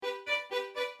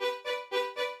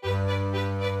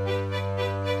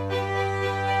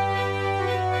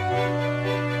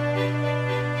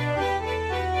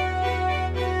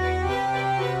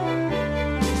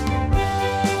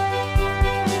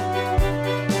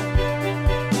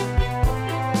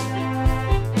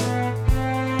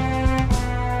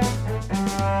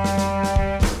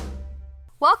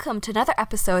Welcome to another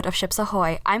episode of Ships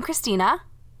Ahoy. I'm Christina.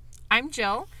 I'm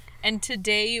Jill, and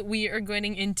today we are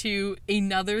going into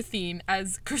another theme.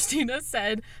 As Christina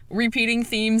said, repeating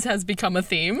themes has become a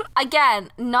theme. Again,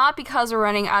 not because we're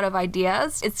running out of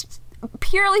ideas. It's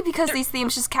purely because these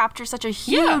themes just capture such a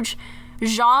huge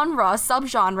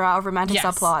subgenre of romantic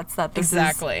subplots that this is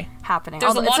happening.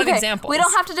 There's a lot of examples. We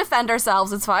don't have to defend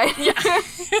ourselves. It's fine. Yeah.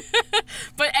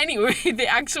 But anyway, the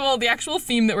actual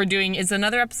theme that we're doing is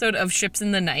another episode of Ships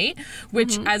in the Night,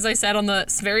 which, as I said on the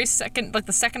very second,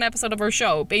 the second episode of our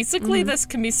show, basically this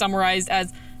can be summarized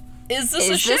as, is this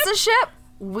a ship? Is this a ship?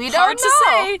 We don't Hard know. to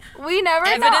say. We never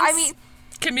know. I mean,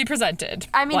 can be presented.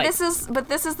 I mean, this is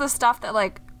the stuff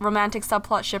that romantic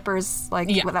subplot shippers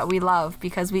that we love,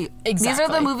 because these are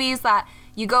the movies that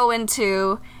you go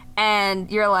into and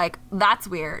you're like, that's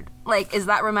weird. Like, is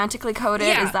that romantically coded?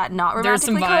 Yeah. Is that not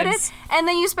romantically coded? And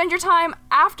then you spend your time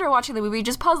after watching the movie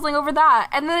just puzzling over that,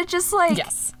 and then it just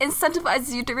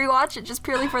incentivizes you to rewatch it just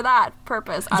purely for that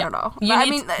purpose. I don't know.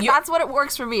 That's what it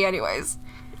works for me anyways.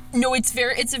 No, it's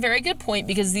a very good point,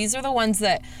 because these are the ones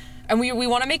that, and we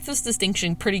want to make this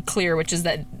distinction pretty clear, which is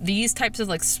that these types of,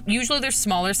 usually they're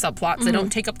smaller subplots. They don't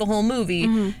take up the whole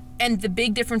movie. And the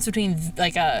big difference between,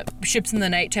 a Ships in the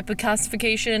Night type of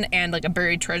classification and, a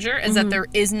buried treasure is that there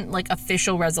isn't,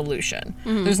 official resolution.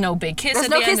 There's no big kiss at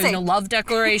the end. There's no love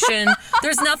declaration.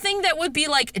 There's nothing that would be,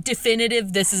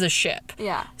 definitive, this is a ship.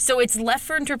 Yeah. So it's left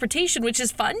for interpretation, which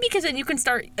is fun, because then you can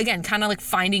start, again, kind of,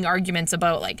 finding arguments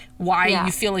about, why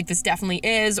you feel like this definitely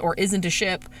is or isn't a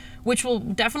ship, which will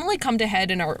definitely come to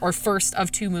head in our first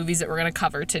of two movies that we're going to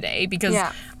cover today, because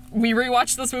we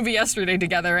rewatched this movie yesterday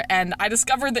together, and I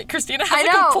discovered that Christina has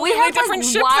a completely different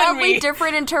ship than me. Wildly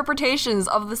different interpretations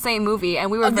of the same movie,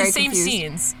 and we were very confused. Of the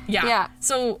same scenes. Yeah.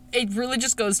 So it really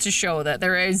just goes to show that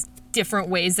there is different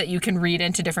ways that you can read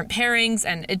into different pairings,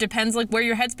 and it depends where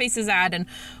your headspace is at and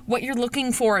what you're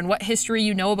looking for and what history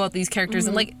you know about these characters,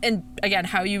 and again,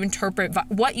 how you interpret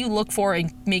what you look for in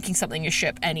making something a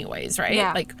ship anyways, right?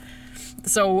 Yeah.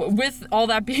 So with all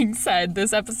that being said,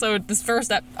 this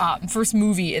first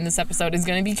movie in this episode is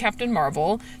going to be Captain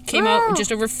Marvel. Came out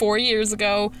just over 4 years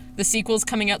ago. The sequel's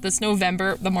coming out this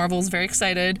November. The Marvel's very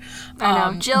excited.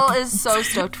 I know. Jill is so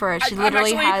stoked for it. She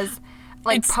literally has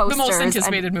it's posters. The most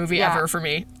anticipated movie ever for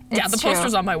me. Yeah, the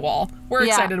poster's on my wall. We're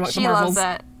excited about the she Marvels.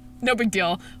 Loves it. No big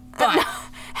deal. But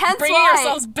hence bringing why,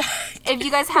 ourselves back. If you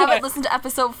guys haven't listened to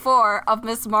episode 4 of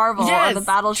Miss Marvel or the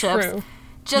battleships. True.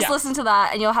 Just listen to that,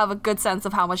 and you'll have a good sense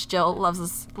of how much Jill loves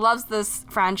this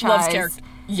franchise. Loves character.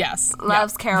 Yes.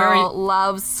 Loves Carol.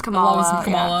 Loves Kamala. Loves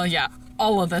Kamala. Yeah.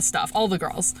 All of this stuff. All the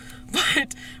girls.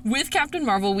 But with Captain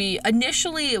Marvel, we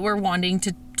initially were wanting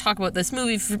to talk about this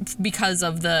movie because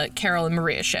of the Carol and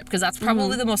Maria ship, because that's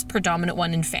probably the most predominant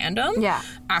one in fandom. Yeah.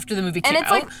 After the movie came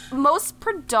out. And it's most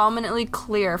predominantly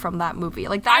clear from that movie.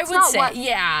 That's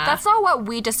not what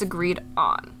we disagreed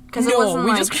on. Because it wasn't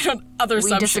we just got on other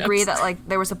subships. We disagree that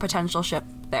there was a potential ship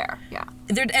there. Yeah.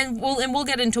 And we'll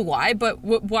get into why. But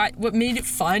what made it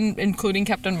fun, including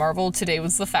Captain Marvel today,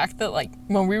 was the fact that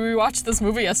when we rewatched this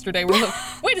movie yesterday, we're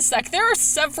like, wait a sec, there are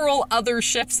several other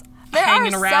ships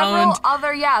hanging around.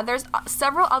 There's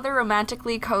several other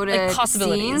romantically coded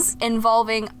scenes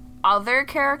involving other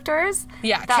characters.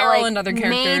 Yeah, Carol and other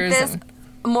characters. Made this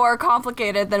more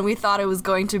complicated than we thought it was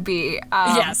going to be.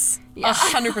 Yes.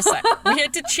 100%. We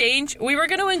had to change. We were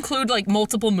going to include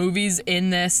multiple movies in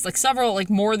this, several,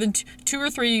 more than 2 or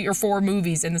 3 or 4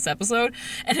 movies in this episode,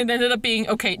 and it ended up being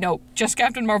just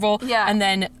Captain Marvel. Yeah. And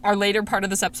then our later part of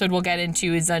this episode we'll get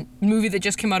into is a movie that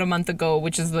just came out a month ago,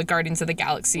 which is the Guardians of the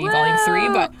Galaxy Volume 3.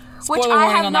 But which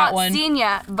I have not seen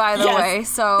yet, by the way.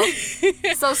 So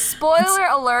spoiler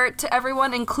alert to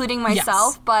everyone, including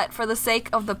myself. Yes. But for the sake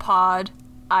of the pod,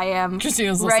 I am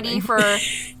ready for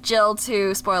Jill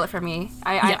to spoil it for me.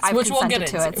 I've consented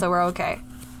to it, so we're okay.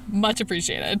 Much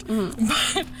appreciated.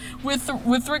 But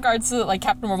with regards to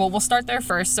Captain Marvel, we'll start there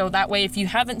first, so that way if you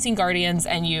haven't seen Guardians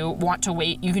and you want to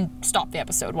wait, you can stop the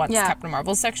episode once Captain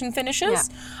Marvel's section finishes.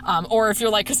 Yeah. Or if you're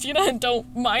like Christina and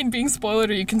don't mind being spoiled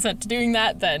or you consent to doing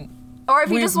that, then or if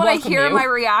you just want to hear my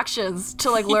reactions to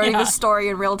learning the story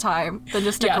in real time, then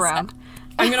just stick around.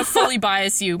 I'm going to fully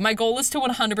bias you. My goal is to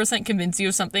 100% convince you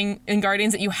of something in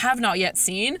Guardians that you have not yet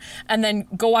seen, and then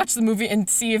go watch the movie and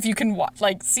see if you can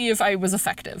see if I was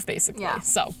effective, basically. Yeah.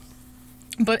 So,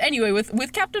 but anyway,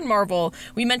 with Captain Marvel,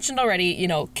 we mentioned already,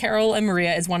 Carol and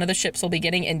Maria is one of the ships we'll be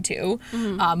getting into.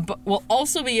 But we'll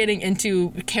also be getting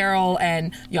into Carol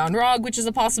and Jan Rog, which is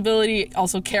a possibility.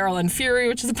 Also Carol and Fury,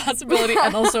 which is a possibility.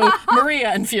 And also Maria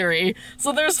and Fury.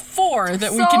 So there's 4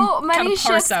 that we can kind of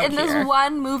parse out here. So many ships in this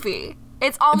one movie.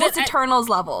 It's almost Eternals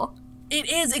level. It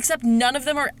is, except none of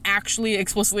them are actually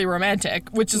explicitly romantic,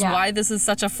 which is why this is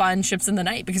such a fun ships in the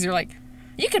night, because you're like,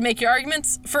 you could make your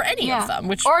arguments for any of them,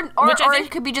 which or I think,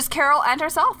 it could be just Carol and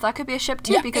herself. That could be a ship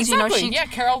too, because exactly.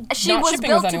 Carol she not was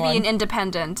built to be an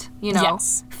independent, female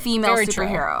Very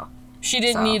superhero. True. She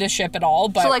didn't need a ship at all,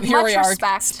 but so, like, here much we are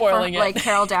respect spoiling for, it. like,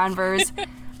 Carol Danvers.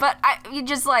 But I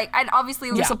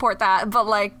obviously we support that, but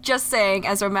like just saying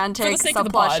as romantic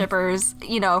subplot shippers,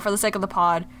 for the sake of the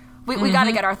pod, we got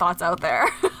to get our thoughts out there.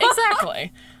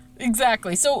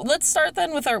 Exactly. So let's start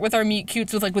then with our meet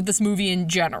cutes with this movie in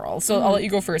general. So I'll let you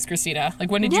go first, Christina. Like,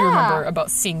 when did you remember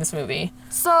about seeing this movie?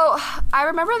 So I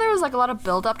remember there was like a lot of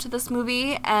build up to this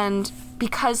movie, and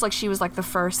because like she was like the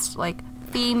first like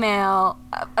female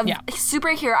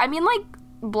superhero. I mean, like,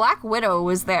 Black Widow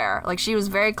was there. Like, she was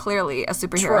very clearly a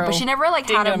superhero, but she never like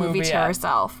had a movie to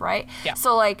herself, right? Yeah.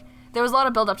 So like there was a lot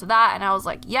of build up to that, and I was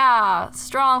like, yeah,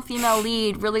 strong female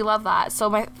lead, really love that. So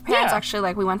my parents actually,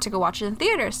 like, we went to go watch it in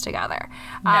theaters together.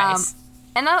 Nice.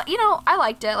 And I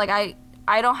liked it. Like,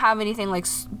 I don't have anything like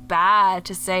bad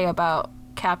to say about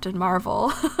Captain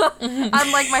Marvel.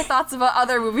 Unlike my thoughts about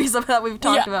other movies that we've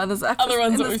talked about in this episode, other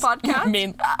ones in this podcast. I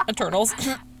mean, Eternals.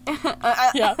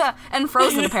 And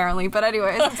Frozen, apparently. But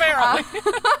anyways. Apparently.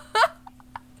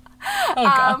 Oh,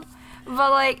 God.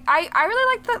 But, like, I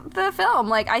really liked the film.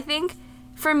 Like, I think,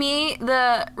 for me,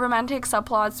 the romantic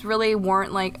subplots really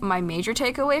weren't, like, my major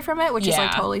takeaway from it, which is,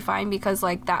 like, totally fine because,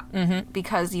 like, that,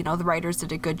 because, the writers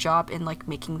did a good job in, like,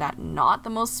 making that not the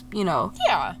most,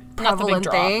 prevalent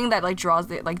thing that, like, draws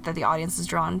that the audience is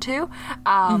drawn to.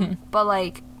 But,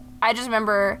 like, I just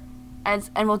remember... And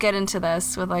we'll get into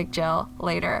this with, like, Jill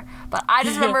later. But I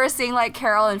just remember seeing, like,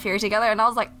 Carol and Fury together, and I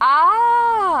was like,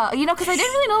 because I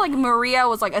didn't really know, like, Maria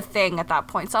was, like, a thing at that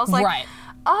point. So I was like,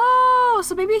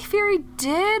 so maybe Fury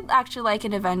did actually like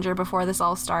an Avenger before this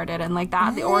all started, and, like,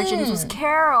 that the origins was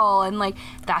Carol, and, like,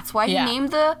 that's why he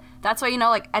named that's why,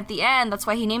 like, at the end, that's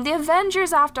why he named the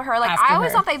Avengers after her. Like, I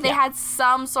always thought that they had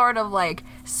some sort of, like,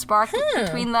 spark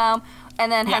between them.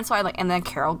 And then hence why, like, and then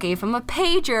Carol gave him a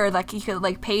pager, like, he could,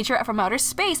 like, page her from outer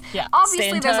space. Yeah.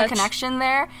 Obviously, there's a connection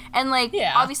there. And, like,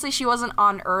 obviously she wasn't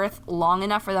on Earth long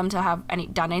enough for them to have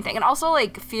done anything. And also,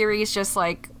 like, Fury's just,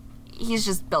 like, he's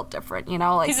just built different,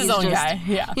 Like, he's his own guy,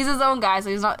 He's his own guy, so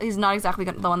he's not exactly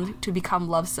the one to become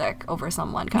lovesick over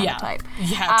someone kind of type.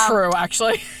 Yeah, true,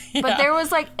 actually. But there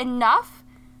was, like, enough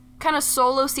kind of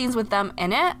solo scenes with them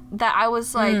in it that I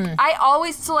was,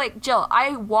 like, Jill,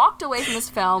 I walked away from this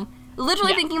film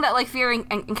literally thinking that, like, Fury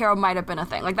and Carol might have been a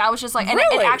thing. Like, that was just, like... And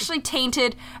it actually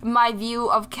tainted my view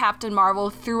of Captain Marvel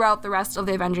throughout the rest of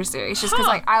the Avengers series. Just because,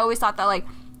 like, I always thought that, like,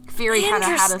 Fury kind of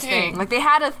had a thing. Like, they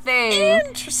had a thing.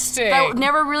 Interesting. That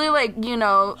never really, like,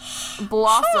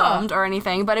 blossomed or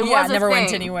anything, but it was a thing. Never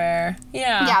went anywhere.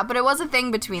 Yeah. Yeah, but it was a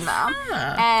thing between them.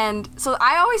 And so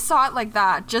I always saw it like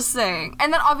that, just saying.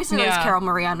 And then obviously there's Carol,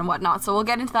 Maria, and whatnot, so we'll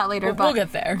get into that later. But we'll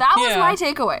get there. That was my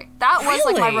takeaway. That was,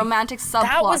 like, my romantic subplot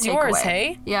takeaway. That was yours,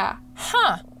 hey? Yeah.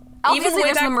 Huh. Obviously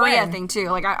there's the Maria thing, too.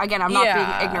 Like, again, I'm not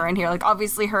being ignorant here. Like,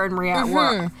 obviously her and Maria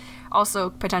were also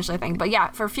potentially a thing. But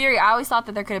yeah, for Fury, I always thought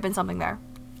that there could have been something there.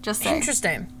 Just saying.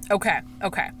 Interesting. Okay.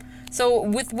 So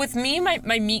with me, my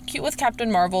meet cute with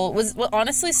Captain Marvel was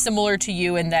honestly similar to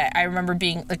you in that I remember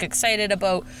being, like, excited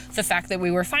about the fact that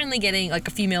we were finally getting, like,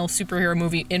 a female superhero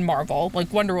movie in Marvel.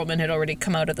 Like, Wonder Woman had already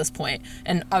come out at this point,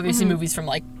 and obviously movies from,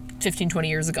 like, 15, 20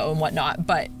 years ago and whatnot,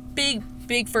 but big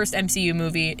first MCU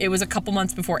movie. It was a couple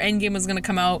months before Endgame was going to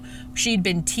come out. She'd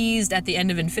been teased at the end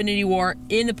of Infinity War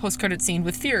in the post-credit scene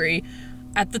with Fury.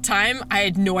 At the time, I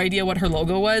had no idea what her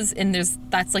logo was, and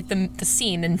that's like the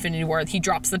scene in Infinity War. He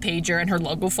drops the pager and her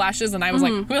logo flashes, and I was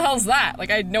like, who the hell's that?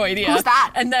 Like, I had no idea. Who's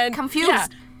that? And then confused. Yeah.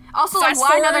 Also, like,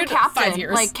 why another Captain? 5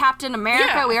 years. Like, Captain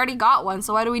America, we already got one,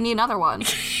 so why do we need another one?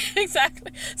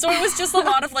 Exactly. So it was just a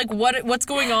lot of, like, what's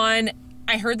going on.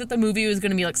 I heard that the movie was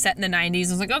going to be, like, set in the 90s. I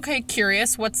was like, okay,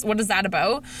 curious. What is that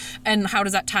about? And how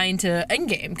does that tie into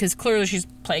Endgame? Because clearly she's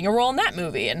playing a role in that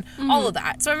movie and all of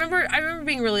that. So I remember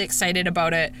being really excited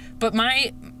about it. But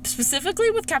specifically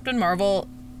with Captain Marvel,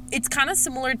 it's kind of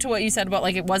similar to what you said about,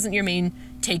 like, it wasn't your main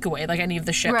takeaway. Like, any of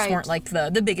the ships weren't, like,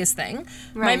 the biggest thing.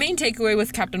 Right. My main takeaway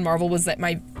with Captain Marvel was that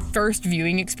my first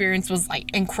viewing experience was,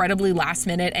 like, incredibly last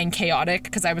minute and chaotic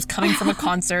because I was coming from a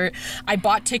concert. I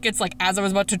bought tickets, like, as I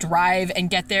was about to drive and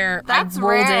get there. That's I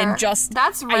rolled rare. in just...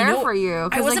 That's rare for you.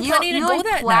 I wasn't planning to go that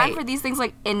night. You plan for these things,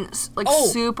 like,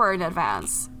 super in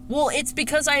advance. Well, it's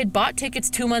because I had bought tickets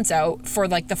 2 months out for,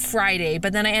 like, the Friday,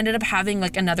 but then I ended up having,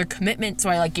 like, another commitment, so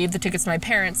I, like, gave the tickets to my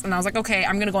parents, and I was like, okay,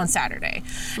 I'm gonna go on Saturday.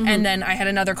 And then I had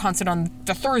another concert on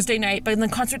the Thursday night, but then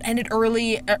the concert ended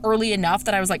early enough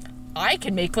that I was like, I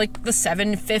can make like the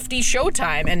 7:50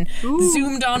 showtime, and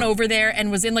zoomed on over there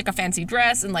and was in like a fancy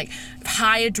dress and like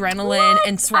high adrenaline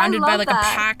and surrounded by like a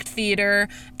packed theater.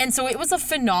 And so it was a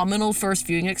phenomenal first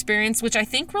viewing experience, which I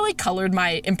think really colored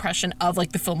my impression of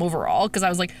like the film overall, because I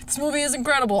was like, this movie is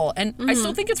incredible, and I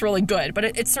still think it's really good, but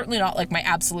it's certainly not like my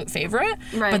absolute favorite.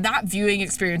 Right. But that viewing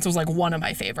experience was like one of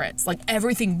my favorites. Like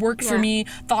everything worked for me.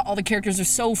 Thought all the characters are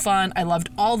so fun. I loved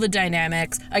all the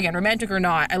dynamics. Again, romantic or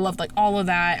not, I loved like all of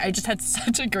that. I just had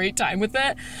such a great time with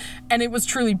it, and it was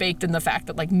truly baked in the fact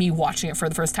that like me watching it for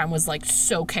the first time was like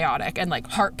so chaotic and like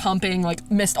heart pumping. Like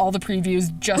missed all the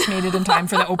previews, just made it in time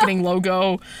for the opening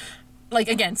logo. Like,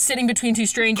 again, sitting between two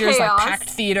strangers, like, packed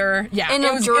theater. Yeah, in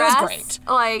it was great.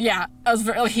 Like, yeah, I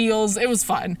was heels. It was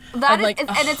fun. And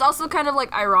it's also kind of,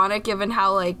 like, ironic given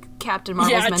how, like, Captain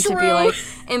Marvel's meant to be, like,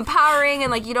 empowering and,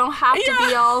 like, you don't have to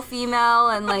be all female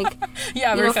and, like, you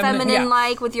know,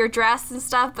 feminine-like with your dress and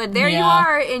stuff. But there you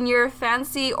are in your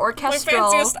fancy orchestral... My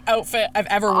fanciest outfit I've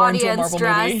ever worn to a Marvel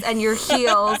movie. And your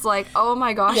heels. Like, oh,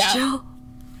 my gosh, Jill.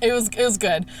 It was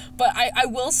good. But I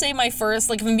will say my first,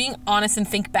 like, if I'm being honest and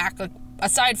think back, like,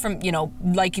 aside from, you know,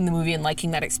 liking the movie and liking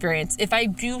that experience, if I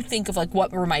do think of, like,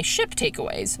 what were my ship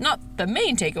takeaways, not the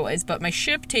main takeaways, but my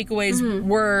ship takeaways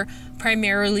were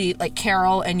primarily, like,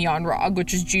 Carol and Jan Rog,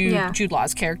 which is Jude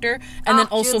Law's character, and then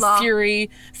also Fury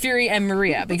and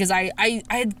Maria, because I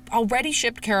had already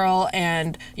shipped Carol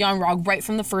and Jan Rog right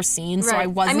from the first scene, so I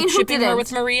wasn't shipping her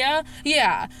with Maria.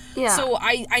 Yeah. So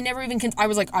I never even, I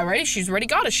was like, alrighty, she's already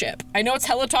got a ship. I know it's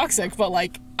hella toxic, but,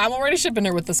 like, I'm already shipping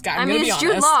her with this guy. I'm gonna be honest.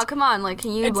 It's Jude Law. Come on, like,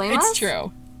 can you blame us? It's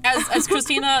true. As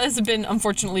Christina has been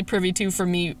unfortunately privy to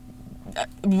from me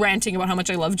ranting about how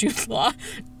much I love Jude Law,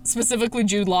 specifically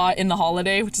Jude Law in The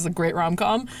Holiday, which is a great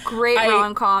rom-com.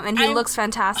 Rom-com, and he looks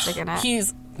fantastic in it.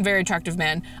 He's a very attractive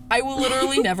man. I will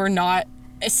literally never not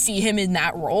see him in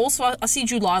that role, so I'll see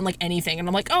Jude Law in like anything, and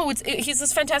I'm like, oh, he's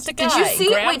this fantastic guy. Did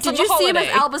you see him as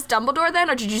Albus Dumbledore then,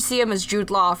 or did you see him as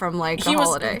Jude Law from like The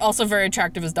Holiday? He was also very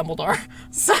attractive as Dumbledore.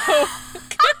 So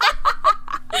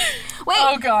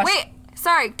wait,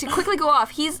 sorry, to quickly go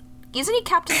off, isn't he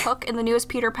Captain Hook in the newest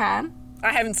Peter Pan?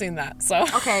 I haven't seen that, so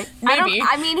okay. Maybe.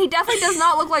 I mean, he definitely does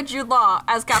not look like Jude Law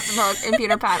as Captain Hook in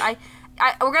Peter Pan.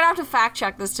 We're gonna have to fact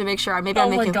check this to make sure. Maybe I'm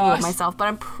making a fool of myself, but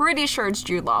I'm pretty sure it's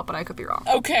Jude Law, but I could be wrong.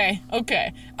 Okay.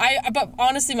 But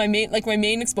honestly, my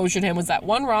main exposure to him was that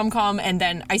one rom-com, and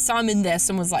then I saw him in this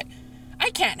and was like, I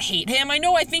can't hate him. I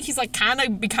think he's like kind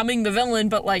of becoming the villain,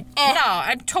 but like, no,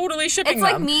 I'm totally shipping them.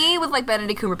 It's like me with like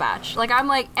Benedict Cumberbatch. Like I'm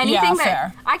like anything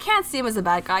that I can't see him as a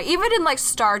bad guy. Even in like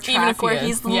Star Trek, where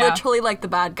he's literally like the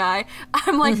bad guy,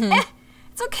 I'm like,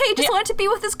 it's okay. Just want to be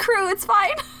with his crew. It's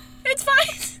fine. It's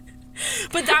fine.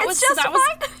 But that was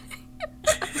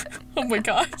oh my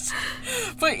gosh.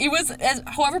 But it was,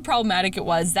 however problematic it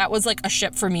was, that was like a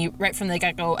ship for me right from the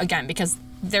get-go, again, because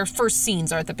their first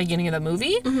scenes are at the beginning of the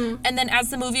movie. And then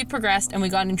as the movie progressed and we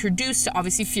got introduced to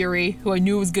obviously Fury, who I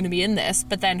knew was going to be in this,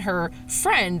 but then her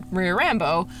friend, Maria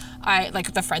Rambeau,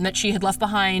 like the friend that she had left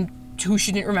behind, who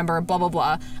she didn't remember, blah, blah,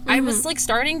 blah. I was like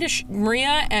starting to,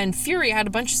 Maria and Fury had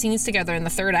a bunch of scenes together in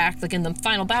the third act, like in the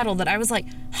final battle, that I was like,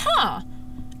 I'm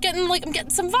getting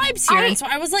some vibes here. And so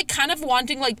I was like kind of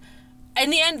wanting, like, in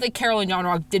the end, like Carol and Jan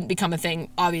Rog didn't become a thing,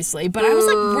 obviously, but I was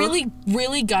like really,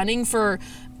 really gunning for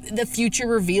the future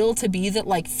reveal to be that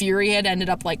like Fury had ended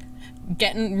up like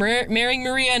marrying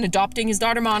Maria and adopting his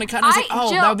daughter Monica, and I was like,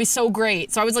 Jill, that would be so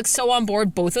great. So I was like so on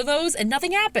board both of those, and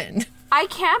nothing happened. I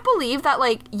can't believe that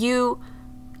like you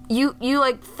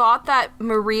like thought that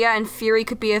Maria and Fury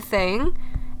could be a thing.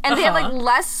 And they had, like,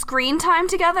 less screen time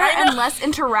together and less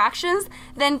interactions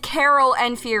than Carol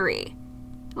and Fury.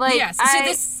 Like, yes. So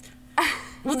this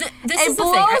it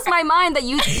blows my mind that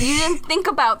you didn't think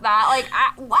about that. Like,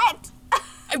 what?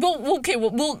 We'll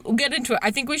get into it.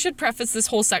 I think we should preface this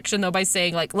whole section, though, by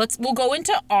saying, like, we'll go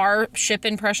into our ship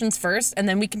impressions first, and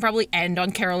then we can probably end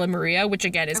on Carol and Maria, which,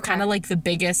 again, is kind of, like, the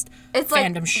biggest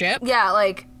fandom ship. Yeah,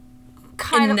 like,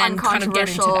 kind of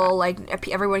uncontroversial. Like,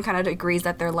 everyone kind of agrees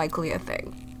that they're likely a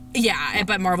thing. Yeah,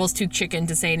 but Marvel's too chicken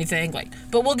to say anything. Like,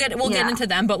 but we'll get into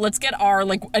them. But let's get our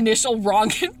like initial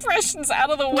wrong impressions out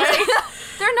of the way.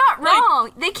 They're not wrong.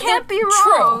 Like, they can't be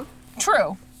wrong.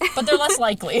 True. But they're less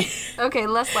likely. Okay,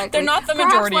 less likely. They're not the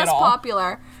majority at all. Perhaps less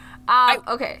popular.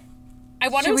 Okay. I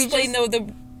want to explain though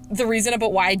the reason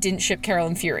about why I didn't ship Carol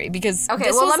and Fury, because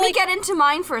let me get into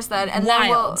mine first then, and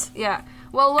wild. Then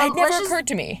we'll it never occurred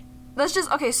to me. Let's just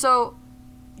so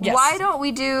why don't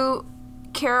we do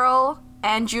Carol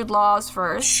and Jude Law's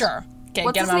first? Sure. Okay,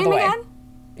 what's get his him out of the name way. Again?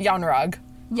 Jan Rog.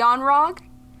 Jan Rog?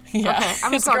 Yeah. Okay,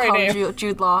 I'm just gonna call him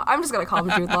Jude Law. I'm just gonna call him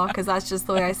Jude Law because that's just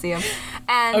the way I see him.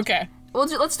 And okay.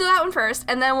 let's do that one first,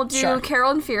 and then we'll do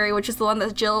Carol and Fury, which is the one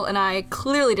that Jill and I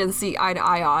clearly didn't see eye to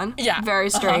eye on. Yeah. Very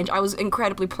strange. I was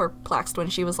incredibly perplexed when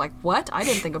she was like, what? I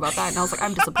didn't think about that. And I was like,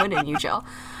 I'm disappointed in you, Jill.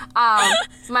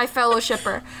 My fellow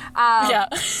shipper. Yeah.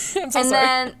 I'm so and sorry.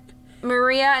 Then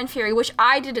Maria and Fury, which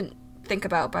I didn't think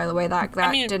about, by the way. That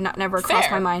did not never cross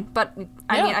my mind. But,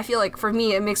 I mean, I feel like for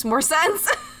me, it makes more sense.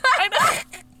 I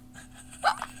know.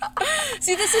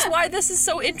 See, this is why this is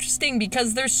so interesting,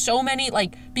 because there's so many,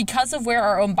 like, because of where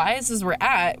our own biases were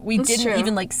at, we didn't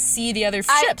even, like, see the other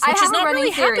ships, which has not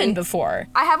really happened before.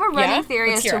 I have a running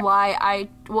theory as to why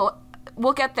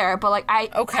we'll get there, but, like, I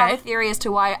have a theory as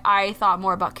to why I thought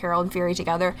more about Carol and Fury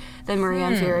together than Maria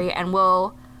and Fury, and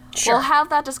we'll have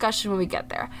that discussion when we get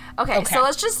there. Okay, so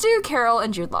let's just do Carol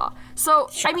and Jude Law. So,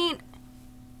 I mean,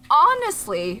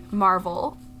 honestly,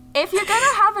 Marvel, if you're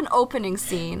gonna have an opening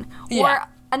scene where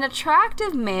an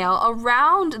attractive male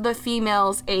around the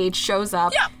female's age shows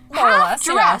up, half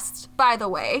dressed, by the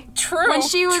way. True. When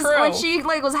she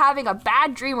was having a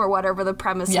bad dream or whatever the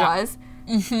premise was.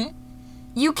 Mm-hmm.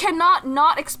 You cannot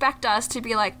not expect us to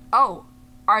be like, oh,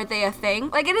 are they a thing?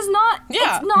 Like, it is not.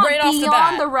 It's not right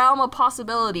beyond the realm of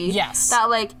possibility. Yes. That,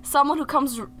 like, someone who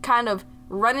comes kind of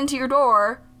run into your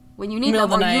door when you need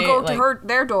them, or you go to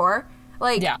their door,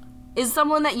 like. Yeah. Is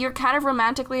someone that you're kind of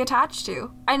romantically attached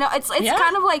to. I know, it's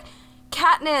kind of like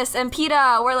Katniss and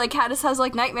Peeta, where, like, Katniss has,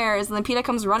 like, nightmares, and then Peeta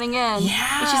comes running in.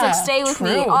 Yeah, and she's like, stay with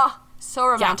me. Oh, so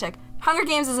romantic. Yeah. Hunger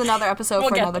Games is another episode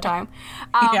for another time.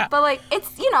 But, like,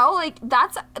 it's, you know, like,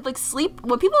 that's, like, sleep.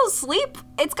 When people sleep,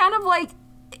 it's kind of like,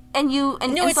 and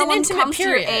someone comes to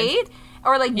your aid,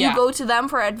 or, like, you go to them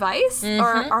for advice,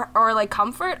 or, like,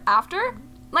 comfort after.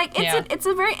 Like, it's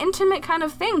a very intimate kind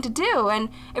of thing to do, and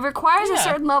it requires a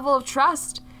certain level of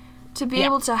trust to be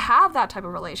able to have that type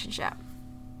of relationship.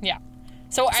 Yeah.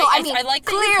 So I mean, I like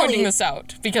that you're pointing this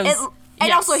out, because...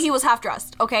 And also, he was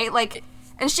half-dressed, okay? Like,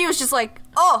 and she was just like,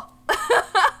 oh!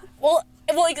 Well,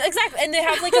 exactly. And they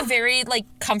have, like, a very, like,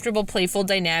 comfortable, playful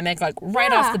dynamic, like,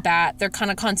 right off the bat. They're kind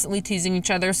of constantly teasing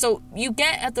each other. So you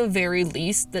get, at the very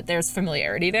least, that there's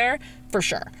familiarity there, for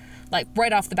sure. Like,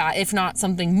 right off the bat, if not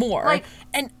something more. Like,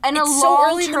 and a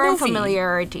long-term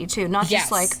familiarity, too. Not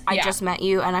just, like, I just met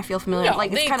you and I feel familiar. No,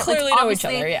 like, they it's kind clearly of, like, know each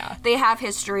other, they have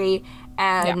history,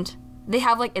 and they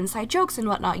have, like, inside jokes and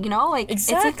whatnot, you know? Like, it's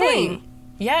a thing.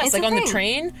 Yes, it's like on the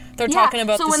train, they're talking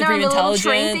about the supreme intelligence.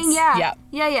 Thing, yeah.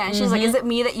 And she's like, is it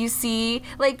me that you see?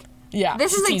 Like,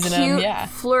 this is a cute,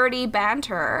 flirty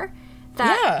banter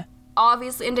that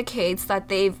obviously indicates that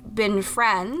they've been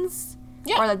friends,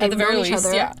 or that they've known each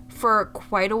other for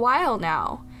quite a while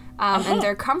now. And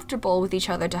they're comfortable with each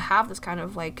other to have this kind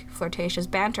of, like, flirtatious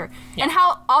banter. And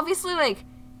how, obviously, like,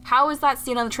 how is that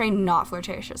scene on the train not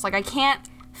flirtatious? Like, I can't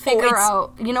figure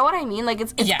out, you know what I mean? Like,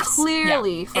 it's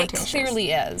clearly flirtatious. It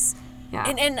clearly is. Yeah.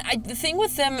 And the thing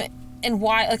with them, and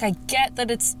why, like, I get that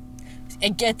it's,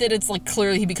 like,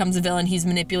 clearly he becomes a villain, he's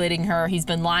manipulating her, he's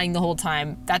been lying the whole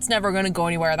time, that's never going to go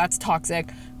anywhere, that's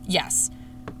toxic, yes.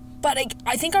 But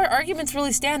I think our arguments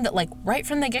really stand that, like, right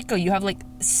from the get-go, you have, like,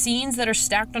 scenes that are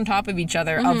stacked on top of each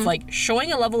other of, like,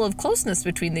 showing a level of closeness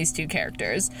between these two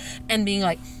characters and being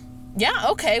like, yeah,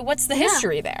 okay, what's the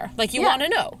history there? Like, you want to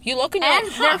know. You look and you're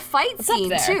like, their fight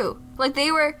scene, too. Like,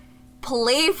 they were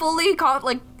playfully,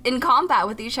 in combat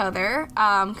with each other,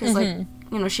 because, like,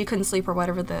 you know, she couldn't sleep or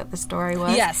whatever the story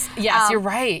was. Yes, you're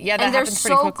right. Yeah, that happens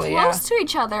pretty quickly. And they're so close to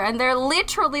each other, and they're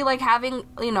literally, like, having,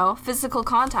 you know, physical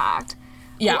contact.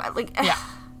 Yeah,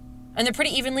 and they're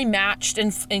pretty evenly matched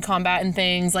in combat and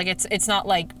things. Like, it's not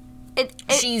like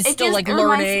she's still, like,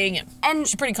 learning, and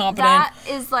she's pretty competent. That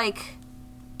is, like,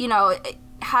 you know,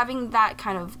 having that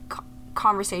kind of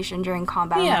conversation during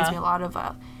combat reminds me a lot of,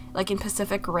 like, in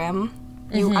Pacific Rim.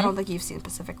 I don't think you've seen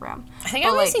Pacific Rim. I think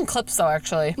I've only seen clips, though,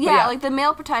 actually. Yeah, like, the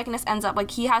male protagonist ends up,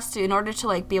 like, he has to, in order to,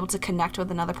 like, be able to connect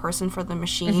with another person for the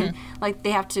machine, like,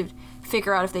 they have to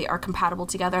figure out if they are compatible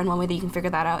together, and one way that you can figure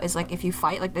that out is, like, if you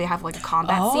fight, like, they have, like, a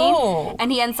combat scene,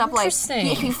 and he ends up, like,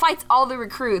 he fights all the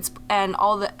recruits and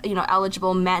all the, you know,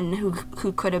 eligible men who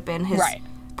could have been his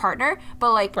partner,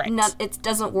 but, like, it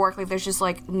doesn't work. Like, there's just,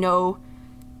 like,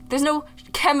 there's no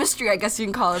chemistry, I guess you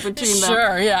can call it, between them.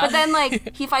 Sure, yeah. But then,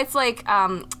 like, he fights, like,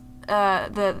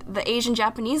 the Asian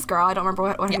Japanese girl, I don't remember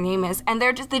what her name is, and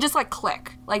they just, like,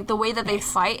 click. Like, the way that they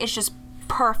fight is just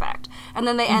perfect. And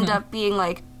then they end up being,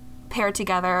 like, paired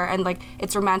together, and, like,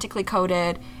 it's romantically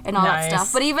coded and all that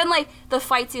stuff. But even, like, the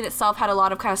fight scene itself had a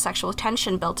lot of kind of sexual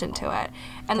tension built into it.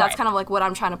 And that's kind of, like, what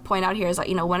I'm trying to point out here is that,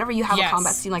 you know, whenever you have a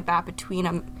combat scene like that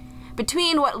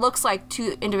between what looks like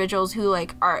two individuals who,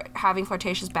 like, are having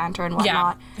flirtatious banter and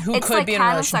whatnot, who it's, could like, be in a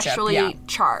kind of relationship. sexually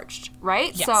charged,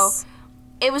 right? Yes. So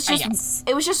it was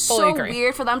just so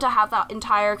weird for them to have that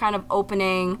entire kind of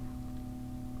opening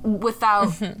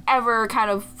without ever kind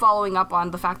of following up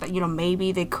on the fact that, you know,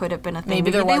 maybe they could have been a thing.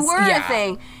 Maybe they were a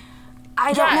thing.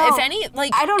 I don't know. If any,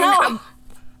 like, I don't know.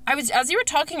 I was, as you were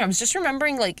talking, I was just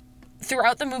remembering, like,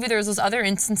 throughout the movie, there's those other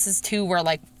instances, too, where,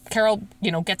 like, Carol,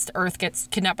 you know, gets to Earth, gets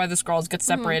kidnapped by the Skrulls, gets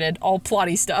separated, all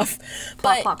plotty stuff.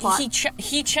 Plot.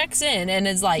 He checks in and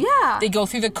is like, they go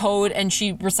through the code and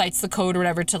she recites the code or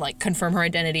whatever to, like, confirm her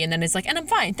identity. And then it's like, and I'm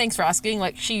fine, thanks for asking.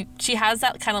 Like, she has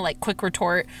that kind of, like, quick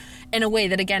retort in a way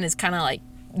that, again, is kind of, like,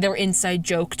 their inside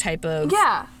joke type of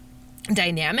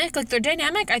dynamic. Like, their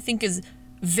dynamic, I think, is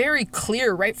very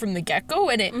clear right from the get-go.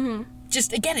 And it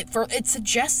just, again, it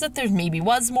suggests that there maybe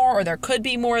was more or there could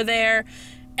be more there.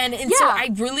 And so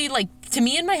I really, like, to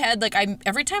me in my head, like,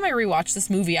 every time I rewatch this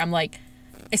movie, I'm like,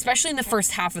 especially in the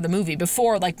first half of the movie,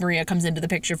 before, like, Maria comes into the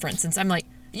picture, for instance, I'm like,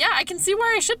 yeah, I can see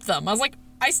why I shipped them. I was like,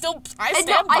 I stand by this.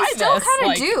 I still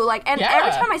kind of do. Like, and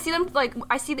every time I see them, like,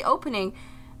 I see the opening,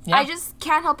 I just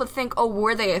can't help but think, oh,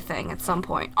 were they a thing at some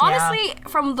point? Honestly,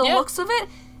 from the looks of it,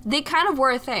 they kind of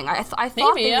were a thing. I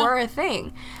thought they were a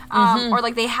thing. Or,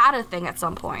 like, they had a thing at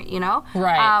some point, you know?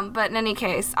 Right. But in any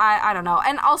case, I don't know.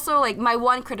 And also, like, my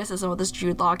one criticism with this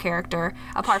Jude Law character,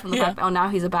 apart from the fact that, oh, now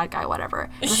he's a bad guy, whatever.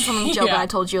 This is something, Joe, that I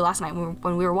told you last night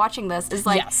when we were watching this, is,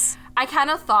 like, I kind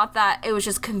of thought that it was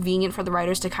just convenient for the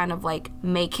writers to kind of, like,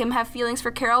 make him have feelings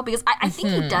for Carol, because I think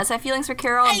he does have feelings for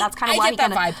Carol, and that's kind of why he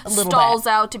kind of stalls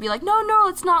out to be like, no,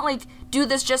 let's not, like, do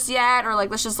this just yet, or, like,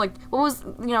 let's just, like,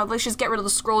 let's just get rid of the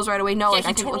Skrulls right away. No, like,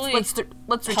 I think totally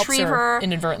let's retrieve her.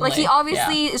 Inadvertently. Like, he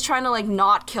obviously is trying to, like,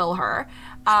 not kill her.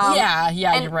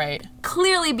 You're right.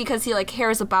 Clearly because he, like,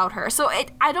 cares about her. So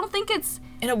I don't think it's...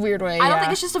 In a weird way, I don't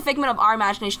think it's just a figment of our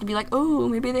imagination to be like, oh,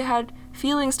 maybe they had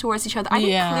feelings towards each other. I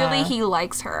think clearly he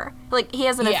likes her. Like, he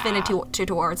has an affinity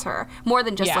towards her. More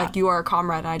than just, like, you are a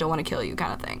comrade and I don't want to kill you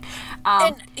kind of thing.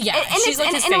 She's,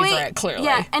 like, his favorite, clearly.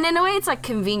 Yeah, and in a way it's, like,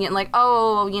 convenient. Like,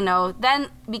 oh, you know, then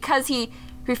because he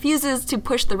refuses to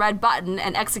push the red button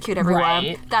and execute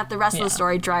everyone, that the rest of the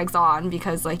story drags on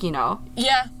because, like, you know,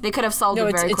 they could have solved it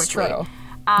very quickly. It's true.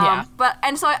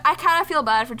 And so I kind of feel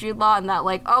bad for Jude Law in that,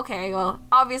 like, okay, well,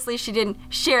 obviously she didn't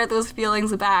share those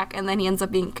feelings back, and then he ends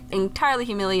up being entirely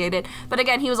humiliated. But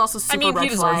again, he was also super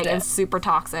red flag and super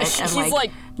toxic and,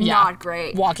 like not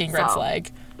great. Walking red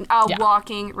flag.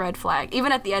 Walking red flag.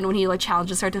 Even at the end when he, like,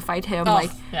 challenges her to fight him,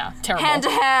 terrible. Hand to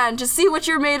hand, just see what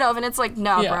you're made of, and it's like,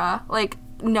 no, bruh. Like,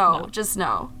 no, just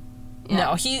no.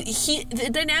 Yeah. No, the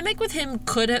dynamic with him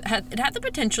had the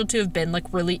potential to have been, like,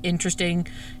 really interesting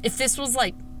if this was,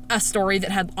 like, a story that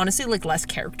had, honestly, like, less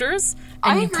characters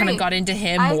and you kind of got into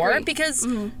him more because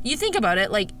you think about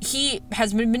it, like, he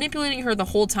has been manipulating her the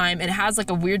whole time and has, like,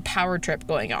 a weird power trip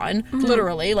going on,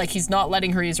 literally. Like, he's not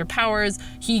letting her use her powers.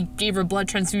 He gave her blood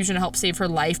transfusion to help save her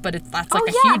life, but that's, like,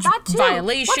 a huge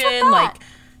violation. Like,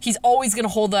 he's always gonna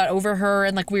hold that over her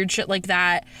and, like, weird shit like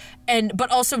that.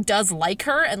 But also does like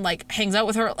her and, like, hangs out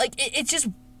with her. Like,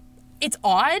 it's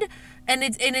odd, and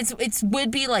it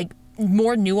would be, like,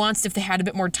 more nuanced if they had a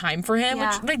bit more time for him,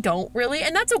 which they don't really,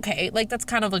 and that's okay. Like, that's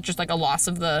kind of, like, just, like, a loss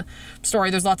of the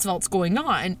story. There's lots of else going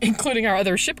on, including our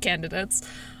other ship candidates.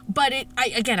 But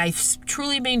I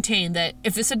truly maintain that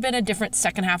if this had been a different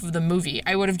second half of the movie,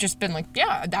 I would have just been like,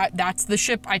 that's the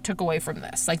ship I took away from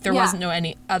this. Like, there wasn't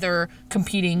any other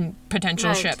competing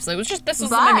potential ships. It was just, this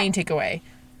was my main takeaway.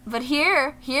 But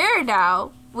here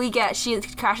now, she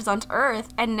crashes onto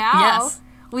Earth, and now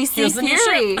we see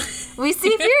Fury. We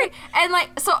see Fury. And,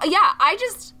 like, so,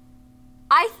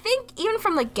 I think even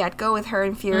from the get-go with her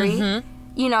and Fury,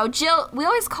 you know, Jill, we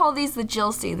always call these the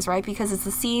Jill scenes, right? Because it's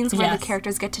the scenes where the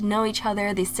characters get to know each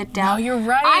other, they sit down. No, you're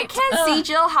right. I can't see,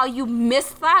 Jill, how you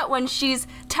missed that when she's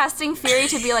testing Fury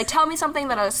to be like, tell me something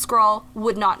that a Skrull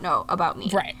would not know about me.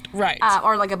 Right.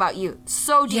 Or, like, about you.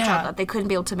 So detailed that they couldn't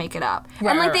be able to make it up.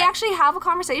 And, like, they actually have a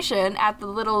conversation at the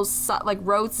little, like,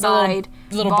 roadside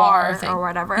little bar thing. or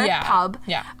whatever, pub.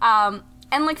 Yeah.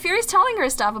 And, like, Fury's telling her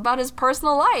stuff about his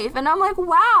personal life, and I'm like,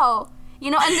 wow. You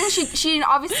know, and then she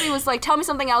obviously was like, tell me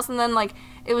something else, and then, like,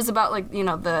 it was about, like, you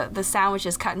know, the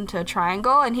sandwiches cut into a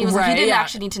triangle, and he was like, you didn't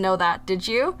actually need to know that, did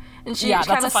you? And she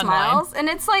kind of smiles, and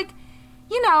it's like,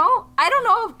 you know, I don't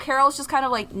know if Carol's just kind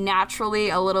of, like, naturally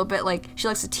a little bit, like, she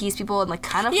likes to tease people and, like,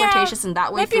 kind of flirtatious in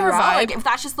that way throughout. Like, if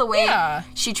that's just the way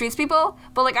she treats people.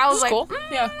 But, like, I was like,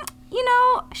 you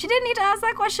know, she didn't need to ask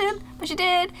that question, but she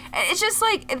did. It's just,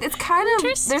 like, it's kind of,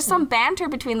 there's some banter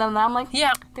between them that I'm like,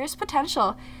 there's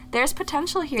potential. There's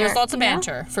potential here. There's lots of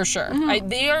banter, for sure.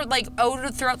 They are, like,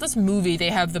 throughout this movie, they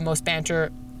have the most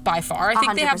banter by far. I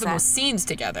think 100%. They have the most scenes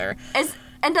together.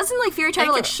 And doesn't, like, Fury try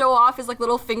to, like, show off his, like,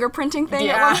 little fingerprinting thing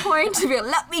at one point? To be like,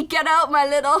 let me get out my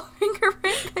little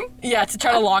fingerprint thing. Yeah, to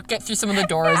try to lock it through some of the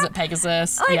doors at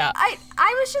Pegasus. Like,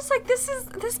 I was just like,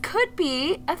 this could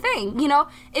be a thing. You know,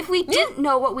 if we didn't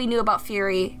know what we knew about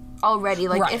Fury already,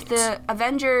 like, if the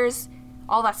Avengers,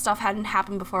 all that stuff hadn't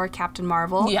happened before Captain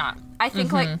Marvel, I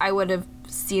think, like, I would have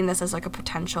seen this as, like, a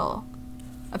potential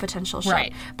ship.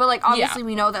 Right. But, like, obviously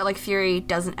we know that, like, Fury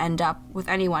doesn't end up with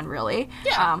anyone, really.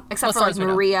 Yeah. Except for, like,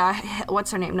 Maria...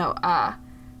 What's her name? No,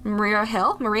 Maria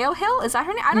Hill? Is that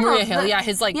her name? I don't know. Maria Hill,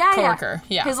 his, like, coworker.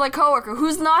 Yeah. His, like, coworker,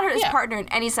 who's not his partner in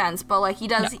any sense, but, like, he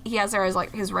has her as,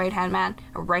 like, his right-hand man,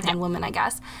 or right-hand woman, I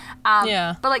guess.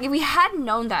 But, like, if we hadn't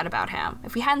known that about him,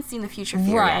 if we hadn't seen the future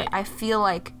Fury, I feel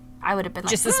like I would have been like...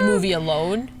 Just this movie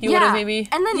alone? You would have maybe...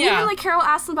 And then even, like, Carol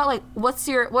asked him about, like,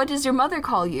 what does your mother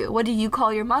call you? What do you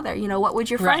call your mother? You know, what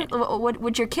would your friend... What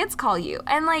would your kids call you?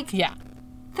 And, like... Yeah.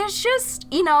 There's just,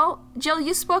 you know... Jill,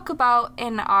 you spoke about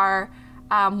in our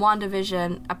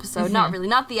WandaVision episode...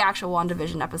 Not the actual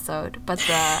WandaVision episode, but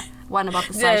the one about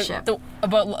the side ship.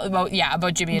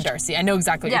 About Jimmy and Darcy. I know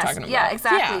exactly what you're talking about. Yeah,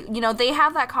 exactly. Yeah. You know, they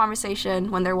have that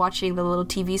conversation when they're watching the little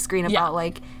TV screen about,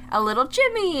 like... a little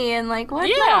Jimmy and, like, whatnot.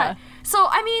 Yeah. So,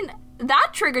 I mean, that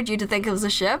triggered you to think it was a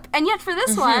ship. And yet for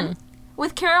this one,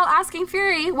 with Carol asking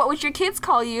Fury, what would your kids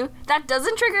call you, that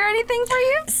doesn't trigger anything for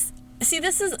you? See,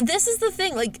 this is the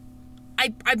thing. Like,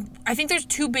 I think there's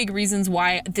two big reasons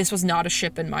why this was not a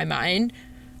ship in my mind.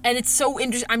 And it's so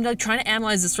interesting. I'm, like, trying to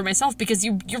analyze this for myself because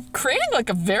you're creating, like,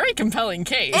 a very compelling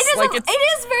case. It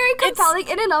is very compelling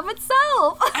in and of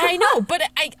itself. I know, but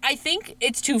I think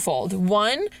it's twofold.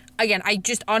 One, again, I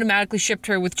just automatically shipped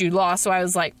her with Jude Law, so I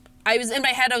was in my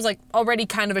head, I was, like, already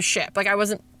kind of a ship. Like, I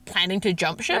wasn't planning to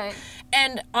jump ship. Right.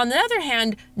 And on the other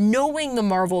hand, knowing the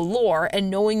Marvel lore and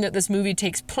knowing that this movie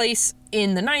takes place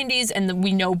in the 90s and that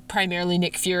we know primarily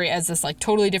Nick Fury as this, like,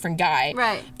 totally different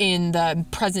guy in the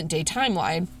present day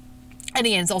timeline, and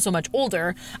again, it's also much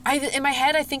older, in my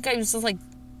head, I think I was just like,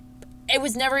 it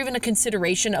was never even a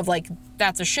consideration of, like,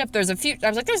 that's a ship, there's a future. I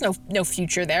was like, there's no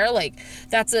future there. Like,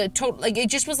 that's a total, like, it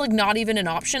just was, like, not even an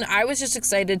option. I was just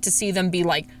excited to see them be,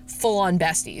 like, full-on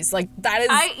besties. Like, that is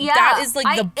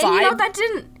like, the vibe. And, you know, that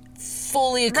didn't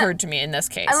fully occurred to me in this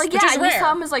case. Like, which is and rare. You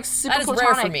saw them as, like, super that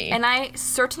platonic. Is rare for me. And I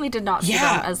certainly did not see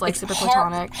them as, like, super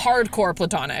platonic. Hardcore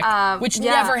platonic. Which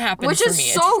never happens for me.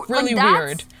 So, it's really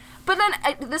weird. But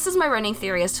then, this is my running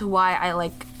theory as to why I,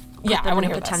 like... put them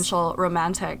in a potential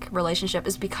romantic relationship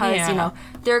is because, you know,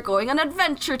 they're going on an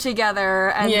adventure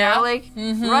together and they're, like,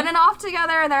 running off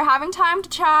together and they're having time to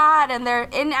chat and they're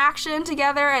in action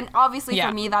together. And obviously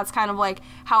for me, that's kind of, like,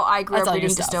 how I grew up reading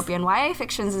dystopian YA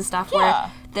fictions and stuff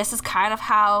where this is kind of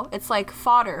how it's, like,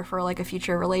 fodder for, like, a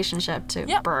future relationship to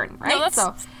burn, right? No,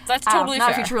 that's totally fair.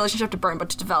 Not a future relationship to burn, but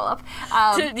to develop.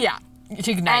 To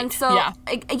ignite. And so,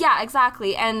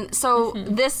 exactly. And so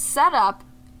this setup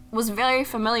was very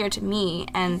familiar to me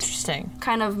and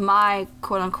kind of my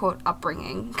quote-unquote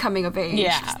upbringing, coming of age.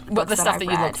 Yeah, what the stuff that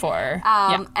you look for.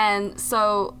 And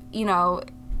so, you know,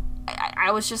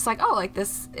 I was just like, oh, like,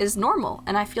 this is normal.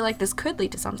 And I feel like this could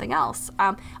lead to something else.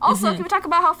 Also, can we talk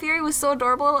about how Fury was so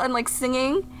adorable and, like,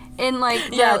 singing in, like...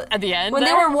 at the end. When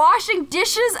they were washing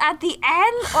dishes at the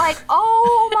end. Like,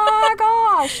 oh my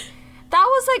gosh. That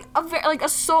was, like, a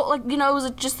soul... Like, you know, it was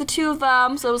just the two of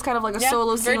them. So it was kind of like a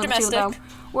solo scene with the two of them.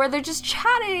 Where they're just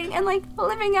chatting and, like,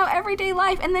 living out everyday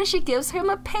life. And then she gives him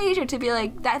a pager to be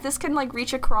like, that this can, like,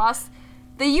 reach across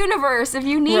the universe if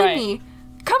you need me.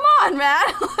 Come on, man.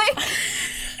 Like,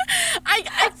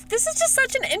 this is just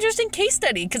such an interesting case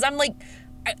study. Because I'm like,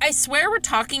 I swear we're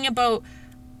talking about,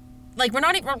 like, we're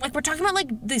talking about, like,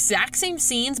 the exact same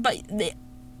scenes. But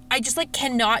I just, like,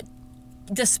 cannot,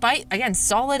 despite, again,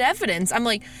 solid evidence. I'm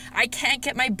like, I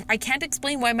can't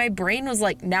explain why my brain was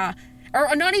like, nah.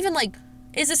 Or not even, like,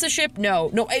 is this a ship? No,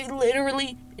 it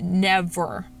literally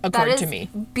never occurred to me.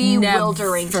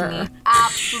 Bewildering to me.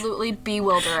 Absolutely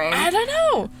bewildering. I don't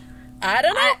know.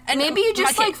 And maybe you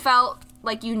just, like, felt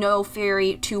like you know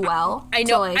Fury too well. I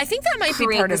know. I think that might be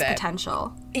part of it.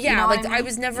 Potential. Yeah, you know, like, I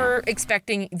was never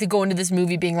expecting to go into this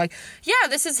movie being like, yeah,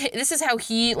 this is how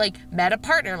he, like, met a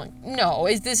partner. Like, no,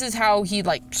 this is how he,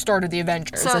 like, started the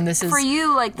Avengers. So and this is for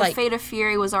you, like, the fate of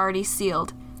Fury was already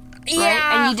sealed. Right?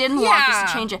 And you didn't want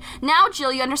this to change it. Now,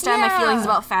 Jill, you understand my feelings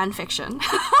about fan fiction.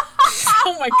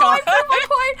 Oh my god. I proved my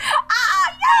point.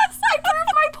 Yes, I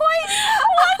proved my point.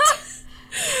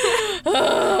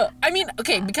 What? I mean,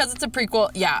 okay, because it's a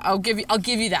prequel, I'll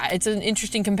give you that. It's an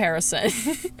interesting comparison.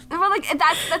 But, like,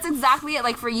 that's exactly it.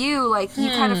 Like, for you, like, you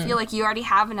kind of feel like you already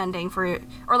have an ending for,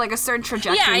 or, like, a certain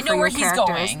trajectory for your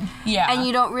characters. He's going. Yeah. And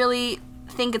you don't really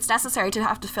think it's necessary to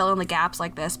have to fill in the gaps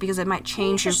like this because it might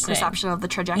change your perception of the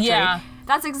trajectory. Yeah.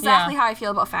 That's exactly how I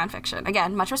feel about fan fiction.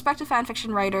 Again, much respect to fan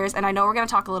fiction writers, and I know we're going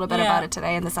to talk a little bit about it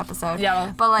today in this episode.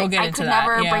 Yeah, but like, we'll I could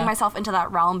never bring myself into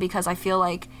that realm because I feel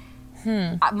like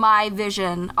my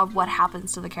vision of what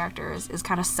happens to the characters is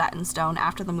kind of set in stone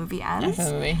after the movie ends.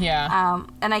 Definitely, yeah.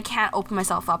 And I can't open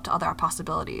myself up to other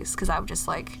possibilities because I would just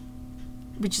like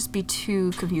would just be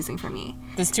too confusing for me.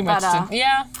 There's too much to...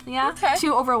 Yeah. Okay.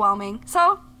 Too overwhelming.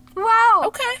 So, wow.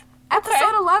 Okay.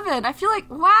 Episode 11. I feel like,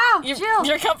 wow, Jill.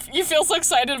 You feel so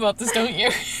excited about this, don't you?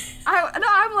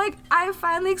 I'm like, I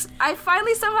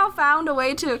finally somehow found a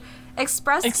way to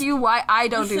express to you why I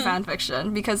don't do fan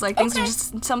fiction because like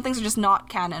some things are just not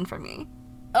canon for me.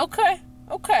 Okay.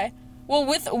 Well,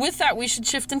 with that, we should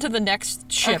shift into the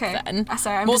next ship then.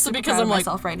 Sorry, I'm mostly just because I'm like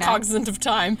right now. cognizant of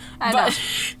time. I know.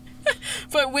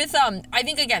 But with I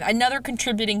think again another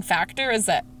contributing factor is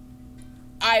that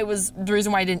the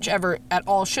reason why I didn't ever at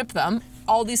all ship them.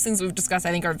 All these things we've discussed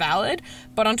I think are valid,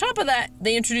 but on top of that,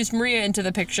 they introduced Maria into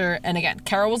the picture, and again,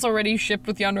 Carol was already shipped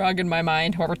with Yon-Rogg in my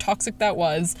mind, however toxic that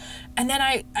was, and then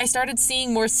I started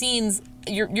seeing more scenes.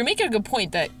 You're making a good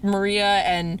point that Maria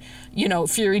and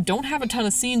Fury don't have a ton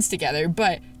of scenes together,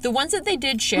 but the ones that they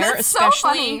did share, especially. So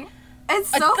funny. It's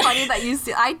so funny that you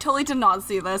see. I totally did not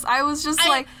see this. I was just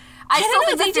like. I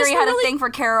still think that Fury had a thing for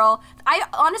Carol. I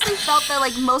honestly felt that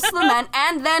like most of the men,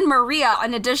 and then Maria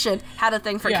in addition, had a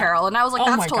thing for Carol, and I was like,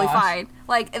 that's totally fine.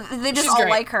 Like they just all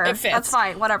like her. That's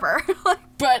fine. Whatever.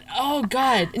 But oh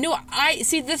god, no. I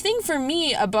see the thing for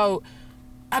me about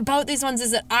these ones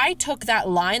is that I took that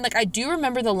line. Like I do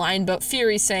remember the line about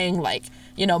Fury saying like,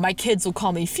 my kids will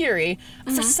call me Fury.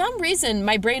 Mm-hmm. For some reason,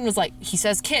 my brain was like, he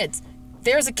says kids.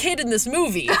 There's a kid in this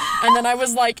movie, and then I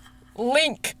was like,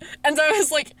 Link, and so I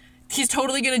was like. He's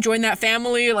totally gonna join that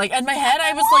family. Like in my head,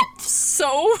 I was like,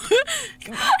 so.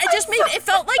 It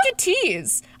felt like a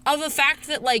tease of the fact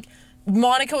that like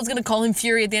Monica was gonna call him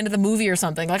Fury at the end of the movie or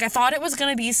something. Like I thought it was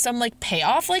gonna be some like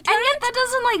payoff like that. And yet that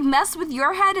doesn't like mess with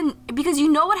your head, and because you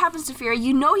know what happens to Fury,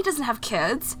 he doesn't have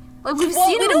kids. Like we've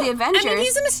seen him in the Avengers. I mean,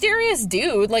 he's a mysterious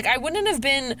dude. Like I wouldn't have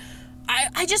been.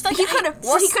 I just like he could have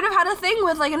had a thing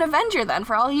with like an Avenger then,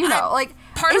 for all you know.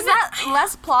 Is that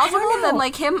less plausible than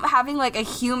like him having like a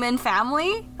human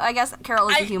family? I guess Carol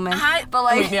is a human, but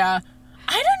like I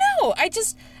don't know.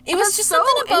 It was just so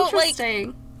something about like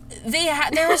interesting.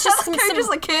 There was just some just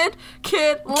like kid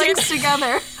links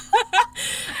together.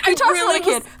 He talks about a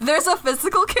kid. There's a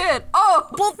physical kid. Oh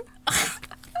well.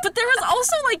 But there was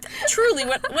also, like, truly,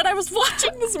 when I was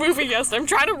watching this movie yesterday, I'm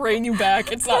trying to rein you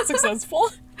back. It's not successful.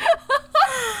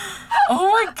 Oh,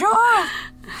 my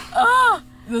God.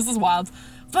 This is wild.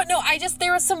 But no,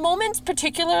 there were some moments,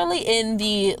 particularly in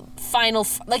the final,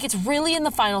 like, it's really in the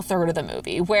final third of the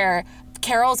movie, where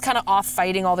Carol's kind of off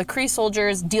fighting all the Kree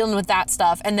soldiers, dealing with that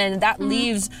stuff, and then that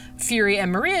leaves Fury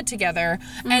and Maria together,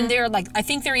 and they're like, I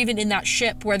think they're even in that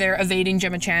ship where they're evading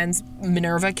Gemma Chan's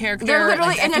Minerva character. They're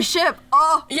literally in a ship.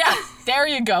 Oh! Yeah, there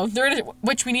you go.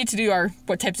 Which we need to do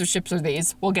what types of ships are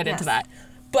these? We'll get into that.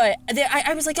 But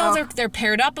I was like, they're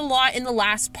paired up a lot in the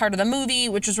last part of the movie,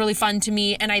 which was really fun to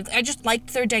me, and I just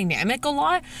liked their dynamic a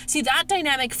lot. See, that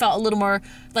dynamic felt a little more,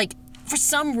 like, for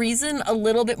some reason, a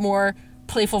little bit more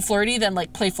playful flirty than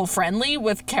like playful friendly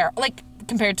with Carol, like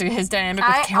compared to his dynamic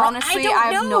with Carol. Honestly,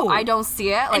 I don't see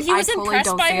it. Like, and he was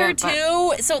impressed by her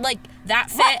too, so like that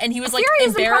fit, and he was like Fury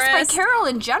embarrassed. Is impressed by Carol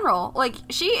in general. Like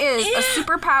she is a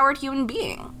superpowered human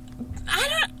being.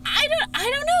 I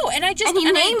don't know, and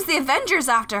he names the Avengers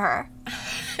after her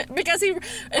because he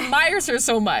admires her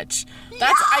so much.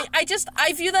 That's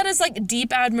I view that as like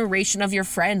deep admiration of your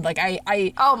friend. Like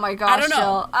oh my gosh, I don't know.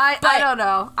 Jill. I don't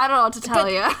know. I don't know what to tell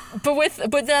you.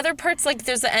 But the other parts, like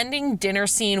there's the ending dinner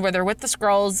scene where they're with the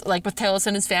Skrulls, like with Talos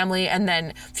and his family, and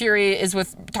then Fury is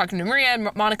talking to Maria,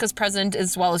 and Monica's present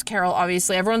as well as Carol.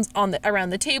 Obviously, everyone's around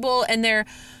the table, and they're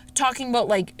talking about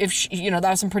like if she, that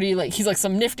was some pretty like he's like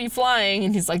some nifty flying,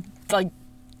 and he's like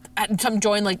some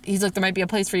join, like he's like there might be a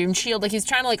place for you in S.H.I.E.L.D. Like he's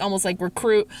trying to like almost like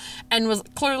recruit, and was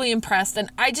clearly impressed, and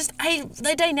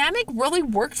the dynamic really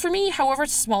worked for me, however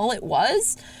small it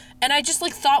was, and I just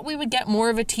like thought we would get more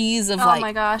of a tease of oh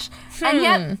my gosh. And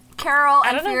yet Carol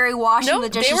and Fury washing the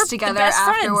dishes together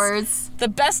afterwards. The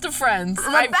best of friends.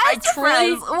 I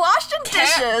truly washing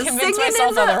dishes, convince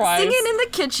myself otherwise. Singing in the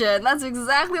kitchen. That's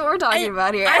exactly what we're talking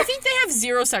about here. I think they have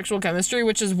zero sexual chemistry,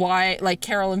 which is why, like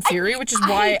Carol and Fury, which is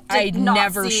why I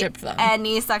never shipped them.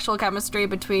 Any sexual chemistry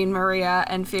between Maria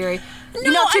and Fury.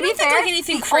 No, to be fair, like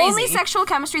anything the crazy. only sexual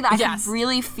chemistry that I can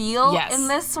really feel in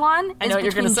this one is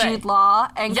between Jude Law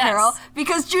and Carol,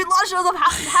 because Jude Law shows up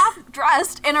half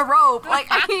dressed in a robe. Like,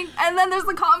 I mean, and then there's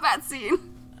the combat scene.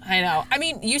 I know. I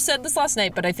mean, you said this last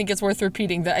night, but I think it's worth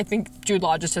repeating that I think Jude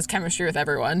Law just has chemistry with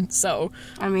everyone. So,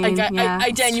 I mean,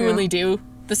 I genuinely do.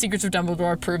 The Secrets of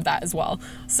Dumbledore prove that as well.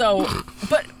 So,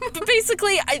 but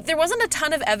basically, there wasn't a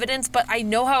ton of evidence, but I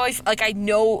know how I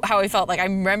know how I felt. Like, I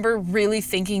remember really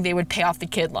thinking they would pay off the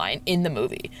kid line in the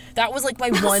movie. That was like my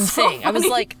one thing. Funny. I was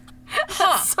like,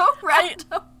 huh. That's so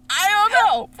random. I don't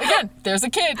know. Again, there's a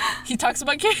kid. He talks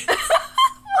about kids.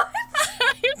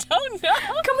 I don't know.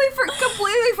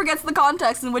 Completely forgets the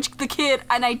context in which the kid,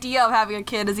 an idea of having a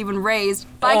kid, is even raised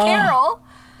by Carol.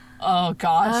 Oh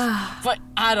gosh. But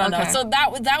I don't know. So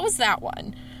that was that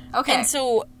one. Okay. And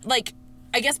so, like,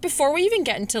 I guess before we even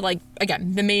get into, like,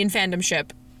 again, the main fandom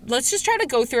ship, let's just try to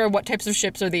go through what types of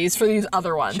ships are these for these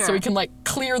other ones, so we can, like,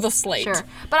 clear the slate. Sure.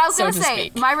 But I was going to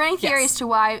say, my running theory as to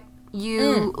why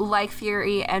you like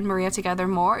Fury and Maria together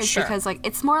more is because, like,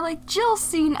 it's more like Jill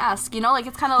scene-esque, you know? Like,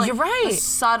 it's kind of like the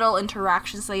subtle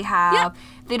interactions they have. Yeah.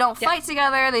 They don't fight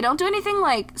together. They don't do anything,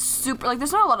 like, super... Like,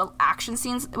 there's not a lot of action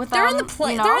scenes with them. They're in the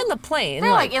plane. You know? They're in the plane.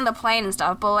 They're, like, in the plane and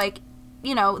stuff, but, like,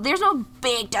 you know, there's no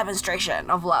big demonstration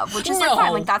of love, which is, like,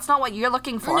 fine. Like, that's not what you're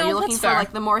looking for. No, you're looking for,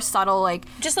 like, the more subtle, like...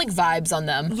 Just, like, vibes on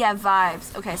them. Yeah,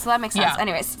 vibes. Okay, so that makes sense. Yeah.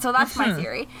 Anyways, so that's my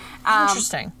theory.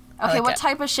 Interesting. Okay, what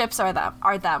type of ships are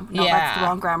them? No, that's the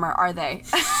wrong grammar. Are they?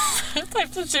 What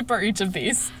types of ship are each of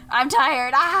these? I'm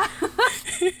tired.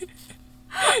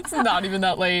 It's not even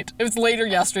that late. It was later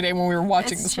yesterday when we were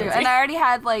watching this movie. And I already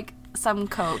had, like, some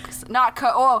Coke. Not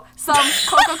Coke. Oh, some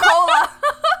Coca-Cola.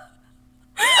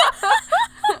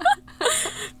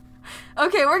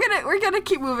 Okay, we're gonna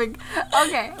keep moving.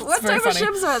 Okay, what type of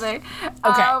ships are they?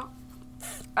 Okay. All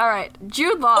right,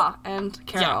 Jude Law and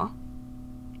Carol.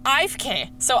 Yeah.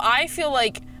 So I feel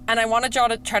like, and I want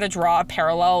to try to draw a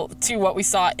parallel to what we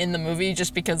saw in the movie,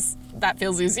 just because that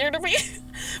feels easier to me.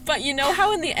 But you know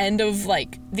how in the end of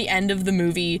the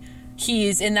movie,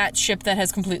 he's in that ship that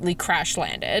has completely crash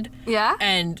landed. Yeah.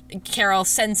 And Carol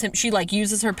sends him. She, like,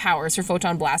 uses her powers, her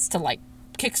photon blast, to, like,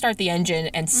 kickstart the engine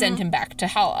and send him back to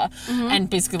Hala, and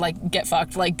basically, like, get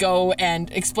fucked. Like, go and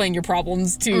explain your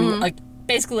problems to like,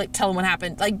 basically, like, tell him what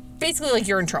happened. Like, basically, like,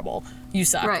 you're in trouble. You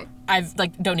suck. Right.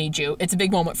 Don't need you. It's a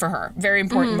big moment for her. Very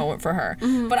important moment for her.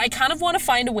 But I kind of want to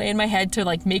find a way in my head to,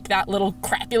 like, make that little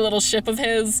crappy little ship of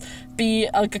his be,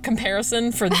 like, a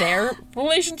comparison for their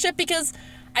relationship, because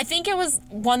I think it was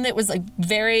one that was, like,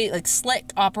 very, like,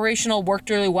 slick, operational, worked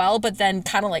really well, but then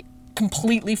kind of, like,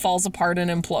 completely falls apart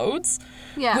and implodes.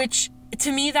 Yeah. Which,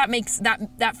 to me, that makes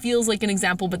that feels like an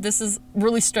example, but this is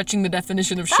really stretching the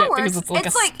definition of ship because it's like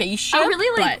a spaceship.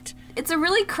 It's a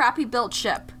really crappy built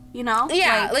ship. You know?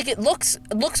 Yeah, like it looks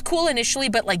cool initially,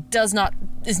 but, like, is not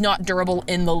durable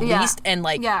in the least, and,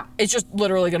 like, it's just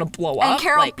literally gonna blow up. And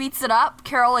Carol beats it up.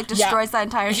 Carol, like, destroys that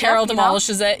entire ship. Carol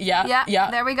demolishes it. Yeah.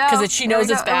 There we go. Because she knows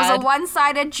it's bad. It was a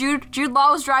one-sided. Jude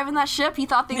Law was driving that ship. He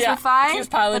thought things were fine. He was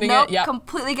piloting it. Yeah.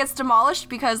 Completely gets demolished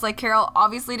because, like, Carol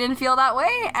obviously didn't feel that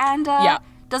way, and doesn't care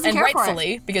for it. And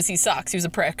rightfully, because he sucks. He was a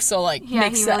prick. So, like,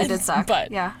 makes sense. Yeah, he really did suck.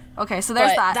 But okay, so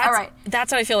there's that. All right.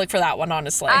 That's what I feel like for that one,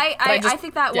 honestly. I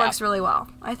think that works really well.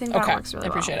 I think that works really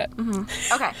well. I appreciate it.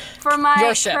 Okay, for my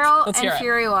Carol Let's and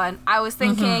Fury one, I was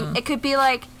thinking it could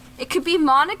be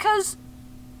Monica's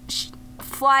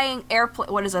flying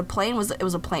airplane. What is a plane? It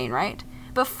was a plane, right?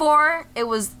 Before it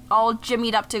was all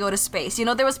jimmied up to go to space. You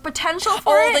know, there was potential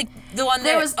for it. Oh, like the one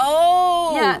there was.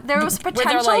 Oh. Yeah, there was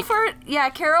potential for it. Yeah,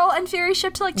 Carol and Fury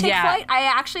ship to, like, take flight. I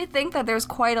actually think that there's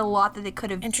quite a lot that they could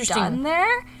have done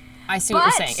there. I see what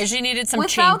you're saying. Is she needed some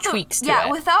chain tweaks to it.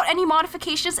 Yeah, without any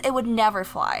modifications, it would never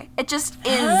fly. It just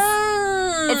is.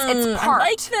 It's part. I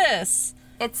like this.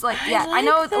 It's like, I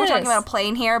know we're talking about a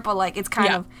plane here, but, like, it's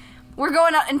kind of. We're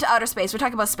going out into outer space. We're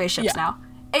talking about spaceships now.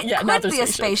 It could be a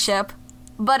spaceship.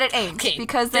 But it ain't,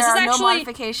 because there are no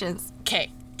modifications.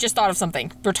 Okay, just thought of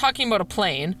something. We're talking about a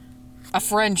plane, a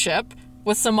friendship,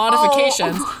 with some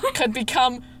modifications, could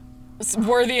become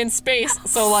worthy in space,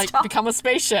 so, like, become a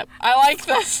spaceship. I like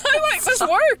this. This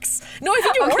works. No, I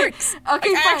think it works.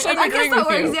 Okay, fine. I guess that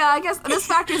works. Yeah, I guess this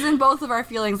factors in both of our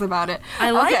feelings about it.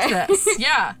 I like this.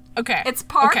 Yeah, okay. It's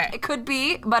part, it could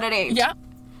be, but it ain't. Yeah.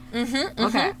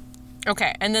 Okay.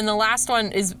 Okay, and then the last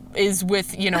one is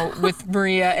with, you know, with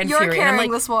Maria and You're Fury. You're carrying,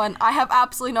 like, this one. I have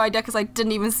absolutely no idea because I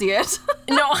didn't even see it.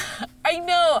 No, I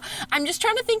know. I'm just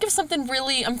trying to think of something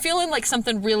really, I'm feeling like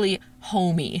something really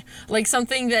homey. Like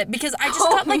something that, because I just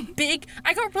got, like,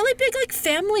 I got really big, like,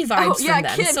 family vibes from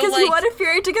them. Kid, because you wanted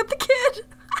Fury to get the kid.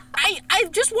 I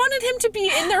just wanted him to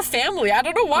be in their family. I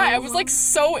don't know why. I was, like,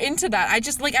 so into that. I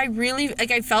just, like, I really, like,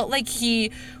 I felt like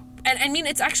he And I mean,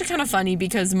 it's actually kind of funny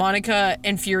because Monica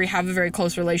and Fury have a very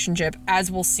close relationship,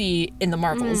 as we'll see in the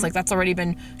Marvels. Like, that's already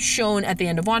been shown at the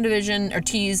end of WandaVision, or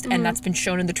teased, and that's been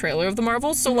shown in the trailer of the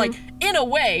Marvels. So, like, in a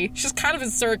way, she's kind of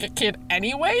his surrogate kid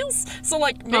anyways. So,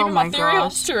 like, maybe my theory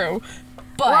holds true.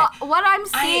 But well, what I'm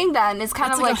seeing then is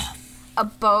kind of like a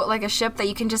boat, like a ship that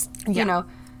you can just, you know,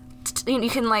 you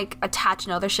can, like, attach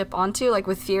another ship onto, like,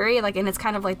 with Fury, like, and it's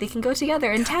kind of like they can go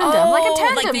together in tandem, like a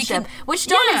tandem ship, which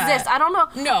don't exist. I don't know.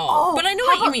 No, but I know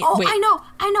what you mean. Wait. I know.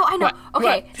 What?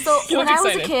 Okay, What? so You when look I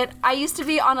was a excited. kid, I used to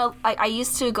be on I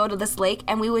used to go to this lake,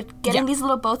 and we would get in these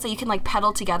little boats that you can, like,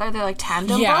 pedal together. They're, like,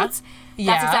 tandem boats.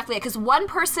 That's exactly it, because one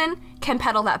person can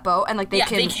pedal that boat, and, like, they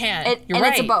can. You're and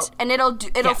right. it's a boat, and it'll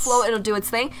float, it'll do its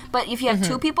thing, but if you have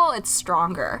two people, it's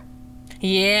stronger.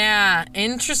 Yeah,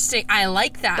 interesting. I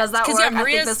like that. Does that work? Because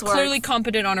Maria's clearly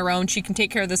competent on her own. She can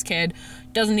take care of this kid.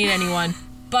 Doesn't need anyone.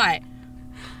 But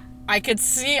I could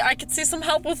see some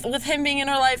help with him being in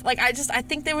her life. Like, I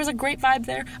think there was a great vibe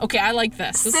there. Okay, I like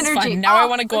this. This Synergy. is fun. Now I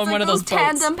want to go on one of those boats.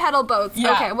 Tandem pedal boats.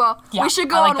 Yeah. Okay, well, we should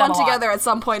go on one together at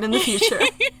some point in the future.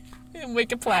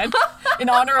 Make a plan. In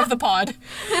honor of the pod.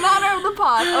 In honor of the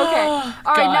pod. Okay.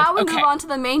 All right, now we move on to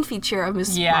the main feature of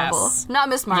Miss Marvel. Not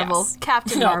Miss Marvel.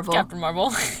 Captain Marvel. Captain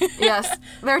Marvel. Yes.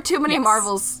 There are too many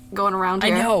Marvels going around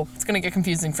here. I know. It's going to get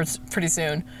confusing pretty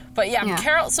soon. But yeah,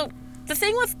 Carol... So the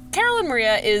thing with Carol and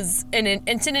Maria is...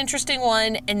 it's an interesting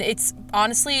one, and it's...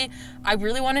 Honestly, I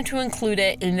really wanted to include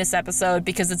it in this episode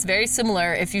because it's very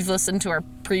similar if you've listened to our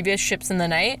previous Ships in the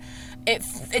Night.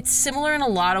 It's similar in a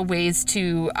lot of ways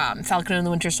to Falcon and the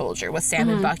Winter Soldier with Sam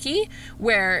and Bucky,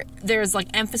 where there's, like,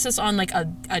 emphasis on, like, a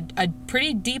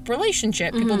pretty deep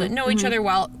relationship, people that know each other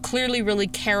well, clearly really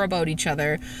care about each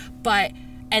other, but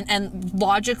and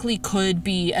logically could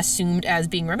be assumed as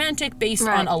being romantic based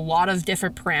on a lot of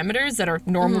different parameters that are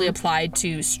normally applied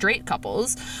to straight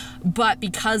couples, but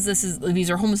because these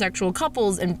are homosexual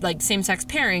couples and, like, same-sex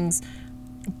pairings,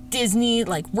 Disney,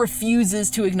 like,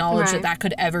 refuses to acknowledge that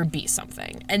could ever be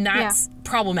something. And that's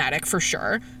problematic for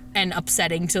sure, and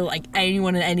upsetting to, like,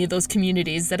 anyone in any of those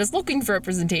communities that is looking for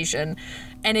representation.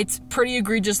 And it's pretty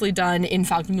egregiously done in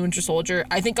Falcon and the Winter Soldier.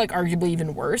 I think, like, arguably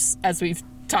even worse, as we've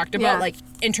talked about, like,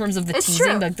 in terms of the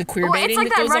teasing, like, the queer baiting that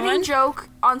goes on. It's like that running joke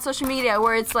on social media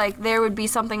where it's like there would be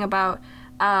something about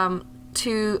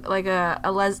to, like,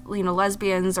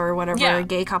 lesbians or whatever, a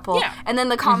gay couple, and then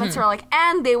the comments are like,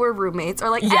 and they were roommates, or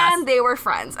like, and they were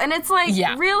friends, and it's like,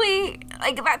 really,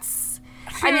 like, that's,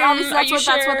 I mean, obviously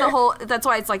that's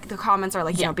why it's like the comments are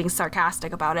like, you know, being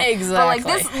sarcastic about it. Exactly. But, like,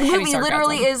 this movie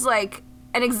literally is like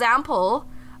an example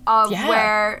of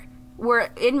where we're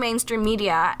in mainstream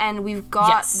media and we've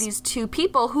got these two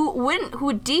people who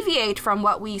would deviate from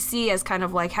what we see as kind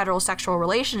of like heterosexual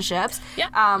relationships.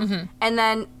 And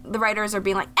then the writers are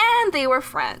being like, and they were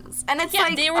friends. And it's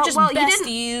like, they were just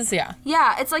besties.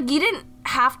 Yeah, it's like you didn't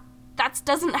have, that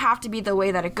doesn't have to be the way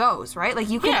that it goes, right? Like,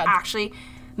 you can actually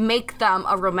make them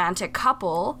a romantic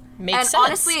couple. Makes sense.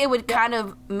 Honestly, it would kind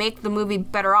of make the movie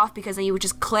better off because then you would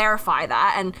just clarify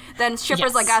that, and then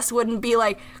strippers like us wouldn't be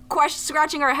like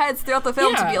scratching our heads throughout the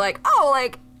film to be like, oh,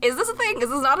 like, is this a thing? Is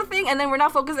this not a thing? And then we're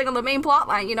not focusing on the main plot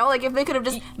line, you know? Like, if they could have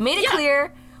just made it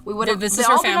clear, we would have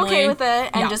all been okay with it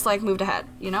and just, like, moved ahead,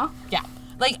 you know? Yeah.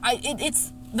 Like,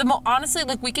 it's... honestly,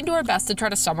 like, we can do our best to try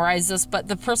to summarize this, but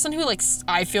the person who, like,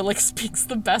 I feel like speaks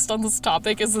the best on this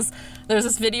topic is there's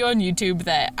this video on YouTube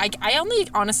that I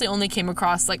honestly only came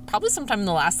across, like, probably sometime in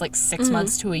the last, like, 6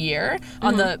 months to a year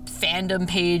on the fandom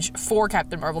page for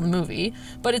Captain Marvel the movie,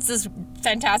 but it's this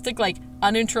fantastic, like,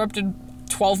 uninterrupted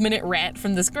 12-minute rant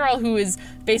from this girl who is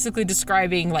basically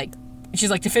describing, like, she's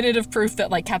like definitive proof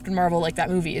that, like, Captain Marvel, like, that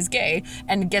movie is gay,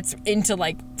 and gets into,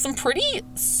 like, some pretty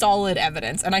solid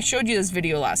evidence. And I showed you this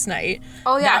video last night.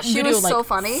 Oh yeah, that she video, was like, so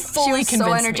funny. She was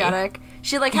so energetic.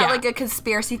 She, like, had like a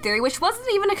conspiracy theory, which wasn't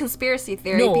even a conspiracy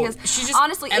theory because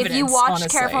honestly, if you watch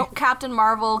Captain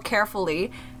Marvel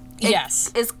carefully,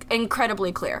 it is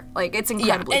incredibly clear. Like, it's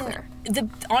incredibly clear.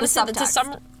 Honestly,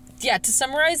 to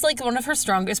summarize, like, one of her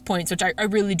strongest points, which I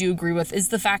really do agree with, is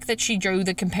the fact that she drew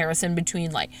the comparison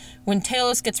between, like, when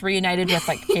Talos gets reunited with,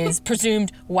 like, his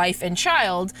presumed wife and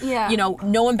child, you know,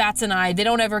 no one bats an eye. They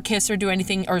don't ever kiss or do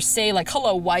anything or say, like,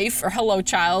 hello, wife, or hello,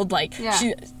 child. Like,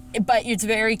 but it's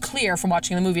very clear from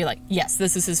watching the movie, like, yes,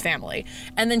 this is his family.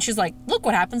 And then she's like, look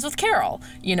what happens with Carol.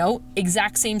 You know,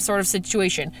 exact same sort of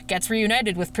situation. Gets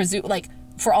reunited with, like,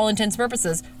 for all intents and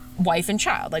purposes, wife and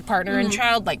child, like, partner and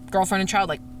child, like, girlfriend and child,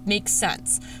 like, makes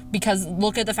sense because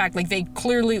look at the fact, like, they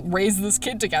clearly raised this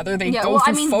kid together. They go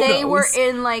through photos.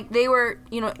 They were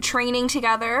you know, training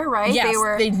together, right? Yes,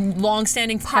 they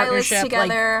long-standing partnership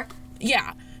together.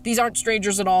 Like, these aren't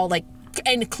strangers at all. Like,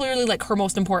 and clearly, like, her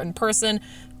most important person,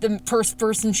 the first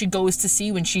person she goes to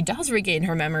see when she does regain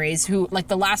her memories, who, like,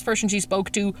 the last person she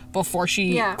spoke to before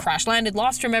she crash landed,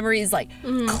 lost her memories, like,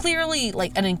 clearly,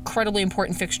 like, an incredibly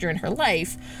important fixture in her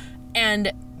life.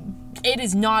 And it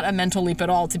is not a mental leap at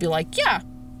all to be like, yeah,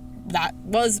 that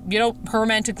was, you know, her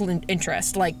romantic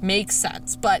interest, like, makes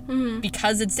sense. But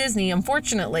because it's Disney,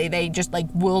 unfortunately, they just, like,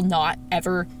 will not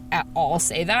ever at all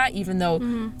say that, even though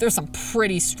there's some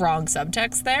pretty strong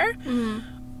subtext there.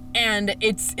 And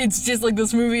it's just, like,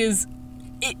 this movie is,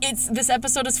 this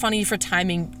episode is funny for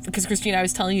timing, because Christina, I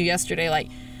was telling you yesterday, like,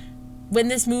 when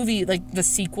this movie, like, the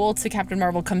sequel to Captain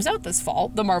Marvel comes out this fall,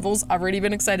 the Marvels already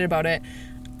been excited about it.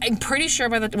 I'm pretty sure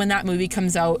when that movie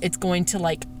comes out, it's going to,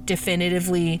 like,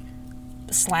 definitively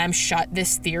slam shut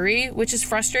this theory, which is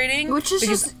frustrating. Which is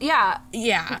just, yeah.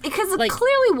 Because it, like,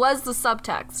 clearly was the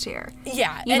subtext here.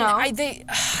 Yeah. You know?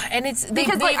 And it's...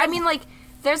 Because, like, I mean, like,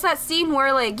 there's that scene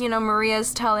where, like, you know,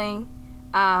 Maria's telling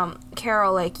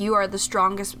Carol, like, you are the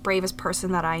strongest, bravest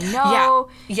person that I know.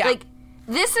 Yeah. Like,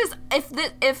 this is...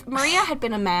 If Maria had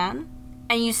been a man...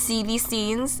 and you see these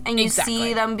scenes, and you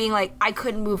see them being like, I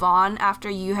couldn't move on after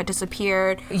you had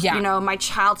disappeared. Yeah. You know, my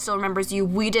child still remembers you.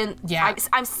 We didn't... Yeah.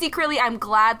 I'm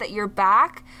glad that you're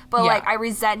back, but, like, I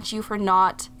resent you for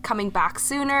not coming back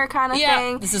sooner kind of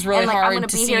thing. This is really hard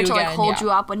to see you again. And, like, I'm going to be here to, like, hold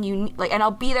you up when you... Like, and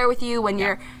I'll be there with you when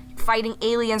you're fighting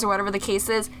aliens or whatever the case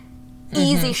is.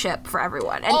 Easy ship for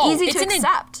everyone. And easy to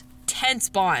accept. Intense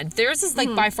bond. Theirs is,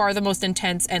 like, by far the most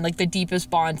intense and, like, the deepest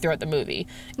bond throughout the movie.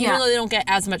 Even though they don't get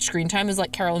as much screen time as,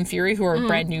 like, Carol and Fury, who are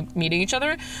brand new meeting each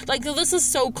other. Like, this is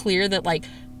so clear that, like,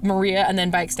 Maria and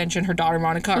then by extension her daughter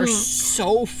Monica are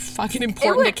so fucking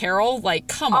important to Carol. Like,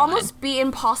 come on. Almost be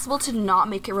impossible to not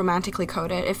make it romantically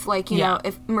coded. If, like, you know,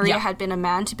 if Maria had been a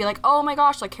man, to be like, oh my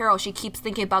gosh, like, Carol, she keeps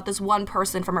thinking about this one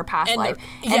person from her past life,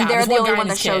 and they're the only one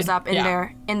that shows up in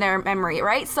their memory,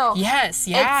 right? So you're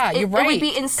right. It would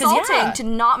be insulting to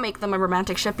not make them a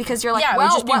romantic ship, because you're like,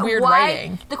 well, it would just be weird why?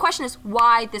 Writing. The question is,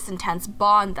 why this intense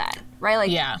bond then, right?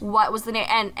 Like, what was the name?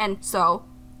 And so.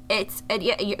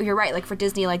 You're right, like, for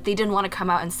Disney, like, they didn't want to come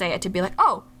out and say it to be like,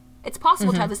 oh, it's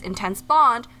possible to have this intense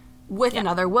bond with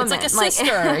another woman. It's like a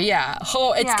sister,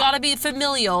 it's got to be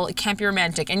familial, it can't be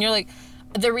romantic. And you're like,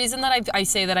 the reason that I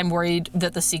say that I'm worried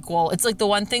that the sequel, it's like the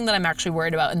one thing that I'm actually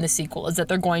worried about in the sequel is that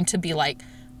they're going to be, like,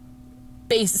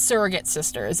 surrogate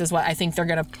sisters is what I think they're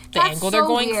going to, the angle they're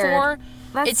going for.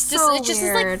 It just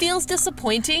like, feels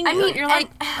disappointing. I mean, you're like,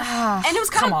 and it was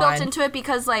kind of built into it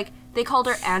because, like, they called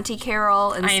her Auntie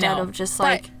Carol instead of just,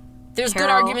 like, there's Carol.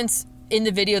 good arguments in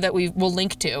the video that we will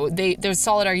link to. There's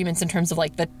solid arguments in terms of,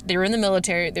 like, that they're in the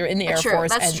military, they're in the Air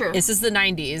Force, and true. This is the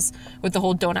 90s with the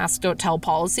whole don't ask, don't tell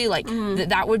policy. Like,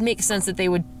 that would make sense that they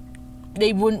wouldn't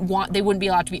be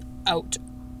allowed to be out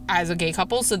as a gay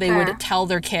couple, so they would tell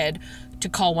their kid to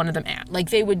call one of them Aunt. Like,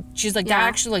 she's like, that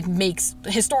actually, like, makes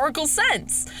historical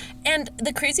sense. And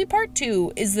the crazy part,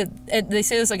 too, is that, they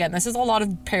say this again, this is a lot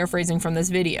of paraphrasing from this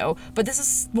video, but this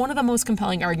is one of the most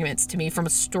compelling arguments to me from a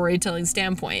storytelling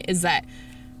standpoint, is that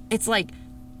it's, like,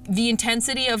 the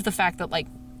intensity of the fact that, like,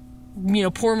 you know,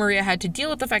 poor Maria had to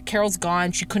deal with the fact Carol's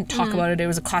gone, she couldn't talk about it, it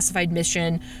was a classified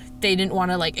mission, they didn't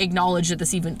want to, like, acknowledge that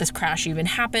this crash even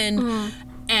happened.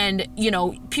 And, you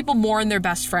know, people mourn their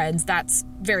best friends. That's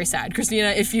very sad.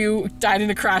 Christina, if you died in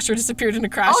a crash or disappeared in a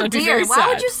crash, I'd be very sad. Why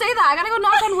would you say that? I gotta go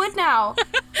knock on wood now.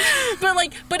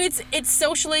 but it's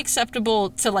socially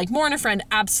acceptable to, like, mourn a friend,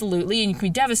 absolutely, and you can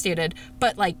be devastated.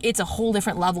 But, like, it's a whole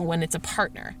different level when it's a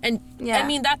partner. And, I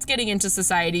mean, that's getting into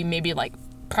society, maybe, like,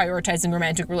 prioritizing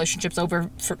romantic relationships over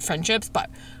friendships, but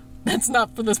that's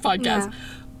not for this podcast.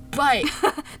 But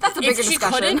that's a bigger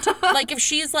discussion. Like, if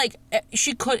she's, like,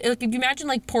 she could, like, if you imagine,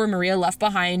 like, poor Maria left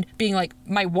behind being, like,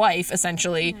 my wife,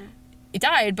 essentially,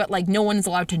 died, but, like, no one's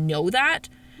allowed to know that,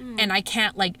 and I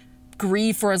can't, like,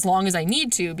 grieve for as long as I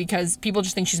need to because people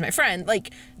just think she's my friend.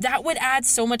 Like, that would add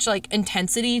so much, like,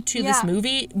 intensity to this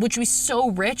movie, which would be so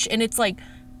rich, and it's, like,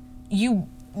 you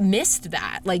missed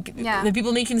that. Like, the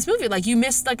people making this movie, like, you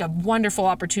missed, like, a wonderful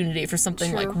opportunity for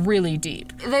something like really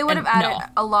deep. They would have added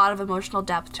a lot of emotional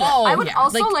depth to it. I would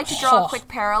also like to draw a quick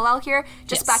parallel here,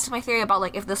 just back to my theory about,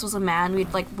 like, if this was a man,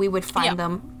 we would find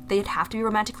them, they'd have to be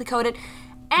romantically coded.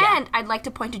 And I'd like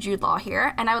to point to Jude Law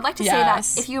here, and I would like to say that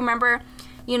if you remember,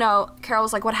 you know, Carol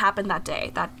was like, what happened that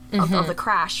day of the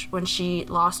crash when she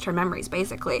lost her memories,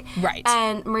 basically. Right.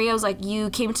 And Maria was like, you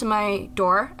came to my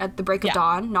door at the break of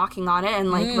dawn, knocking on it,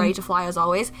 and, like, ready to fly as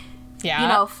always. Yeah. You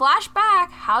know, flashback,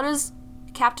 how does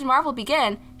Captain Marvel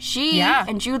begin? She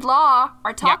and Jude Law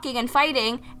are talking and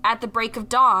fighting at the break of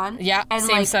dawn. Yeah, and,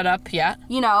 same like, setup,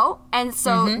 you know, and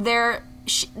so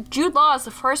Jude Law is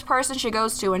the first person she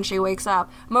goes to when she wakes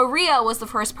up. Maria was the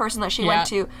first person that she went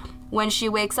to when she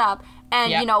wakes up.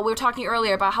 And, you know, we were talking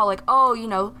earlier about how, like, oh, you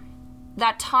know,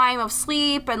 that time of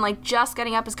sleep and, like, just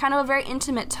getting up is kind of a very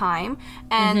intimate time.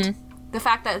 And the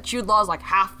fact that Jude Law is, like,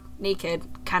 half naked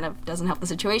kind of doesn't help the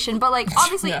situation. But, like,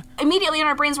 obviously, immediately in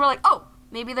our brains, we're like, oh,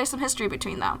 maybe there's some history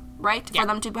between them, right? For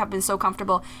them to have been so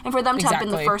comfortable and for them to have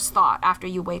been the first thought after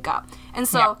you wake up. And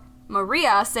so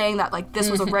Maria saying that, like, this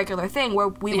was a regular thing where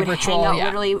we would hang out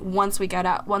literally once we get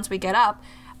up.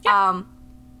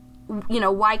 You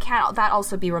know, why can't that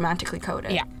also be romantically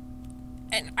coded? Yeah.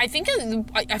 And I think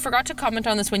I forgot to comment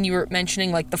on this when you were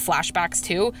mentioning, like, the flashbacks,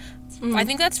 too. I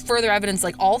think that's further evidence,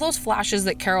 like, all those flashes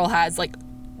that Carol has, like,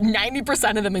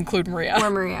 90% of them include Maria. Or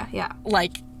Maria, yeah.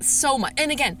 Like, so much.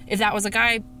 And again, if that was a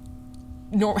guy,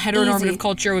 heteronormative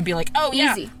culture would be like, oh,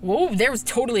 yeah. Whoa, there was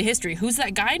totally history. Who's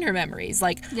that guy in her memories?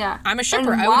 Like, I'm a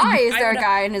shipper. And why is there a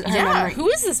guy in her memory? Who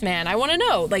is this man? I want to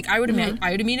know. Like, I would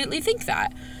immediately think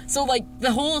that. So, like,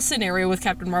 the whole scenario with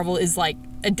Captain Marvel is, like,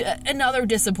 another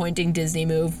disappointing Disney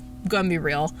move. Gonna be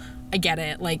real. I get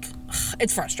it. Like,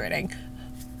 it's frustrating.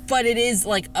 But it is,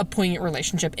 like, a poignant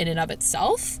relationship in and of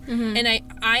itself. And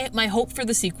my hope for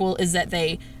the sequel is that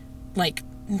they, like,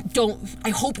 I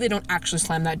hope they don't actually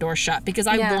slam that door shut, because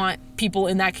I want people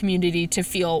in that community to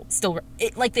feel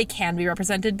like they can be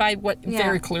represented by what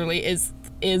very clearly is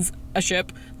a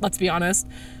ship, let's be honest.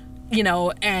 You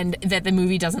know, and that the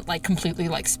movie doesn't, like, completely,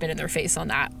 like, spit in their face on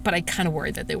that. But I kind of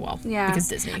worry that they will. Yeah. Because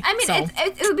Disney. I mean,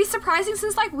 it would be surprising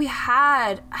since, like, we've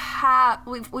had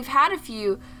a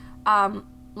few,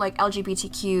 like,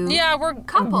 LGBTQ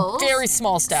couples. Very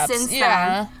small steps. Since then.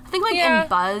 I think, like, in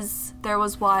Buzz, there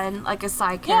was one, like, a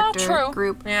side character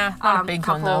group. Yeah, not a big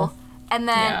couple. One, though. And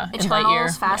then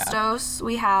Eternals, Fastos,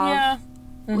 we have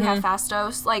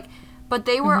Fastos. Like, but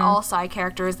they were all side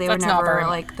characters. They were never,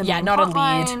 like, the main not a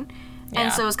lead. Line.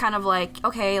 And so it was kind of like,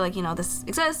 okay, like, you know, this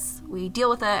exists, we deal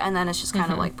with it, and then it's just kind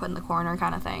of, like, put in the corner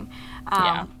kind of thing.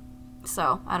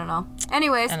 So, I don't know.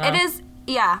 Anyways,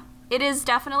 it is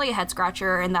definitely a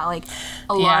head-scratcher in that, like,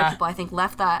 a lot of people, I think,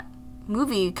 left that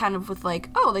movie kind of with, like,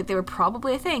 oh, like, they were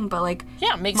probably a thing, but, like,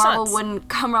 makes Marvel sense. wouldn't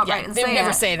come out right and say it. They would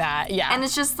never say that, And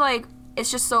it's just, like,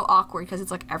 it's just so awkward, because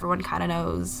it's, like, everyone kind of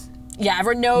knows. Yeah,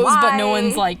 everyone knows, but no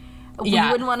one's, like, we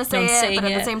wouldn't want to say it, but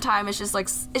at the same time, it's just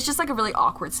like a really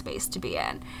awkward space to be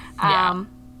in.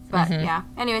 But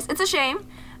anyways, it's a shame.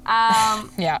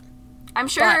 I'm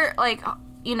sure, like,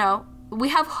 you know, we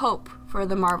have hope for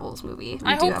the Marvels movie.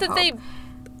 I hope that they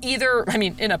either, I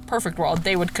mean, in a perfect world,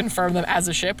 they would confirm them as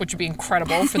a ship, which would be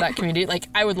incredible for that community. Like,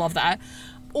 I would love that.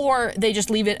 Or they just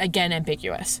leave it again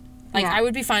ambiguous. Like, I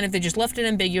would be fine if they just left it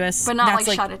ambiguous, but not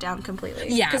like shut it down completely.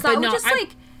 Yeah, because that would just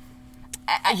like.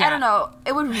 I don't know.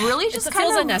 It would really just kind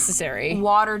feels of unnecessary.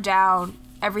 Water down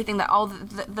everything that all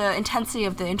the intensity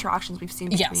of the interactions we've seen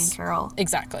between Carol.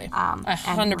 Exactly.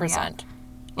 100%.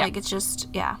 Like, it's just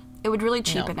it would really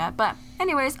cheapen it. But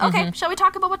anyways, okay, shall we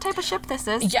talk about what type of ship this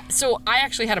is? Yeah. So I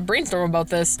actually had a brainstorm about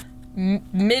this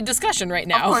mid discussion right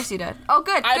now. Of course you did. Oh,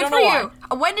 good. Good for you.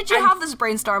 When did you have this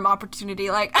brainstorm opportunity?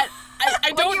 Like,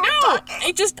 I don't know.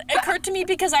 It just occurred to me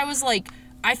because I was like,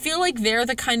 I feel like they're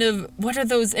the kind of, what are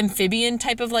those amphibian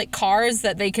type of, like, cars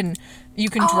that you can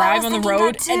drive on the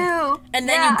road and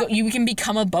then you can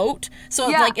become a boat.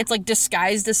 So it's like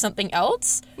disguised as something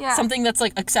else. Yeah. Something that's,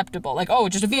 like, acceptable. Like, oh,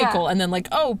 just a vehicle. And then, like,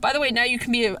 oh, by the way, now you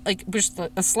can be just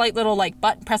a slight little, like,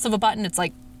 press of a button. It's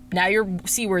like, now you're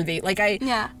seaworthy. Like,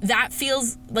 that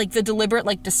feels like the deliberate,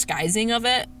 like, disguising of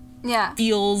it. Yeah.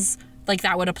 Feels like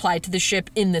that would apply to the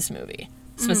ship in this movie.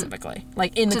 Specifically,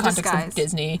 like, in the context of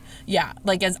Disney. Yeah,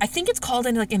 like, as I think it's called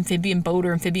in, like, amphibian boat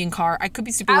or amphibian car. I could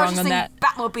be super wrong on that.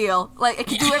 Batmobile, like, it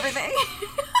can do everything.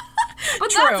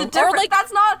 But that's a different. Like,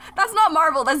 that's not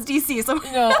Marvel. That's DC. So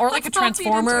or like a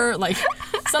transformer, like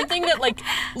something that, like,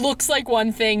 looks like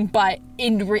one thing, but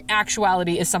in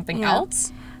actuality is something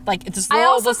else. Like, it's just. I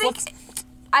also think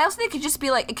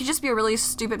it could just be a really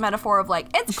stupid metaphor of, like,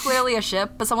 it's clearly a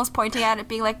ship, but someone's pointing at it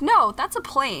being like, no, that's a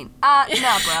plane. No,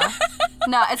 bro.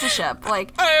 No, it's a ship.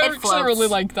 Like, I it floats. actually really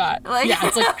like that. Like, yeah,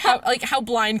 it's like, how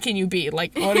blind can you be?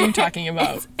 Like, what are you talking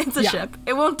about? It's a ship.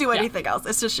 It won't do anything else.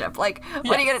 It's a ship. Like,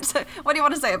 what do you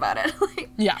want to say about it? Like,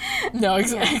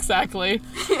 exactly.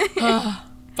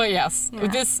 But yes,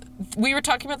 we were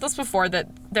talking about this before, that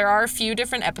there are a few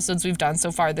different episodes we've done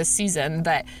so far this season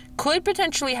that could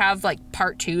potentially have, like,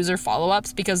 part 2s or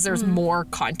follow-ups because there's more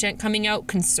content coming out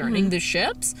concerning the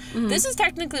ships. This is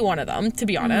technically one of them, to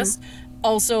be honest.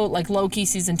 Also, like, Loki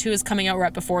season 2 is coming out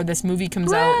right before this movie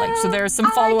comes out. Like, so there's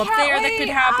some follow-up there that could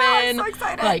happen. I'm so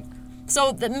excited. Like,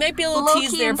 so that might be a little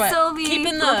tease there, but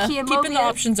keeping the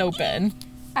options open.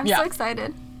 I'm so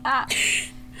excited.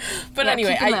 But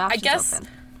anyway, I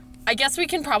guess we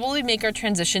can probably make our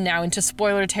transition now into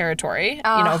spoiler territory.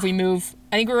 If we move,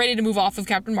 I think we're ready to move off of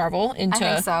Captain Marvel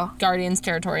into Guardians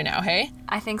territory now, hey?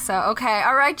 I think so. Okay.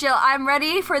 All right, Jill, I'm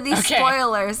ready for these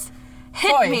spoilers.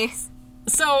 Hit me.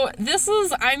 So this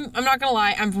is, I'm not gonna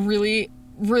lie, I'm really,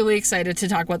 really excited to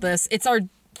talk about this. It's our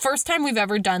first time we've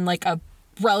ever done like a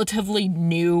relatively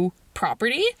new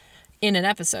property in an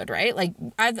episode, right? Like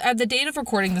at the date of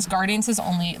recording this, Guardians of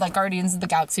the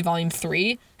Galaxy Volume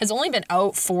 3 has only been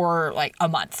out for like a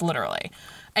month, literally.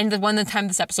 And the time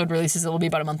this episode releases, it'll be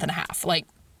about a month and a half. Like,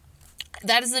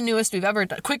 that is the newest we've ever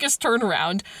done. Quickest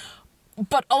turnaround.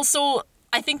 But also,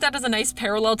 I think that is a nice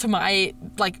parallel to my,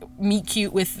 like, meet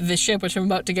cute with the ship, which I'm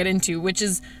about to get into, which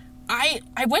is, I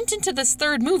went into this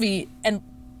third movie, and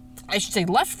I should say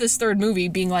left this third movie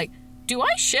being like, do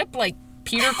I ship, like,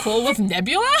 Peter Quill with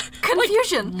Nebula?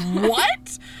 Confusion. Like,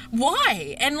 what?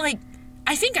 Why? And, like,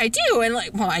 I think I do. And,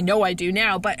 like, well, I know I do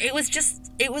now, but it was,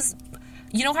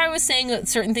 you know how I was saying that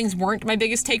certain things weren't my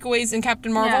biggest takeaways in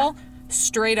Captain Marvel? Yeah.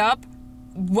 Straight up,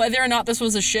 whether or not this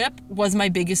was a ship was my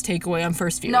biggest takeaway on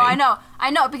first viewing. No, I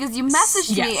know, because you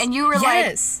messaged me and you were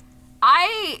like,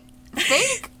 I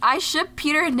think I ship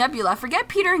Peter and Nebula. Forget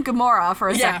Peter and Gamora for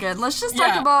a second. Let's just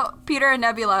talk about Peter and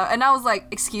Nebula. And I was like,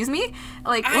 excuse me?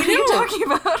 Like, what are you talking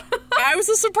about? I was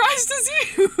as surprised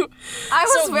as you. I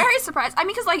was very surprised. I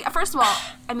mean, because, like, first of all,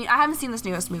 I haven't seen this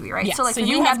newest movie, right? Yeah, so, like, for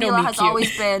me, Nebula has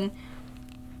always been,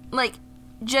 like,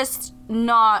 just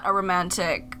not a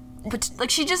romantic... But, like,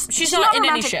 she's not a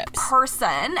romantic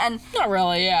person, and not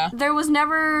really, there was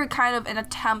never kind of an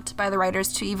attempt by the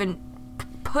writers to even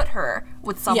put her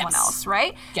with someone else,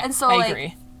 right? Yeah, and so, I like,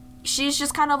 agree. She's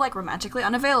just kind of, like, romantically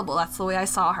unavailable. That's the way I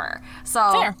saw her.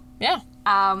 So, fair, yeah.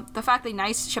 The fact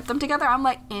they ship them together, I'm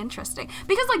like, interesting.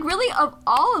 Because, like, really, of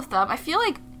all of them, I feel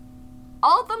like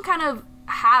all of them kind of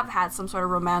have had some sort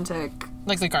of romantic...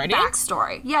 Like the Guardians?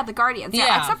 Backstory. Yeah, the Guardians.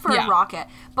 Yeah, except for Rocket.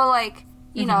 But, like,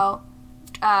 you know...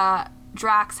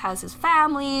 Drax has his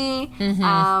family.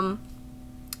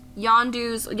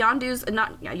 Yondu's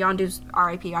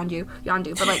R.I.P.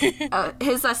 Yondu, but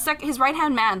like his right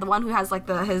hand man, the one who has like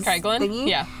his Kraglin?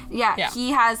 Thingy. Yeah, he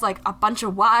has like a bunch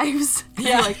of wives.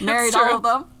 Yeah, he like married all of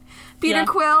them. Peter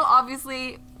Quill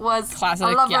obviously was classic, a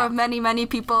lover of many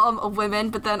people, of women,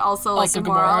 but then also like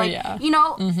Gamora. Like, you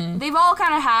know, they've all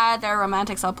kind of had their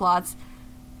romantic subplots.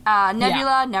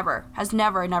 Nebula has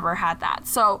never had that.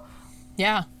 So.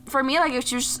 Yeah. For me, like,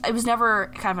 it was never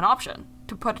kind of an option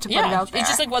to put it out there. It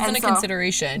just, like, wasn't a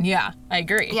consideration. Yeah, I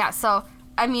agree. Yeah, so,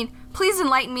 I mean, please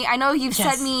enlighten me. I know you've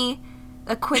sent me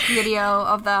a quick video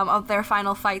of their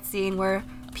final fight scene where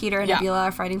Peter and Nebula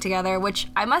are fighting together, which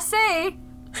I must say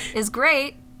is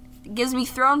great. It gives me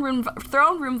throne room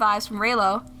vibes from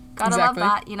Reylo. Gotta love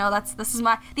that. You know,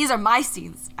 these are my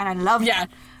scenes, and I love them.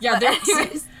 Yeah,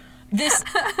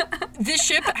 this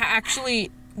ship actually...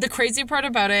 The crazy part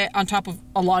about it, on top of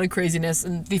a lot of craziness,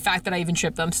 and the fact that I even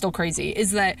ship them, still crazy,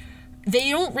 is that they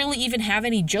don't really even have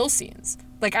any Jill scenes.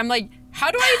 Like, I'm like,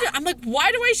 why do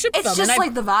I ship them? It's just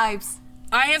like the vibes.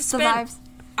 I have spent... Is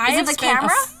it the camera?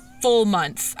 A full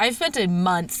month. I've spent a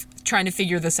month trying to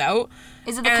figure this out.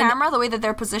 Is it the camera, the way that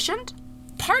they're positioned?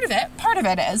 Part of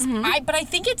it is. But I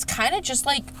think it's kind of just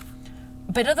like...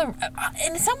 bit of the,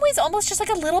 in some ways, almost just like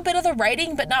a little bit of the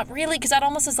writing, but not really, because that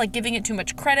almost is like giving it too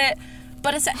much credit.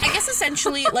 But I guess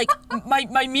essentially, like,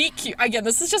 my meet cute, again,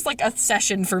 this is just like a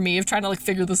session for me of trying to, like,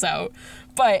 figure this out.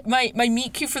 But my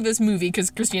meet cute for this movie, because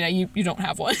Christina, you don't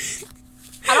have one.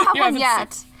 I don't have one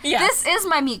yet. Yeah. This is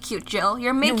my meet cute, Jill.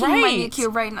 You're making my meet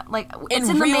cute right now. Like, it's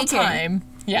in the real making. Time.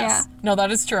 Yes. Yeah. No,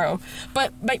 that is true.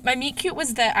 But my meet cute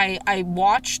was that I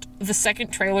watched the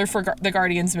second trailer for the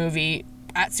Guardians movie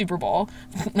at Super Bowl.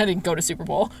 I didn't go to Super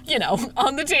Bowl. You know,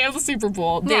 on the day of the Super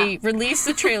Bowl, they released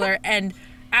the trailer, and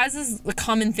as is the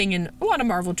common thing in a lot of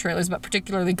Marvel trailers, but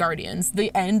particularly Guardians, they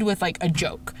end with, like, a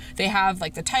joke. They have,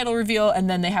 like, the title reveal, and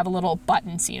then they have a little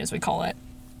button scene, as we call it.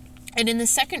 And in the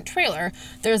second trailer,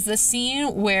 there's this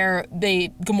scene where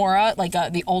Gamora, like,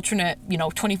 the alternate,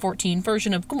 2014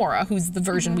 version of Gamora, who's the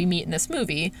version we meet in this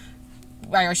movie,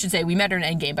 or I should say we met her in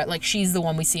Endgame, but, like, she's the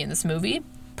one we see in this movie.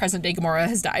 Present-day Gamora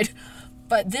has died.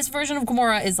 But this version of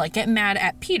Gamora is, like, getting mad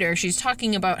at Peter. She's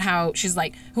talking about how she's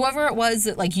like, whoever it was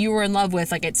that, like, you were in love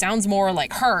with, like, it sounds more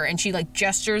like her. And she, like,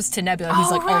 gestures to Nebula, who's,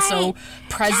 like, also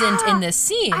present in this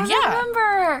scene.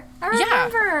 I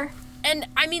remember. And,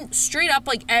 I mean, straight up,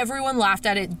 like, everyone laughed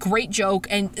at it. Great joke.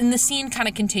 And the scene kind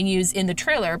of continues in the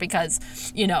trailer because,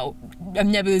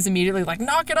 Nebula's immediately like,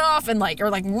 knock it off. And, like, or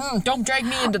like, don't drag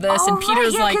me into this. And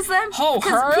Peter's like, Peter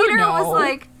was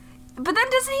like, but then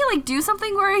doesn't he, like, do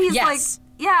something where he's like,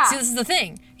 Yeah. See, this is the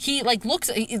thing. He, like,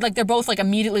 looks, like, they're both, like,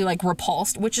 immediately, like,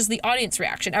 repulsed, which is the audience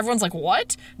reaction. Everyone's like,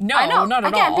 what? No, not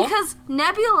at all. Again, because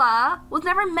Nebula was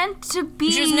never meant to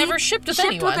be... She was never shipped with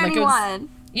anyone.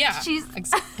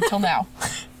 Until now.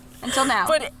 Until now.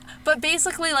 But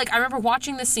basically, like, I remember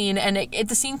watching the scene, and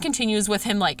the scene continues with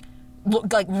him, like,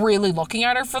 really looking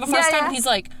at her for the first time, and he's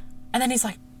like, and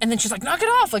then she's like, knock it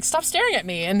off, like, stop staring at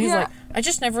me. And he's like, I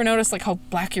just never noticed, like, how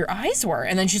black your eyes were.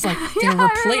 And then she's like, they're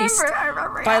replaced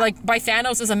by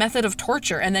Thanos as a method of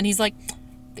torture. And then he's like,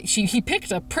 he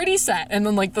picked a pretty set. And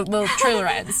then, like, the little trailer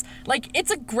ends. Like, it's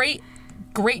a great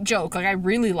joke. Like, I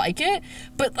really like it.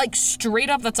 But, like, straight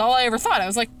up, that's all I ever thought. I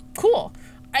was like, cool.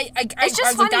 It's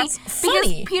just funny, that's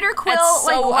funny. Because Peter Quill,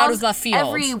 so like, out of left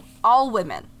field. all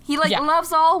women. He, like,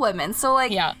 loves all women. So,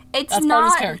 like, it's that's not part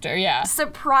of his character,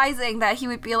 surprising that he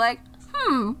would be like,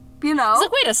 you know. It's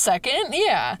like, wait a second,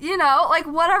 You know, like,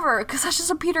 whatever, because that's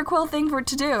just a Peter Quill thing for it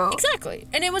to do. Exactly.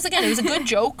 And it was a good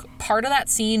joke. Part of that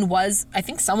scene was, I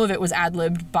think some of it was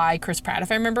ad-libbed by Chris Pratt,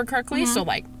 if I remember correctly. So,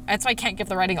 like, that's why I can't give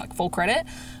the writing, like, full credit.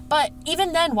 But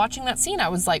even then, watching that scene, I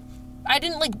was like, I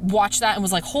didn't, like, watch that and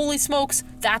was like, holy smokes,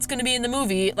 that's going to be in the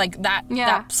movie, like, that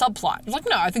subplot. I was like,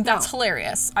 no, I think that's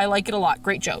hilarious. I like it a lot.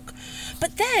 Great joke.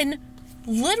 But then,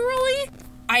 literally,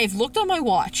 I've looked on my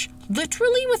watch,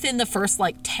 literally within the first,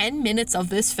 like, 10 minutes of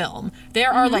this film,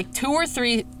 there are, like, 2 or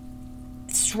 3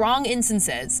 strong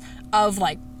instances of,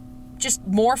 like, just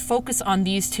more focus on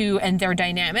these two and their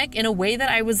dynamic in a way that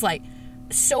I was, like,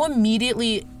 so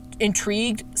immediately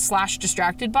intrigued /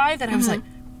 distracted by that I was, like,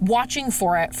 watching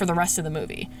for it for the rest of the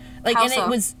movie. Like,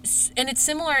 and it's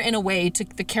similar in a way to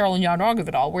the Carol and Jan Rog of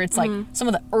it all, where it's like some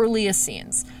of the earliest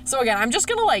scenes. So again, I'm just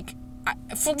gonna, like,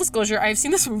 full disclosure, I've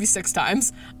seen this movie 6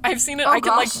 times. I've seen it,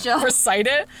 recite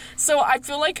it. So I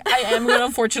feel like I am gonna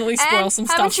unfortunately spoil some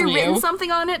stuff for you. Haven't you written something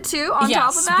on it too, on top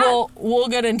of that? Yes, we'll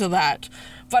get into that.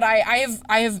 But I've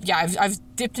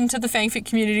dipped into the fanfic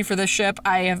community for this ship.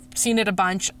 I have seen it a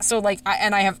bunch. So, like,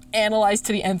 I have analyzed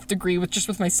to the nth degree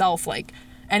with myself, like,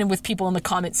 and with people in the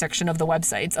comment section of the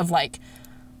websites of, like,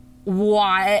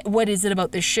 what is it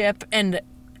about this ship? And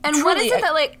truly, what is it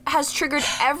that, like, has triggered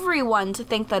everyone to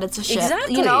think that it's a ship?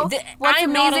 Exactly. You know? What's I'm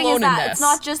amazing not alone is that in this. it's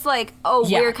not just like,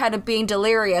 we're kind of being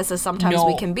delirious as sometimes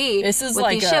we can be this is with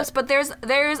like these ships, but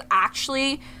there's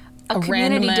actually a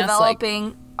community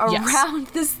developing around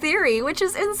this theory, which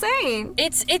is insane.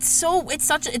 It's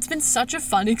been such a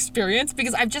fun experience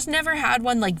because I've just never had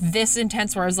one like this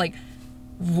intense where I was like,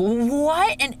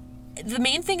 what? And the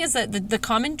main thing is that the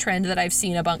common trend that I've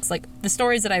seen amongst, like, the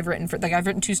stories that I've written for, like, I've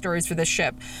written 2 stories for this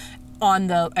ship on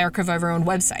the Archive of Our Own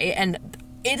website, and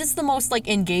it is the most, like,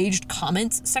 engaged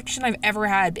comments section I've ever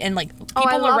had, and, like,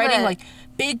 people are writing like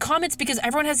big comments because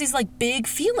everyone has these, like, big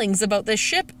feelings about this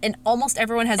ship, and almost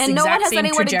everyone has the exact same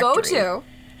trajectory. And no one has anywhere to go to.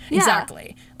 Yeah.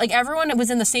 Exactly. Like, everyone was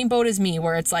in the same boat as me,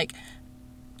 where it's like,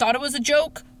 thought it was a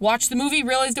joke, watched the movie,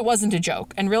 realized it wasn't a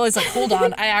joke, and realized, like, hold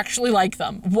on, I actually like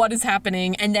them. What is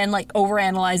happening? And then, like,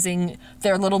 overanalyzing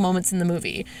their little moments in the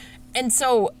movie. And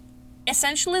so,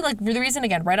 essentially, like, the reason,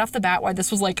 again, right off the bat, why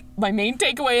this was, like, my main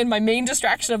takeaway and my main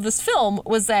distraction of this film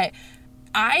was that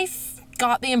I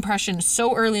got the impression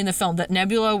so early in the film that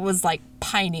Nebula was, like,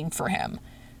 pining for him.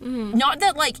 Not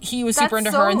that, like, he was super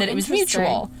into her and that it was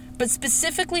mutual. But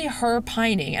specifically her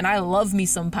pining, and I love me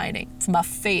some pining. It's my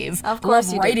fave. Of course,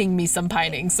 I love writing me some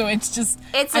pining. So it's just,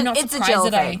 I'm not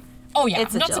surprised that I'm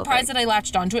not surprised that I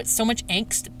latched onto it. So much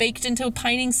angst baked into a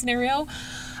pining scenario,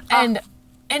 and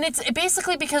it's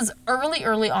basically because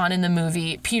early on in the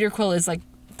movie, Peter Quill is, like,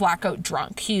 blackout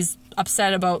drunk. He's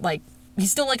upset about, like, he's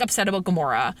still, like, upset about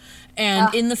Gamora.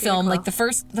 And in the film, like, the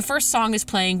first song is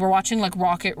playing. We're watching, like,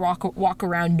 Rocket walk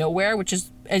around nowhere, which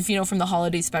is, as you know from the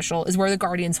holiday special, is where the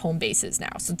Guardians' home base is now.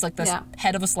 So it's like this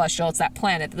head of a celestial. It's that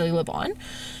planet that they live on.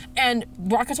 And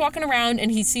Rocket's walking around,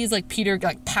 and he sees, like, Peter,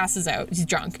 like, passes out. He's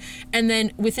drunk. And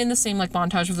then within the same, like,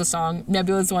 montage of the song,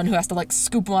 Nebula's the one who has to, like,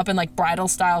 scoop him up and, like, bridal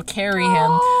style carry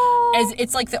him. As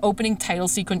it's, like, the opening title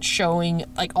sequence showing,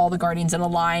 like, all the Guardians in a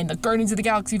line. The Guardians of the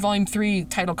Galaxy Volume 3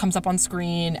 title comes up on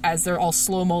screen as they're all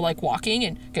slow-mo, like, walking.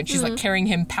 And she's, like, carrying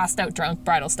him passed out drunk,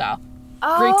 bridal style.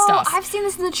 Great stuff. I've seen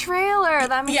this in the trailer.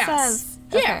 That makes sense.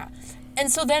 Yeah. Okay. And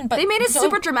so then, but... They made it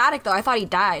super dramatic, though. I thought he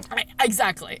died.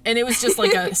 Exactly. And it was just,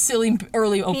 like, a silly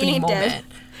early opening moment.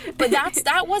 But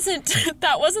that wasn't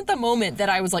the moment that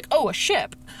I was like, oh, a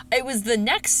ship. It was the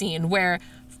next scene where,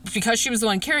 because she was the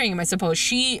one carrying him, I suppose,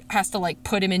 she has to, like,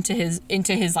 put him into his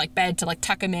like, bed to, like,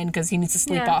 tuck him in because he needs to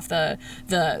sleep off the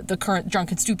current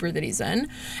drunken stupor that he's in.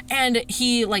 And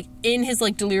he, like, in his,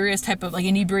 like, delirious type of, like,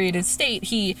 inebriated state,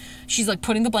 she's, like,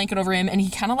 putting the blanket over him, and he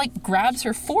kind of, like, grabs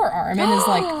her forearm and is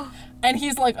like, And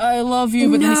he's like, I love you,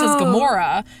 but then he says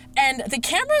Gamora. And the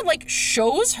camera, like,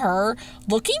 shows her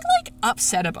looking, like,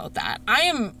 upset about that. I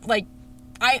am, like,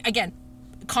 again,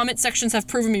 comment sections have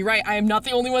proven me right. I am not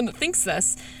the only one that thinks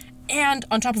this. And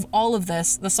on top of all of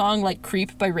this, the song, like,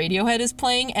 Creep by Radiohead is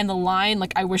playing, and the line,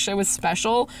 like, I wish I was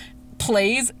special,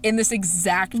 plays in this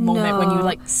exact moment when you,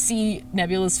 like, see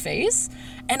Nebula's face.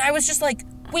 And I was just like,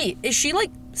 wait, is she,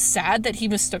 like, sad that he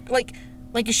mistook, like,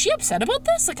 is she upset about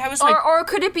this? Like, I was like... Or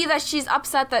could it be that she's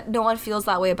upset that no one feels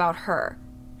that way about her?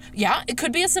 Yeah, it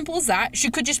could be as simple as that. She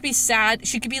could just be sad.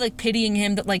 She could be, like, pitying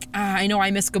him that, like, I know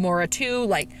I miss Gamora, too.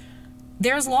 Like,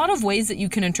 there's a lot of ways that you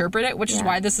can interpret it, which is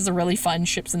why this is a really fun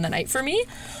Ships in the Night for me.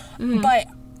 Mm-hmm. But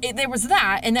there was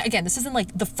that, and again, this isn't,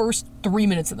 like, the first 3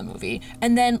 minutes of the movie.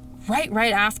 And then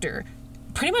right after,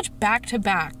 pretty much back to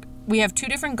back, we have two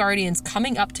different Guardians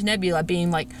coming up to Nebula being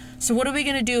like, so what are we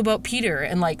going to do about Peter?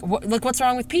 And like, what's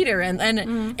wrong with Peter? And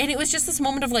it was just this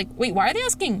moment of like, wait, why are they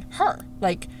asking her?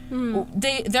 Like,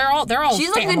 they're all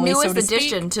she's family, like the newest so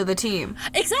addition to the team.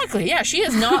 Exactly. Yeah, she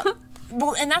is not...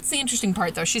 Well, and that's the interesting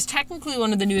part, though. She's technically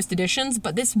one of the newest additions,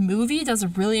 but this movie does a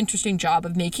really interesting job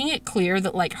of making it clear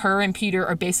that, like, her and Peter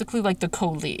are basically, like, the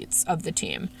co-leads of the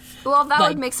team. Well, that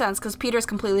would make sense, because Peter's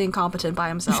completely incompetent by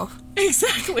himself.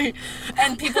 Exactly.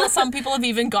 And some people have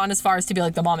even gone as far as to be,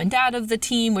 like, the mom and dad of the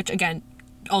team, which, again,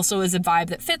 also is a vibe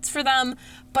that fits for them.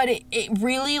 But it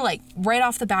really, like, right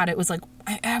off the bat, it was like,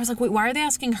 I was like, wait, why are they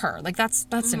asking her? Like, that's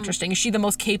interesting. Is she the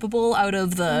most capable out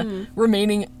of the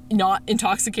remaining not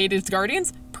intoxicated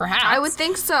Guardians? Perhaps. I would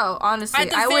think so, honestly.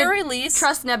 At the very least.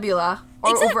 Trust Nebula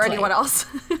over anyone else.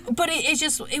 But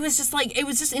it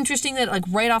was just interesting that, like,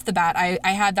 right off the bat,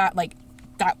 I had that, like,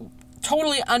 that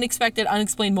totally unexpected,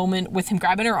 unexplained moment with him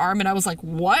grabbing her arm, and I was like,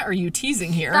 what are you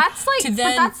teasing here? That's like, but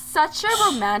that's such a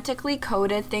romantically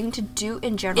coded thing to do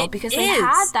in general, because they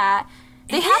had that.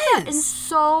 They have that in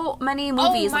so many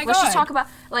movies. Like, let's just talk about,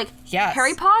 like,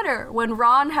 Harry Potter, when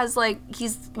Ron has, like,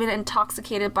 he's been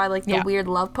intoxicated by, like, the weird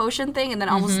love potion thing, and then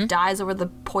almost dies over the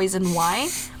poison wine.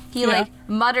 He, like,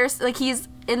 mutters, like, he's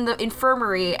in the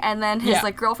infirmary, and then his,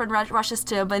 like, girlfriend rushes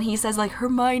to him, and he says, like,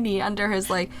 Hermione under his,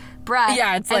 like, breath.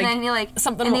 Yeah, it's and like, then he, like,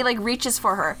 something and he, like, reaches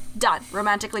for her. Done.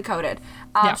 Romantically coded.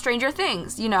 Stranger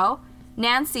Things, you know?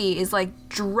 Nancy is, like,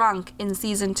 drunk in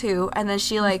season 2, and then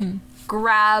she, like,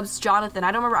 grabs Jonathan.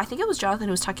 I don't remember. I think it was Jonathan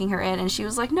who was tucking her in, and she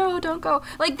was like, no, don't go.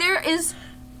 Like, there is...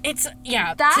 It's,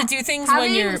 to do things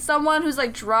when you're... Having someone who's,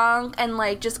 like, drunk and,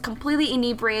 like, just completely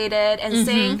inebriated and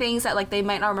saying things that, like, they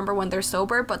might not remember when they're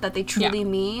sober, but that they truly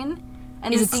mean,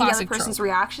 and then seeing the other person's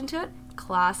reaction to it.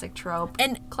 Classic trope.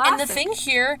 And the thing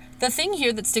here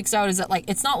that sticks out is that, like,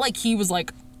 it's not like he was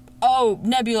like, oh,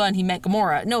 Nebula, and he met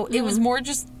Gamora. No, it was more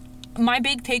just... My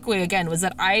big takeaway, again, was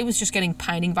that I was just getting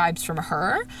pining vibes from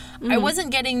her. I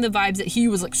wasn't getting the vibes that he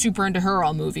was, like, super into her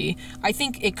all movie. I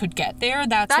think it could get there.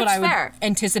 That's what I would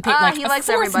anticipate, like, he a likes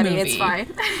fourth everybody. movie. It's fine.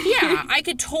 Yeah, I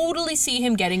could totally see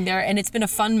him getting there, and it's been a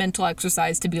fun mental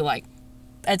exercise to be like,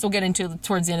 as we'll get into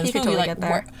towards the end of this movie, totally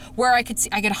like, where I could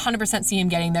 100% see him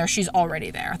getting there. She's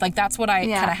already there. Like, that's what I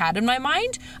kind of had in my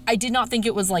mind. I did not think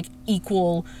it was, like,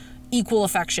 equal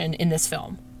affection in this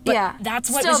film. But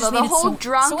that's what still, just though, the whole so,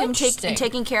 drunk so and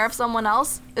taking care of someone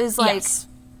else is like,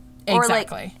 or like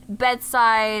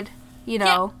bedside, you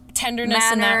know, tenderness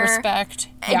manner. In that respect.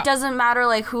 It doesn't matter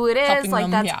like who it is. Helping like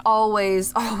them, that's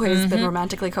always been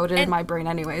romantically coded in my brain,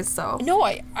 anyways. So no,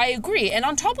 I agree. And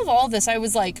on top of all of this, I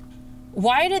was like,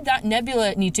 why did that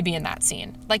Nebula need to be in that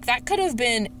scene? Like, that could have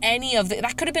been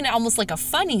that could have been almost like a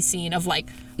funny scene of like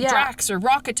Drax or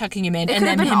Rocket tucking him in, and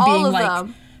then him being like.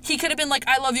 Them. He could have been like,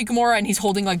 I love you, Gamora, and he's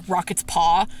holding, like, Rocket's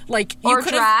paw. Like, you or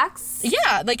Drax.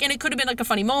 Yeah, like, and it could have been, like, a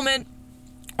funny moment.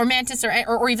 Or Mantis,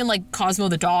 or even, like, Cosmo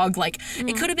the dog. Like,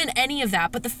 it could have been any of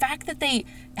that. But the fact that they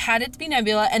had it to be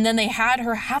Nebula, and then they had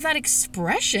her have that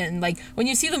expression. Like, when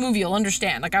you see the movie, you'll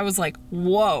understand. Like, I was like,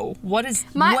 whoa, what is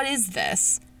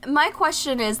this? My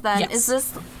question is then, is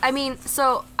this, I mean,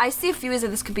 so I see a few ways that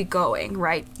this could be going,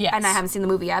 right? Yes. And I haven't seen the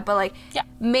movie yet, but, like,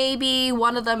 maybe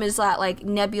one of them is that, like,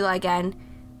 Nebula, again,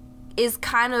 is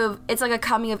kind of, it's like a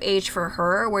coming of age for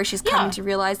her, where she's coming to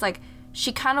realize, like,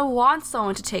 she kind of wants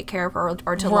someone to take care of her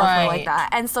or to love her like that.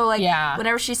 And so, like,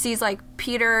 whenever she sees, like,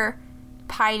 Peter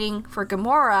pining for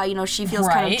Gamora, you know, she feels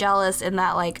kind of jealous in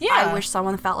that, like, I wish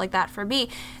someone felt like that for me.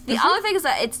 The other thing is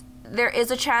that there is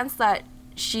a chance that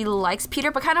she likes Peter,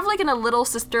 but kind of like in a little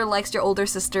sister likes your older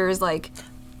sister's, like,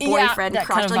 boyfriend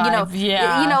crush, kind of like,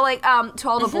 you know, like To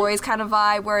All the Boys kind of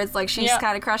vibe, where it's like she's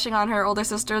kind of crushing on her older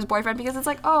sister's boyfriend because it's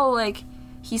like, oh, like,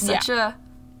 he's such a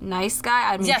nice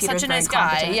guy. I mean, Peter's such a nice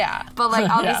guy, but like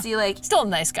obviously like still a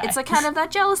nice guy. It's like kind of that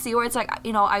jealousy where it's like,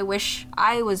 you know, I wish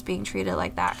I was being treated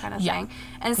like that kind of thing.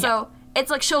 And so it's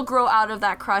like she'll grow out of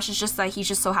that crush. It's just that he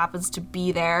just so happens to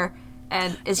be there,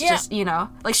 and it's just, you know,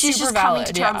 like she's Super just coming valid,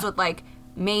 to terms with like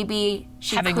maybe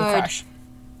she having a crush.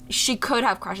 She could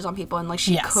have crushes on people, and like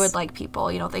she could like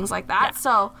people, you know, things like that. Yeah.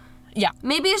 So yeah,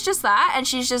 maybe it's just that, and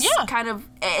she's just kind of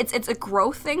it's a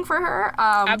growth thing for her.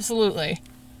 Absolutely.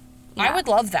 Yeah. I would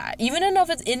love that. Even in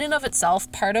and of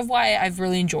itself, part of why I've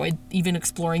really enjoyed even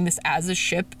exploring this as a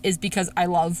ship is because I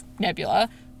love Nebula,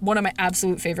 one of my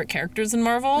absolute favorite characters in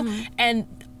Marvel, and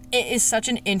it is such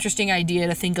an interesting idea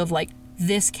to think of like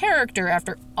this character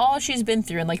after all she's been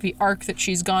through and like the arc that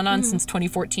she's gone on since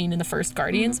 2014 in the first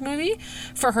Guardians movie,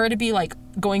 for her to be like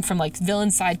going from like villain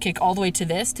sidekick all the way to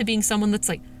this, to being someone that's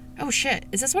like, oh shit,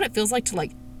 is this what it feels like to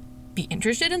like be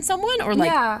interested in someone, or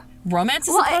like romance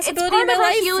is a possibility in my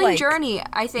life? It's part of her healing journey,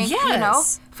 I think. You know,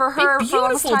 for her, for all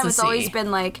this time, it's always been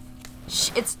like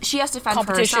she has to fend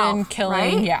for herself,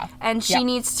 killing, right? And she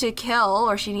needs to kill,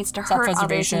 or she needs to hurt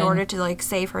others in order to like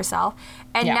save herself.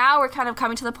 And now we're kind of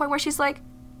coming to the point where she's like,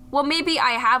 well, maybe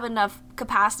I have enough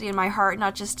capacity in my heart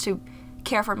not just to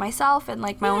care for myself and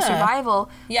like my own survival,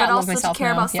 but also to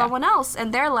care about someone else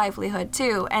and their livelihood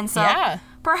too. And so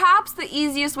perhaps the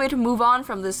easiest way to move on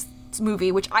from this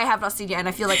movie, which I have not seen yet, and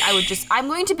I feel like I'm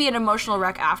going to be an emotional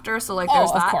wreck after, so like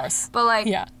there's that. Of course. But like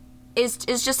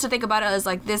is just to think about it as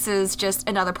like, this is just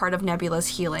another part of Nebula's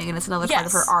healing, and it's another part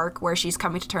of her arc where she's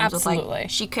coming to terms with like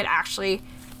she could actually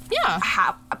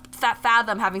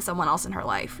fathom having someone else in her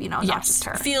life, you know, not just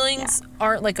her. Feelings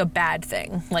aren't like a bad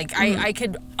thing. Like I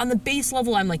could, on the base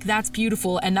level, I'm like, that's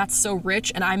beautiful and that's so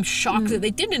rich, and I'm shocked that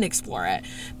they didn't explore it,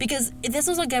 because this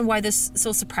was again why this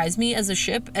so surprised me as a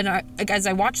ship. And as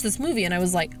I watched this movie, and I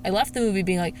was like, I left the movie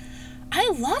being like, I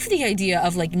love the idea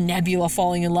of like Nebula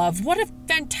falling in love. What a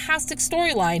fantastic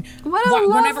storyline! What a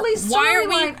lovely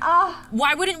storyline!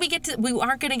 Why wouldn't we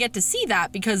aren't going to get to see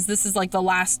that, because this is like the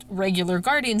last regular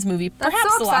Guardians movie,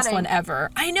 perhaps the last one ever.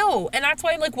 I know, and that's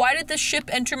why I'm like, why did this ship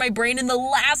enter my brain in the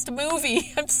last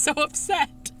movie? I'm so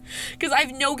upset. Because I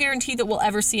have no guarantee that we'll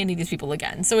ever see any of these people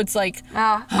again. So it's like...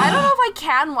 I don't know if I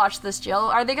can watch this, Jill.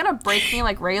 Are they going to break me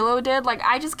like Raylo did? Like,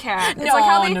 I just can't. It's like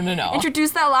how they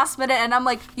introduced that last minute, and I'm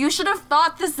like, you should have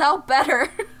thought this out better.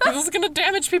 This is going to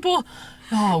damage people.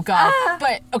 Oh, God.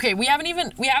 But, okay, we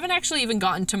haven't actually even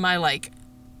gotten to my, like,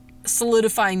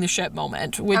 solidifying the ship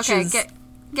moment, which is...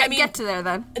 Get to there,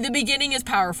 then. The beginning is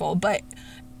powerful, but...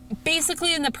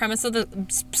 Basically, in the premise of the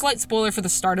slight spoiler for the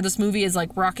start of this movie is like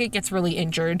Rocket gets really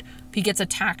injured. He gets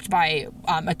attacked by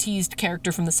a teased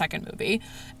character from the second movie,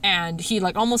 and he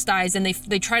like almost dies. And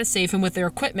they try to save him with their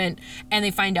equipment, and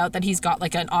they find out that he's got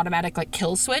like an automatic like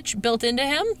kill switch built into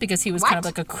him, because he was kind of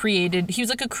like a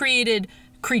created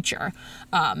creature,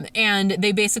 and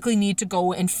they basically need to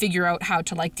go and figure out how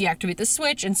to like deactivate the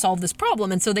switch and solve this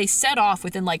problem. And so they set off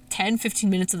within like 10-15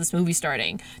 minutes of this movie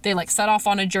starting. They like set off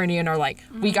on a journey and are like,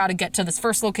 we got to get to this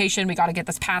first location, we got to get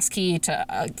this pass key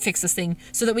to fix this thing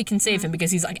so that we can save him,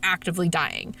 because he's like actively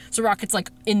dying. So Rocket's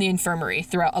like in the infirmary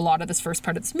throughout a lot of this first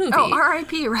part of this movie. Oh,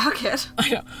 R.I.P. Rocket. I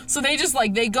know. So they just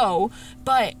like, they go,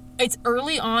 but it's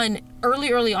early on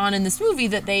in this movie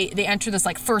that they enter this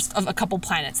like first of a couple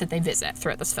planets that they visit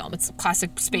throughout this film. It's a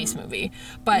classic space movie.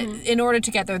 But in order to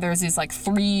get there, there's these like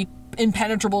 3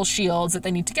 impenetrable shields that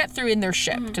they need to get through in their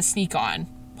ship to sneak on.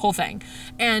 Whole thing.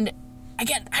 And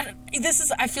again,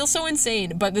 I feel so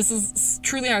insane, but this is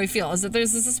truly how I feel, is that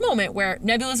there's this moment where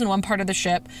Nebula's in one part of the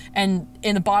ship, and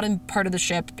in the bottom part of the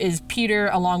ship is Peter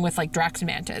along with like Drax and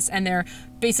Mantis, and they're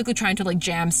basically trying to like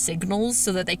jam signals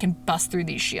so that they can bust through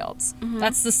these shields.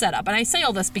 That's the setup. And I say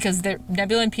all this because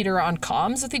Nebula and Peter are on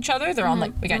comms with each other. They're on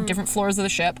like, again, different floors of the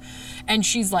ship. And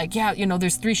she's like, yeah, you know,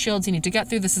 there's 3 shields you need to get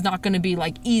through. This is not going to be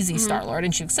like easy, Star-Lord.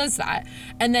 And she says that.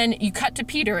 And then you cut to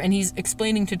Peter, and he's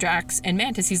explaining to Drax and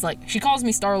Mantis, he's like, she calls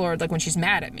me Star-Lord like when she's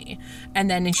mad at me. And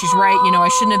she's right, you know, I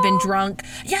shouldn't have been drunk.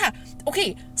 Yeah.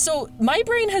 Okay. So my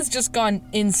brain has just gone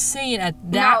insane at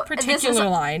that particular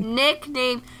line.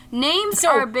 Names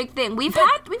are a big thing. We've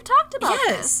talked about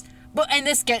this. But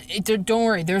don't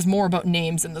worry, there's more about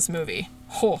names in this movie.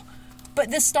 But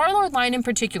this Star-Lord line in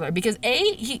particular, because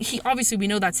he obviously, we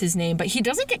know that's his name, but he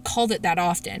doesn't get called it that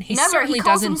often. He certainly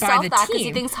doesn't by the team. Because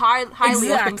he thinks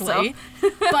highly of himself.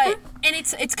 But and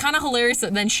it's kind of hilarious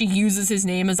that then she uses his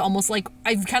name as almost like,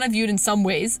 I've kind of viewed in some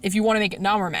ways, if you want to make it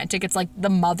non-romantic, it's like the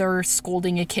mother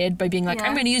scolding a kid by being like,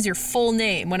 I'm going to use your full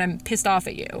name when I'm pissed off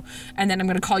at you, and then I'm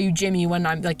going to call you Jimmy when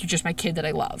I'm like, you're just my kid that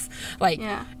I love. Like,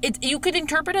 you could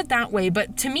interpret it that way,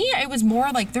 but to me, it was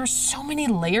more like, there's so many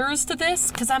layers to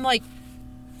this, because I'm like,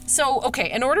 so, okay,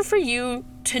 in order for you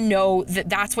to know that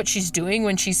that's what she's doing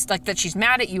when she's like, that she's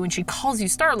mad at you and she calls you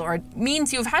Star-Lord,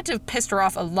 means you've had to have pissed her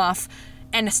off enough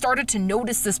and started to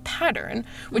notice this pattern,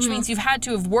 which means you've had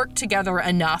to have worked together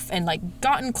enough and like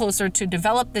gotten closer to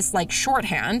develop this like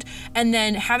shorthand, and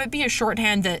then have it be a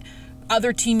shorthand that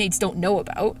other teammates don't know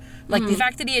about. Like the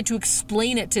fact that he had to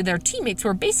explain it to their teammates who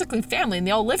are basically family and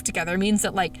they all live together means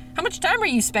that like, how much time are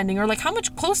you spending, or like how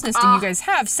much closeness do you guys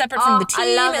have separate from the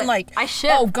team? And like, I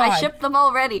ship them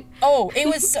already.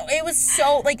 It was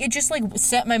so like, it just like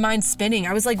set my mind spinning.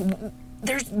 I was like,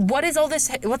 what is all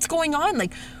this? What's going on?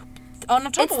 Like, on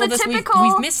top of all this,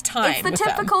 we've missed time. It's the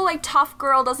typical like tough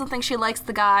girl doesn't think she likes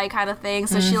the guy kind of thing,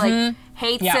 so she like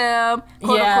hates him,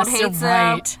 quote unquote hates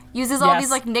him, uses all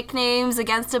these like nicknames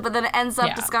against him, but then it ends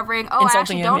up discovering, I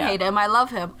actually don't hate him, I love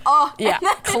him. Oh, yeah, and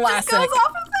then classic. It just goes off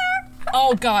of there.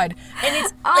 Oh God, and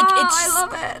it's like I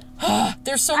love it.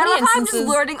 There's so many instances. I'm just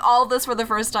learning all this for the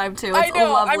first time too. It's I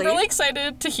know. lovely. I'm really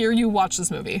excited to hear you watch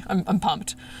this movie. I'm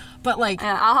pumped, but like,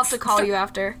 I'll have to call you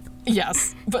after.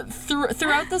 Yes, but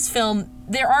throughout this film,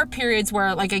 there are periods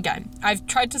where, like, again, I've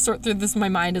tried to sort through this in my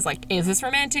mind as, like, is this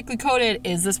romantically coded?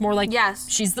 Is this more like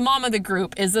she's the mom of the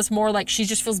group? Is this more like she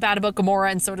just feels bad about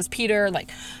Gamora and so does Peter? Like,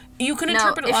 you can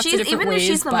interpret it lots of different ways. Even if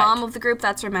she's the mom of the group,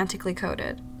 that's romantically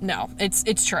coded. No,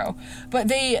 it's true. But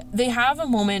they have a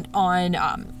moment on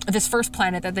this first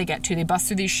planet that they get to. They bust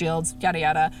through these shields, yada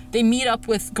yada. They meet up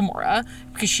with Gamora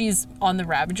because she's on the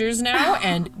Ravagers now,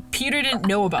 and Peter didn't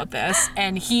know about this,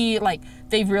 and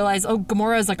they realize, oh,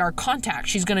 Gamora is like our contact.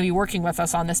 She's going to be working with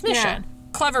us on this mission.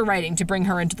 Clever writing to bring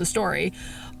her into the story.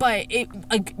 But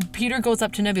Peter goes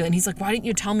up to Nebula and he's like, why didn't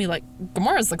you tell me like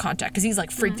Gamora's the contact? Because he's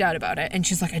like freaked out about it. And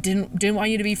she's like, I didn't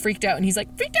want you to be freaked out. And he's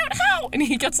like, freaked out how? And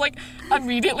he gets like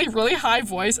immediately really high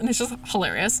voice, and it's just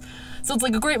hilarious. So it's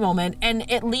like a great moment, and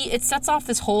it sets off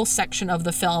this whole section of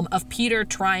the film of Peter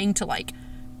trying to like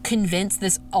convince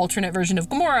this alternate version of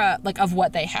Gamora, like, of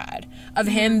what they had, of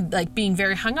him like being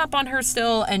very hung up on her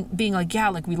still, and being like, yeah,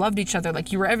 like we loved each other,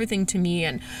 like you were everything to me,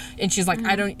 and she's like,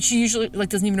 she usually like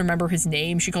doesn't even remember his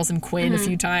name. She calls him Quinn a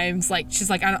few times. Like, she's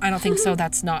like, I don't think so,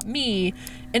 that's not me.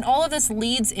 And all of this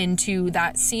leads into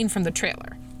that scene from the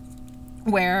trailer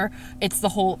where it's the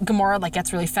whole Gamora like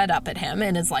gets really fed up at him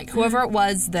and is like, whoever it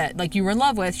was that like you were in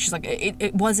love with, she's like,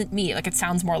 it wasn't me, like it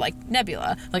sounds more like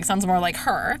Nebula, like it sounds more like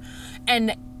her.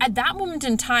 And at that moment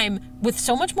in time, with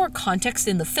so much more context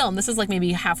in the film, this is like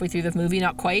maybe halfway through the movie,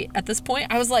 not quite at this point,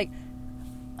 I was like,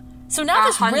 so now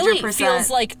this really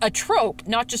feels like a trope,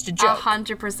 not just a joke.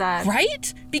 100%.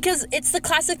 Right? Because it's the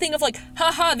classic thing of like,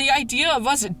 haha, the idea of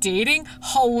us dating,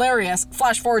 hilarious.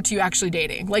 Flash forward to you actually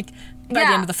dating. Like, by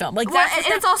the end of the film. Like, that's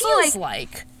what it feels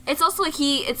like. It's also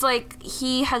like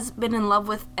he has been in love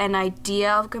with an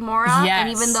idea of Gamora. Yes. And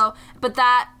even though, but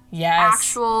that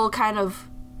actual kind of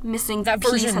missing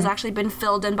piece has actually been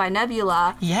filled in by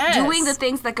Nebula. Yes. Doing the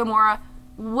things that Gamora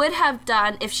would have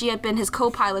done if she had been his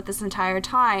co-pilot this entire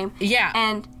time.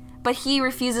 Yeah. But he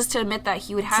refuses to admit that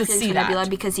he would have to see Nebula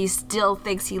because he still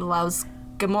thinks he loves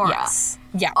Gamora. Yes.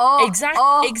 Yeah. Exactly.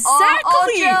 Jill,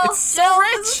 it's so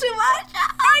rich. This is too much.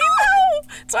 I know.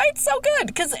 That's why it's so good.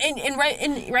 Because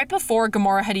right before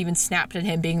Gamora had even snapped at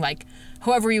him, being like,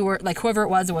 whoever you were, like whoever it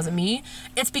wasn't me.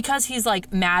 It's because he's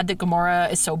like mad that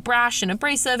Gamora is so brash and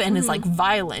abrasive and is like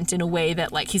violent in a way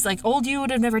that like he's like, old you would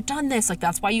have never done this. Like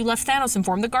that's why you left Thanos and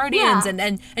formed the Guardians.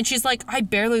 And she's like, I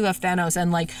barely left Thanos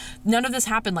and like none of this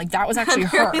happened. Like that was actually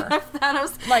her. Left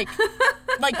Thanos. Like.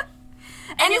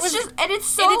 And it's so true. And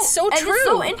it's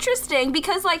so interesting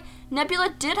because like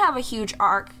Nebula did have a huge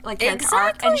arc, like character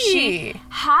arc, and she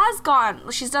has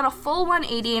she's done a full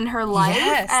 180 in her life.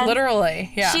 Yes, and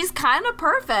literally. Yeah. She's kind of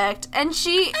perfect, and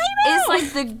she is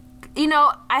like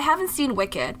I haven't seen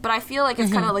Wicked, but I feel like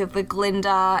it's kind of like the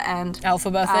Glinda and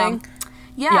Elphaba thing.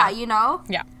 Yeah.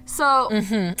 Yeah. So,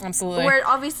 absolutely. Where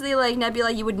obviously, like,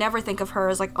 Nebula, you would never think of her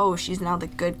as, like, oh, she's now the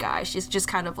good guy. She's just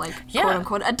kind of, like,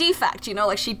 quote-unquote, a defect,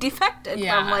 like, she defected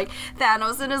from, like,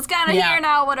 Thanos and is kind of here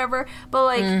now, whatever. But,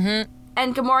 like,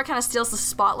 and Gamora kind of steals the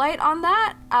spotlight on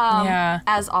that,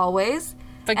 as always.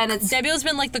 But Nebula's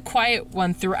been, like, the quiet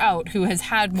one throughout who has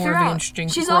had more of an interesting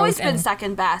She's growth always been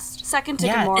second best. Second to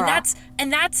Gamora.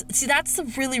 And that's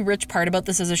the really rich part about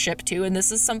this as a ship, too. And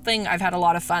this is something I've had a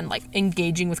lot of fun, like,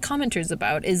 engaging with commenters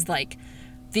about, is, like,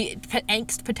 the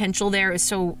angst potential there is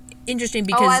so interesting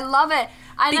because... Oh, I love it.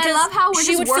 And I love how we're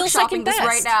just workshopping this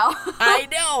right now. I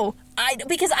know.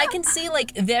 Because I can see,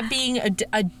 like, there being a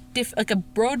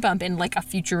road bump in like a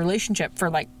future relationship for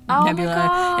like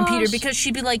Nebula and Peter, because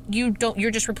she'd be like,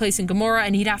 you're just replacing Gamora,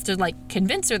 and he'd have to like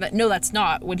convince her that no, that's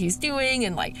not what he's doing,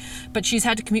 and like, but she's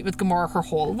had to compete with Gamora her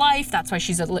whole life. That's why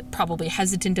she's probably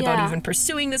hesitant about even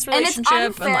pursuing this relationship.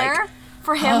 And it's unfair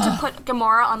for him to put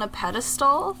Gamora on a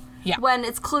pedestal Yeah. When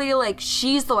it's clearly like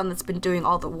she's the one that's been doing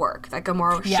all the work that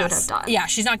Gamora should have done. Yeah,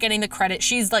 she's not getting the credit.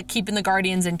 She's like keeping the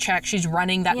Guardians in check. She's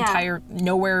running that entire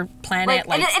nowhere planet.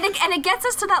 And it gets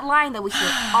us to that line that we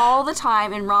hear all the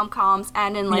time in rom-coms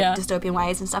and in like dystopian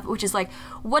ways and stuff, which is like,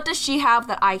 what does she have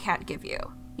that I can't give you?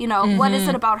 You know, what is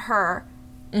it about her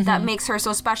that makes her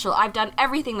so special? I've done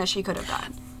everything that she could have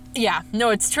done. Yeah,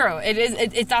 no, it's true. It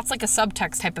is. That's like a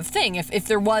subtext type of thing. If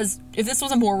this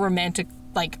was a more romantic,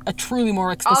 like a truly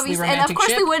more explicitly romantic and of course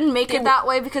ship, they wouldn't make it that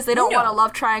way because they don't want a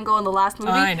love triangle in the last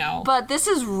movie. I know. But this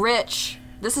is rich.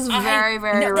 This is very,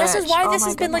 very rich. This is why this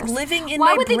has been like living in my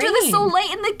brain. Why would they do this so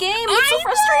late in the game? It's so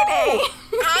frustrating.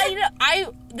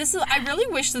 I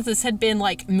really wish that this had been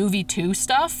like movie 2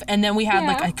 stuff, and then we had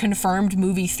like a confirmed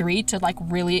movie 3 to like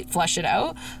really flesh it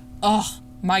out. Oh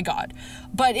my God.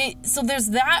 But there's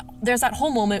that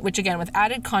whole moment, which again, with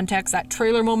added context, that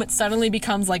trailer moment suddenly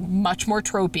becomes like much more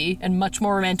tropey and much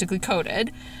more romantically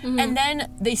coded. And then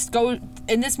they go,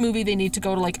 in this movie, they need to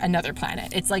go to like another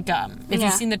planet. It's like, if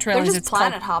you've seen the trailers, they're just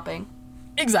planet hopping.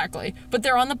 Exactly. But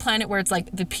they're on the planet where it's like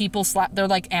the people they're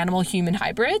like animal-human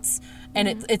hybrids, and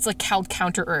it's like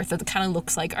counter-Earth. It kind of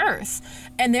looks like Earth.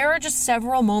 And there are just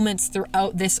several moments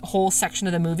throughout this whole section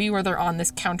of the movie where they're on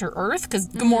this counter-Earth, because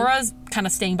Gamora's kind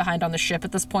of staying behind on the ship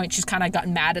at this point. She's kind of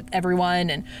gotten mad at everyone,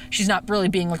 and she's not really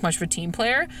being like much of a team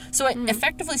player. So it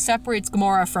effectively separates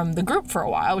Gamora from the group for a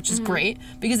while, which is great,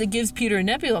 because it gives Peter and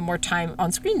Nebula more time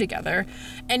on screen together.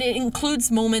 And it includes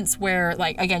moments where,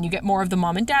 like, again, you get more of the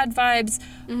mom and dad vibes,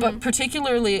 but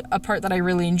particularly a part that I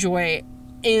really enjoy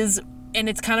is, and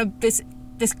it's kind of this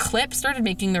clip started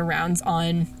making their rounds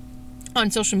on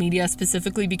social media,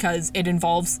 specifically because it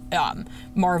involves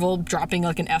Marvel dropping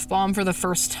like an F-bomb for the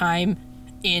first time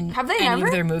in any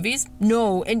of their movies.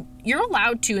 No, and you're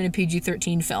allowed to in a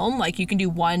PG-13 film. Like, you can do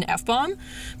one F-bomb,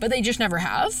 but they just never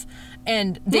have.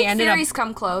 And they ended up... Nick Fury's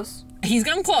come close. He's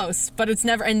come close, but it's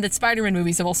never... And the Spider-Man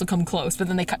movies have also come close, but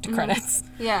then they cut to credits.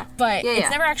 Yeah. But it's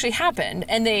never actually happened.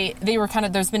 And they were kind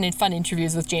of... There's been fun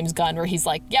interviews with James Gunn where he's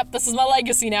like, yep, this is my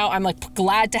legacy now. I'm, like,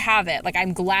 glad to have it. Like,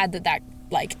 I'm glad that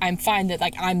like, I'm fine that,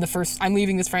 like, I'm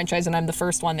leaving this franchise and I'm the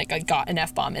first one that got an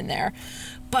F-bomb in there.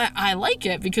 But I like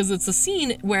it because it's a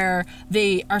scene where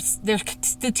the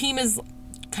team is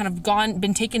kind of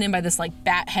been taken in by this like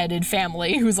bat-headed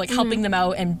family who's like helping them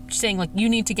out and saying like, you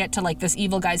need to get to like this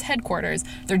evil guy's headquarters.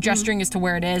 They're gesturing as to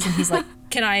where it is, and he's like,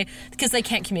 can I, because they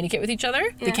can't communicate with each other,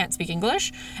 they can't speak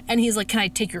English, and he's like, can I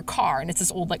take your car? And it's this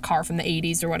old like car from the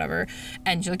 80s or whatever,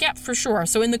 and she's like, yeah, for sure.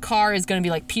 So in the car is going to be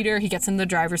like Peter, he gets in the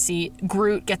driver's seat,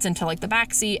 Groot gets into like the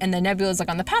back seat, and then Nebula's like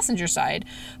on the passenger side.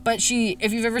 But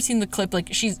if you've ever seen the clip, like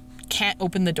she's can't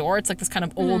open the door. It's like this kind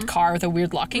of old car with a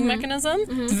weird locking mechanism.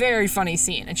 It's a very funny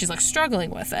scene, and she's like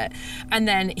struggling with it. And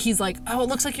then he's like, oh, it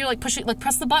looks like you're like pushing, like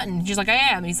press the button. And she's like, I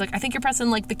am. And he's like, I think you're pressing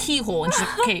like the keyhole. And she's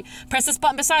like, okay, press this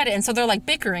button beside it. And so they're like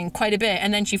bickering quite a bit,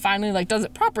 and then she finally like does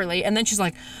it properly, and then she's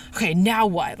like, okay, now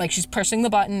what? Like she's pressing the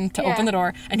button to open the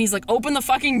door, and he's like, open the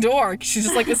fucking door. She's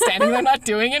just like is standing there not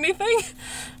doing anything.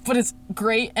 But it's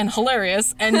great and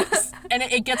hilarious, and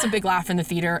it gets a big laugh in the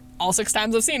theater. All 6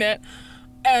 times I've seen it.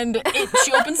 And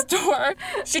she opens the door,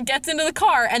 she gets into the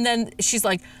car, and then she's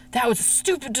like, that was a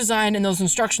stupid design and those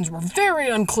instructions were very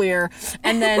unclear.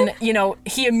 And then,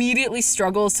 he immediately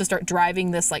struggles to start driving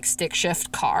this like stick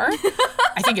shift car.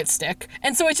 I think it's stick.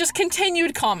 And so it's just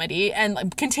continued comedy and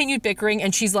like, continued bickering,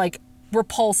 and she's like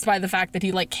repulsed by the fact that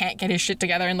he like can't get his shit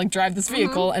together and like drive this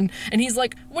vehicle, and he's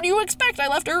like, what do you expect? I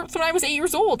left Earth when I was 8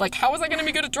 years old. Like, how was I gonna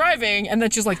be good at driving? And then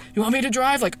she's like, you want me to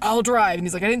drive? Like, I'll drive. And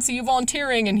he's like, I didn't see you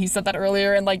volunteering, and he said that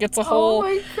earlier, and like it's a whole, oh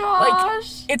my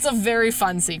gosh, like, it's a very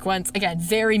fun sequence. Again,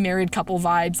 very married couple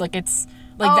vibes. Like, it's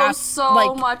like that's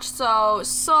so much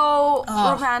so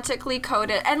romantically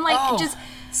coded, and like just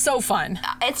so fun.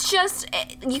 It's just,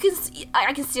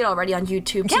 I can see it already on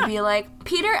YouTube to be like,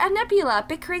 Peter and Nebula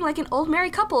bickering like an old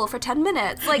married couple for 10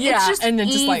 minutes. Like, it's just and then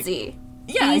easy. Just like, easy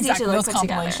to exactly. like, Those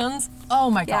compilations. Together. Oh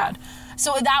my God.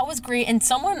 So that was great. And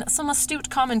some astute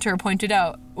commenter pointed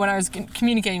out when I was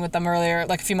communicating with them earlier,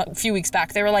 like a few weeks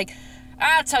back, they were like,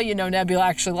 that's how you know Nebula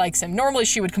actually likes him. Normally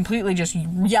she would completely just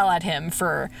yell at him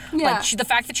for, like, the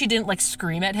fact that she didn't like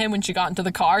scream at him when she got into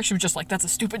the car, she was just like, that's a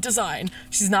stupid design.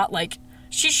 She's not like,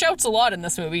 she shouts a lot in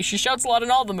this movie. She shouts a lot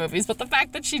in all the movies, but the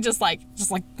fact that she just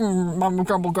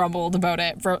grumbled about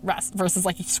it versus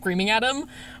like screaming at him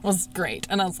was great.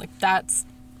 And I was like,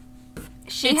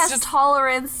 she has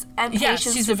tolerance and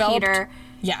patience for Peter.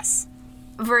 Yes.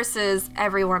 Versus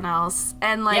everyone else.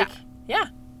 And like,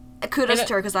 kudos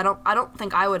to her, because I don't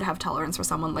think I would have tolerance for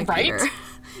someone like Peter.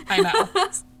 I know.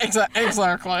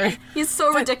 Exactly. He's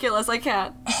so ridiculous. I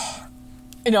can't.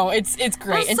 No, it's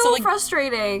great. That's so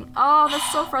frustrating. Oh,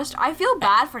 that's so frustrating. I feel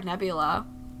bad for Nebula.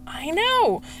 I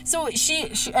know. So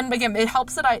she and again, it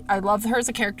helps that I love her as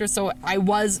a character, so I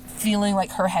was feeling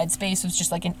like her headspace was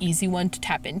just like an easy one to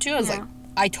tap into. I was like,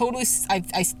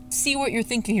 I see what you're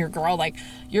thinking here, girl. Like,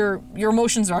 your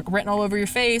emotions are written all over your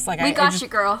face. Like, we got you,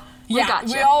 girl.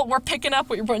 We're picking up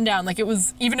what you're putting down. Like, it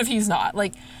was, even if he's not.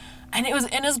 Like, and it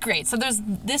was great. So there's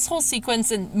this whole sequence,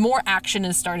 and more action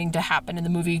is starting to happen in the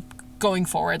movie going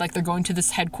forward. Like, they're going to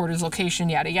this headquarters location,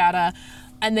 yada yada,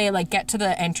 and they like get to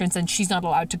the entrance, and she's not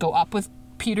allowed to go up with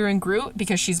Peter and Groot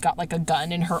because she's got like a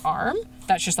gun in her arm.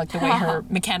 That's just like the way her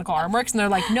mechanical arm works, and they're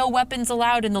like, no weapons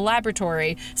allowed in the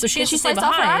laboratory, so she has to stay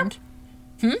behind.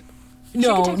 No, she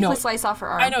could technically slice off her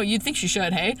arm. I know, you'd think she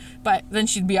should, hey, but then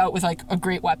she'd be out with like a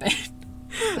great weapon.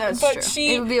 That's true.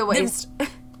 It would be a waste.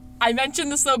 I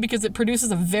mentioned this though because it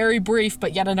produces a very brief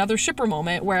but yet another shipper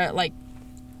moment where like,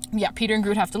 Peter and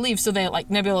Groot have to leave, so they like,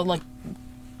 Nebula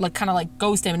like kind of like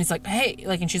goes to him, and he's like, hey,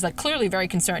 like, and she's like clearly very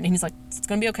concerned, and he's like, it's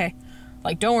gonna be okay,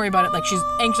 like, don't worry about it. Like, she's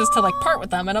anxious to like part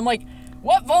with them, and I'm like,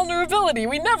 what vulnerability?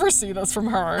 We never see this from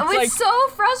her. Oh, it's so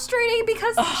frustrating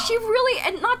because she really,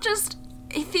 and not just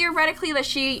theoretically that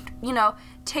she,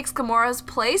 takes Gamora's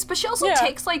place, but she also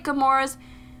takes like Gamora's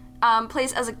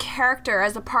place as a character,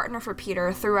 as a partner for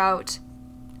Peter throughout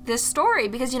this story,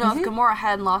 because if Gamora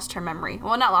hadn't lost her memory,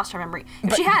 well, not lost her memory,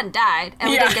 if she hadn't died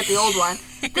and we didn't get the old one,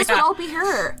 this would all be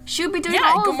her. She would be doing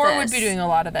all of this. Gamora would be doing a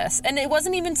lot of this, and it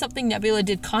wasn't even something Nebula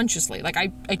did consciously. Like,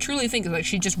 I truly think like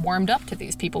she just warmed up to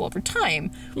these people over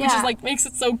time, which is like makes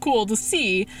it so cool to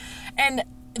see. And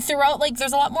throughout, like,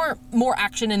 there's a lot more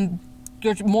action and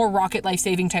there's more rocket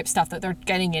life-saving type stuff that they're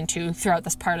getting into throughout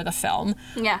this part of the film.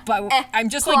 Yeah. But I'm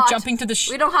just plot. Like jumping to the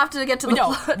we don't have to get to the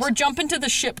plot. We're jumping to the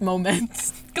ship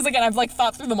moments. Because again, I've like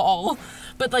thought through them all.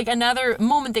 But like another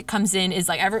moment that comes in is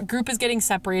like every group is getting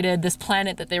separated. This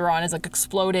planet that they were on is like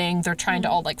exploding. They're trying to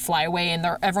all like fly away, and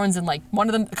everyone's in like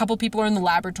a couple people are in the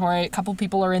laboratory, a couple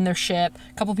people are in their ship,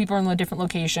 a couple people are in a different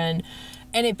location.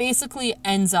 And it basically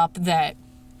ends up that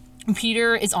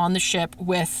Peter is on the ship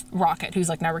with Rocket, who's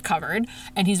like now recovered,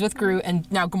 and he's with Groot,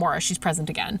 and now Gamora, she's present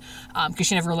again, because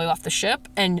she never really left the ship,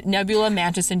 and Nebula,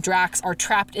 Mantis, and Drax are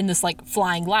trapped in this like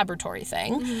flying laboratory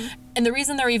thing. And the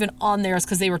reason they're even on there is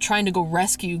because they were trying to go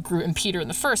rescue Groot and Peter in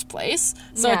the first place.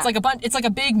 So it's like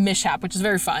a big mishap, which is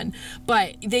very fun.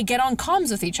 But they get on comms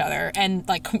with each other, and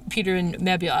like Peter and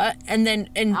Nebula, and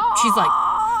she's like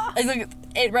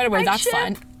right away, that's ship.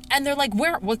 Fun. And they're like,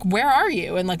 where are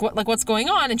you? And like, what's going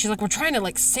on? And she's like, we're trying to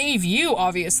like save you,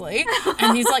 obviously.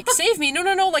 And he's like, save me?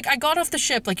 No. Like, I got off the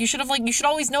ship. Like, you should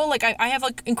always know. Like, I have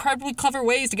like incredibly clever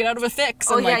ways to get out of a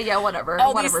fix. And, whatever.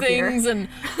 All whatever, these things,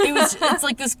 Peter. And it's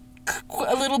like this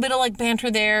a little bit of like banter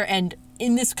there. And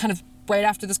in this kind of right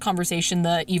after this conversation,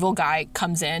 the evil guy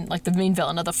comes in, like the main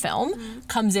villain of the film,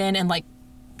 comes in and like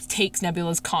takes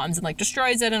Nebula's comms and like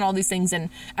destroys it and all these things, and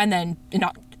then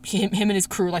him and his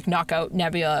crew like knock out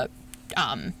Nebula,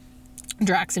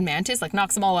 Drax and Mantis, like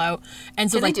knocks them all out.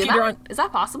 And so like Peter, is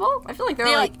that possible? I feel like they're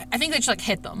like I think they just like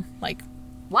hit them, like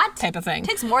what type of thing. It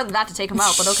takes more than that to take them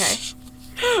out, but okay.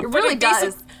 It really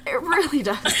does. It really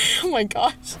does. Oh my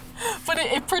gosh. But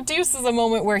it produces a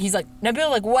moment where he's like, Nebula,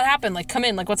 like, what happened? Like, come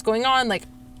in, like, what's going on? Like,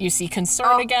 you see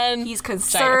concern again. He's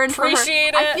concerned for her.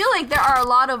 I feel like there are a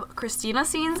lot of Christina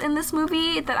scenes in this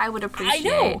movie that I would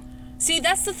appreciate. I know. See,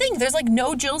 that's the thing. There's like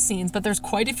no Jill scenes, but there's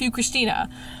quite a few Christina.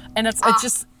 And it's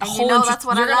just a whole that's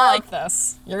what you're going to like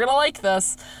this. You're going to like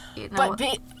this.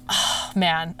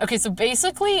 Man. Okay, so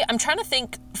basically, I'm trying to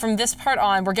think from this part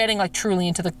on, we're getting like truly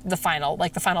into the final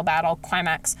battle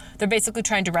climax. They're basically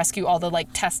trying to rescue all the like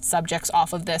test subjects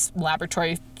off of this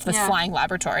laboratory, flying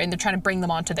laboratory, and they're trying to bring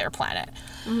them onto their planet.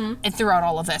 And throughout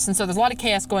all of this. And so there's a lot of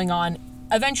chaos going on.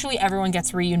 Eventually, everyone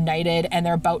gets reunited, and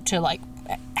they're about to like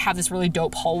have this really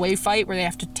dope hallway fight where they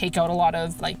have to take out a lot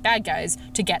of like bad guys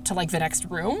to get to like the next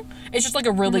room. It's just like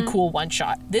a really cool one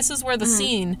shot. This is where the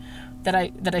scene that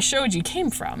I showed you came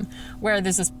from, where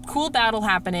there's this cool battle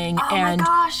happening. Oh my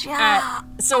gosh, yeah.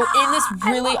 So in this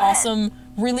really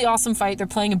awesome fight, they're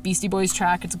playing a Beastie Boys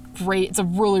track. It's great. It's a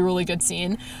really, really good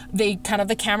scene. The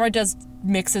camera does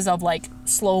mixes of like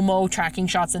slow-mo tracking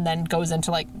shots and then goes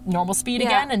into like normal speed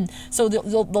again, and so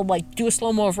they'll like do a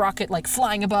slow-mo of Rocket like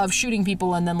flying above shooting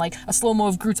people, and then like a slow-mo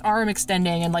of Groot's arm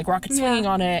extending and like Rocket swinging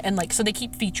on it, and like so they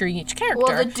keep featuring each character.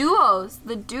 Well, the duos,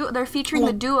 they're featuring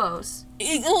the duos.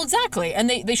 Well, exactly. And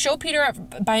they show Peter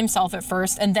by himself at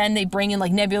first, and then they bring in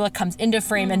like Nebula comes into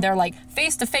frame, and they're like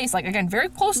face to face, like again very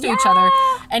close to each other,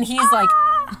 and he's like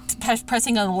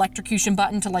pressing an electrocution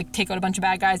button to like take out a bunch of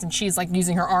bad guys, and she's like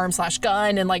using her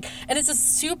arm/gun, and it's a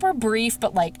super brief,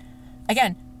 but like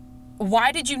again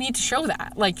why did you need to show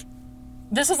that? Like,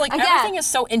 this is like, everything is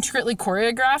so intricately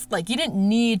choreographed. Like, you didn't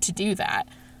need to do that.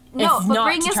 No, but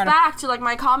bring us back to, like,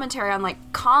 my commentary on, like,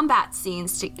 combat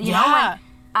scenes. You know,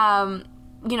 when,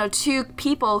 you know, two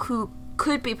people who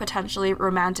could be potentially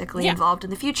romantically involved in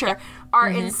the future are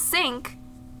in sync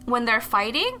when they're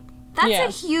fighting.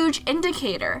 That's a huge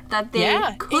indicator that they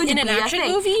could be in an action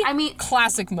movie. I mean,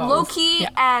 classic move. Loki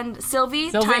and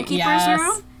Sylvie, Timekeeper's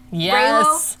room.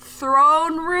 Yes. Raylo,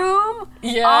 throne room.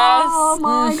 Yes. Oh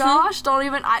my gosh! Don't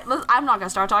even. I'm not gonna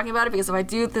start talking about it because if I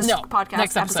do, this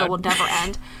podcast episode will never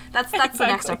end. That's the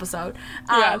next episode.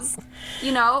 Yes.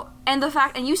 You know, and the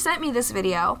fact, and you sent me this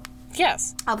video.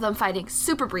 Yes. Of them fighting,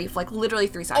 super brief, like literally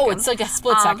 3 seconds. Oh, it's like a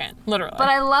split second, literally. But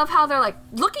I love how they're like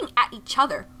looking at each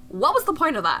other. What was the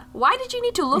point of that? Why did you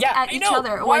need to look at each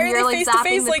other when you're like zapping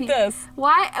face like this?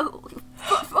 Why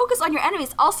focus on your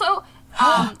enemies? Also,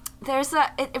 there's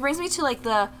it brings me to like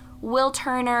the Will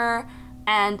Turner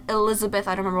and Elizabeth,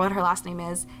 I don't remember what her last name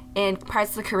is, in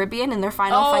Pirates of the Caribbean in their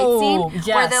final fight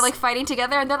scene where they're like fighting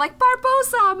together and they're like,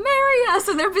 Barbossa, marry us,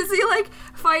 and they're busy like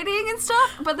fighting and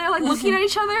stuff, but they're like looking at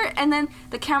each other, and then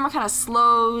the camera kind of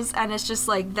slows and it's just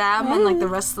like them and like the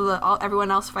rest of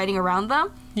everyone else fighting around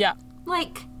them. Yeah.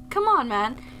 Like, come on,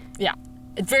 man. Yeah.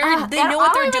 It's very, they know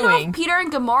what they're doing. I don't know if Peter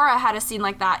and Gamora had a scene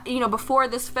like that, you know, before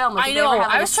this film. Like, I know.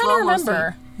 I was trying to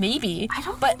remember. Maybe. I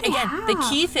don't But again, the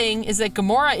key thing is that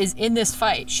Gamora is in this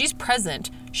fight. She's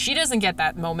present. She doesn't get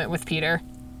that moment with Peter.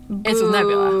 Boo. It's with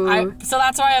Nebula. So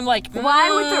that's why I'm like,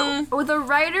 why would the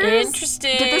writers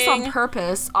interesting. did this on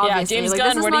purpose, obviously. Yeah, James like, Gunn,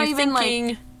 this is what not are you even thinking?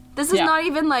 Like, this is not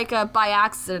even like a by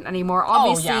accident anymore.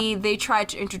 Obviously, they tried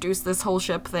to introduce this whole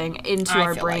ship thing into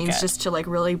our brains just to like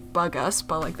really bug us.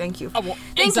 But like, thank you.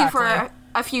 Thank you for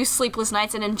a few sleepless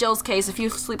nights, and in Jill's case, a few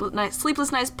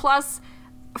sleepless nights plus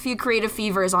a few creative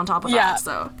fevers on top of that.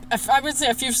 So I would say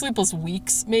a few sleepless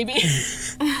weeks, maybe.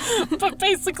 But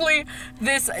basically,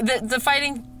 the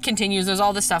fighting continues. There's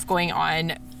all this stuff going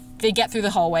on. They get through the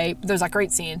hallway. There's that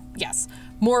great scene. Yes.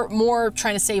 More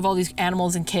trying to save all these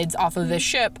animals and kids off of this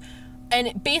ship.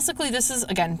 And basically this is,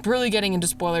 again, really getting into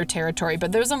spoiler territory,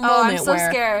 but there's a moment where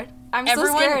I'm so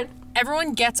scared.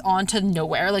 Everyone gets onto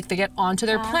nowhere, like they get onto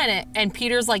their planet, and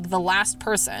Peter's like the last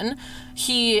person.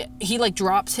 He like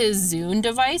drops his Zune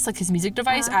device, like his music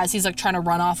device, as he's like trying to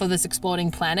run off of this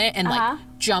exploding planet and like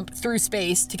jump through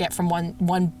space to get from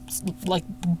one like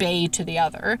bay to the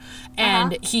other.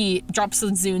 And he drops the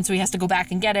Zune, so he has to go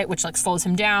back and get it, which like slows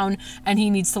him down, and he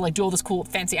needs to like do all this cool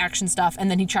fancy action stuff,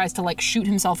 and then he tries to like shoot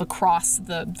himself across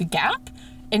the gap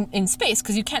in space,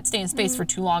 because you can't stay in space for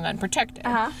too long unprotected.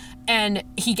 And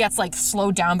he gets like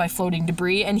slowed down by floating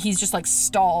debris, and he's just like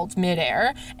stalled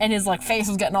midair, and his like face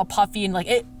is getting all puffy, and like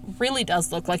it really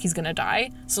does look like he's gonna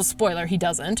die. So spoiler, he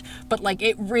doesn't, but like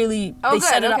it really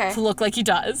set it up to look like he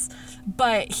does.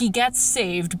 But he gets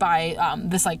saved by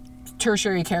this like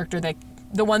tertiary character, that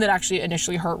the one that actually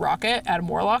initially hurt Rocket, Adam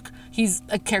Warlock. He's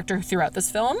a character throughout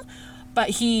this film, but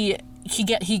he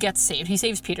gets saved. He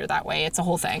saves Peter that way. It's a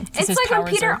whole thing. It's like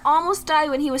when Peter almost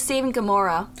died when he was saving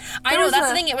Gamora. I know, that's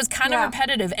the thing. It was kind of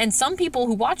repetitive. And some people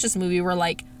who watch this movie were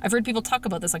like, I've heard people talk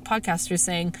about this, like podcasters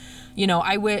saying, you know,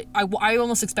 I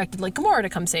almost expected like Gamora to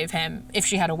come save him if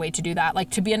she had a way to do that,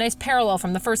 like to be a nice parallel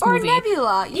from the first movie. Or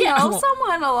Nebula, you know,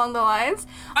 someone along the lines.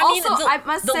 I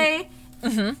must say,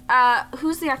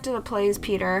 who's the actor that plays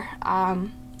Peter?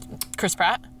 Chris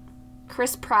Pratt.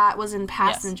 Chris Pratt was in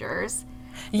Passengers.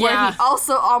 Yeah. Where he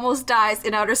also almost dies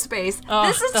in outer space.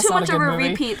 This is too much of a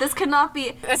repeat. This cannot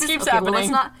be. This keeps happening. Well,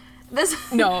 let's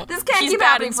not. This can't keep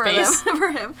happening for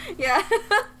him. Yeah.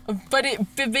 But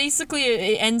basically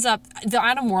it ends up, the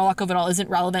Adam Warlock of it all isn't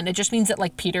relevant. It just means that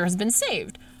like Peter has been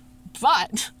saved.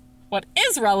 But what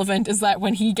is relevant is that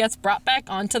when he gets brought back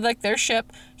onto like their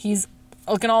ship, he's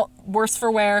looking all worse for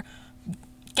wear.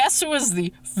 Guess who was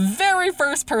the very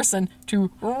first person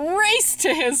to race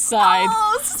to his side?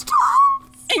 Oh, stop!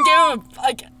 And give him,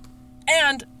 like,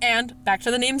 and back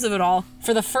to the names of it all.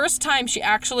 For the first time, she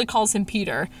actually calls him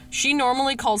Peter. She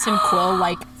normally calls him Quill,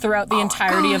 like, throughout the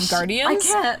entirety of Guardians.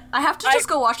 I can't. I have to just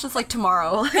go watch this, like,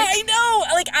 tomorrow. I know!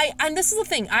 Like, and this is the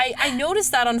thing. I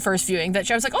noticed that on first viewing, that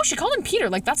I was like, oh, she called him Peter.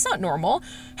 Like, that's not normal.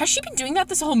 Has she been doing that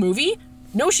this whole movie?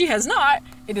 No, she has not.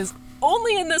 It is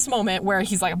only in this moment where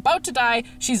he's like about to die,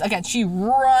 she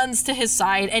runs to his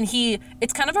side, and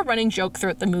it's kind of a running joke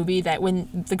throughout the movie that when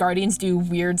the Guardians do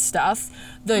weird stuff,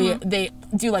 they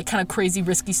do like kind of crazy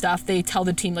risky stuff, they tell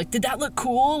the team like, did that look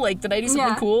cool? Like, did I do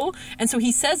something cool? And so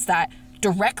he says that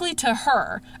directly to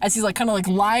her as he's like kind of like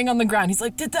lying on the ground. He's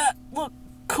like, did that look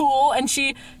cool? And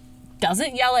she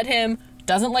doesn't yell at him,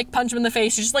 doesn't, like, punch him in the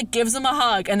face. She just, like, gives him a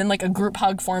hug, and then, like, a group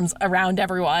hug forms around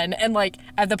everyone. And, like,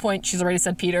 at the point, she's already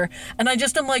said Peter. And I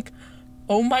just am like,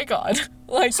 oh my god.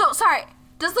 Like, so, sorry.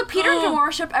 Does the Peter and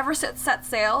Gamora ship ever set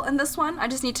sail in this one? I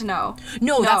just need to know.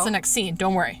 No, that's the next scene.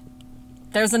 Don't worry.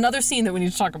 There's another scene that we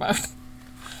need to talk about.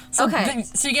 So, okay.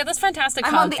 So you get this fantastic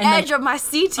hug. I'm on the edge of my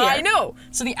seat here. I know.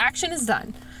 So the action is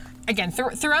done. Again,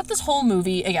 throughout this whole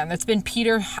movie, again, it's been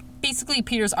Peter. Basically,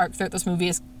 Peter's arc throughout this movie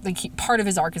is, like, part of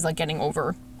his arc is, like, getting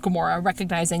over Gamora,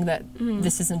 recognizing that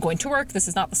this isn't going to work. This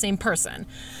is not the same person.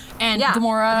 And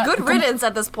Gamora. Good riddance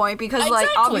at this point, because, like,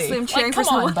 obviously I'm cheering for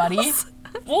someone else.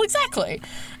 Well, exactly.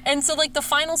 And so, like, the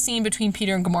final scene between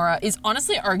Peter and Gamora is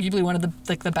honestly arguably one of the,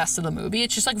 like, the best of the movie.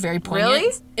 It's just, like, very poignant.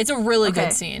 Really? It's a really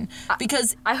good scene.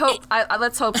 Because I hope,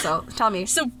 let's hope so. Tell me.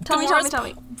 So tell me.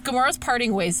 Gamora's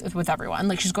parting ways with everyone.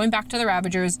 Like, she's going back to the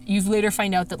Ravagers. You later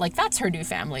find out that, like, that's her new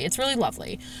family. It's really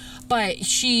lovely. But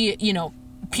she, you know,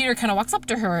 Peter kind of walks up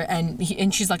to her and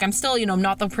she's like, I'm still, you know, I'm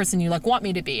not the person you, like, want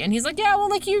me to be. And he's like, yeah, well,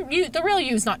 like, you the real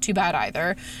you's not too bad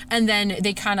either. And then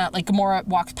they kind of, like, Gamora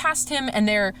walks past him, and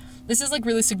this is, like,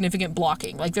 really significant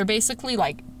blocking. Like, they're basically,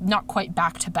 like, not quite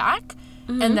back to back.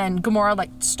 And then Gamora, like,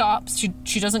 stops.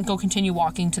 She doesn't go continue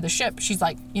walking to the ship. She's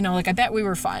like, you know, like, I bet we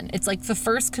were fun. It's, like, the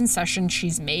first concession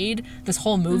she's made this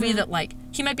whole movie that, like,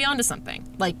 he might be onto something.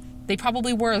 Like, they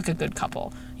probably were, like, a good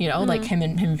couple, you know, like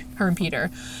her and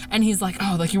Peter. And he's like,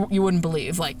 oh, like, you wouldn't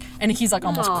believe, like, and he's like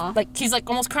almost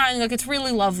almost crying, like, it's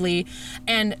really lovely.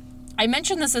 And I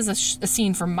mentioned this as a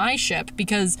scene from my ship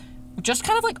because just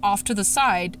kind of, like, off to the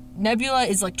side, Nebula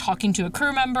is, like, talking to a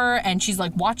crew member, and she's,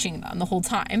 like, watching them the whole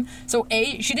time. So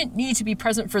A, she didn't need to be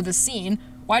present for this scene.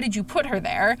 Why did you put her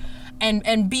there?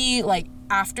 And B, like,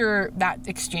 after that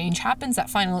exchange happens, that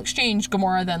final exchange,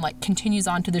 Gamora then, like, continues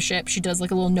on to the ship. She does,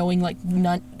 like, a little knowing, like,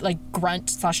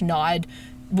 grunt/nod,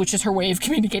 which is her way of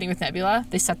communicating with Nebula.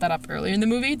 They set that up earlier in the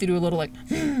movie. They do a little, like,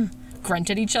 grunt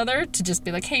at each other to just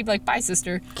be like, hey, like, bye,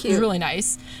 sister. Cute. It's really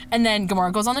nice. And then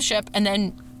Gamora goes on the ship, and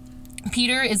then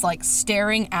Peter is, like,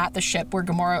 staring at the ship where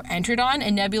Gamora entered on,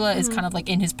 and Nebula is kind of, like,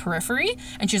 in his periphery,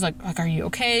 and she's like, are you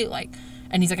okay? Like,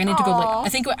 and he's like, I need to go, like,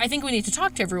 I think we need to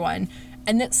talk to everyone.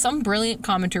 And that some brilliant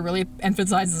commenter really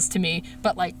emphasizes this to me,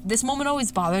 but, like, this moment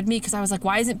always bothered me because I was like,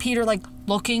 why isn't Peter, like,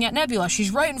 looking at Nebula?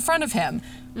 She's right in front of him.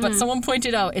 But someone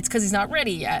pointed out it's because he's not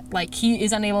ready yet. Like, he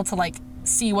is unable to, like,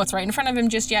 see what's right in front of him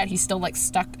just yet. He's still, like,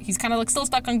 stuck. He's kind of, like, still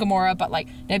stuck on Gamora, but, like,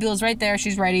 Nebula's right there.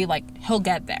 She's ready. Like, he'll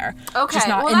get there. Okay. Just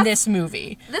not in this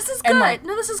movie. This is good. Like,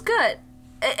 no, this is good.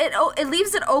 It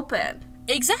leaves it open.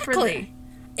 Exactly.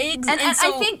 And I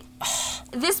think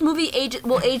this movie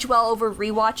will age well over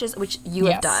rewatches, which you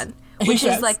have done. Which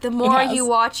is, like, the more you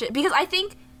watch it. Because I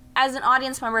think, as an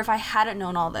audience member, if I hadn't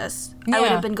known all this, I would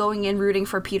have been going in rooting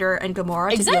for Peter and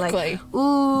Gamora to be like,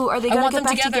 ooh, are they going to get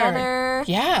back together?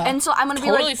 Yeah. And so I'm going to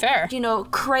be, like, fair. You know,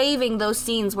 craving those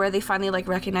scenes where they finally, like,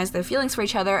 recognize their feelings for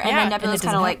each other. And then Nebula's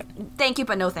kind of like, thank you,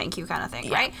 but no thank you kind of thing,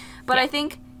 right? But I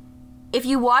think if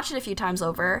you watch it a few times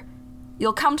over,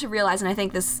 you'll come to realize, and I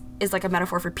think this is, like, a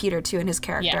metaphor for Peter, too, and his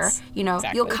character. Yes, you know,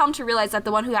 you'll come to realize that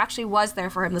the one who actually was there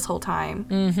for him this whole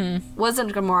time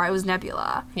wasn't Gamora, it was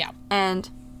Nebula. Yeah. And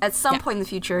at some point in the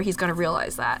future, he's going to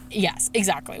realize that. Yes,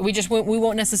 exactly. We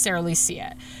won't necessarily see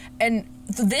it. And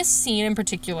this scene in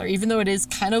particular, even though it is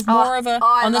kind of more of a,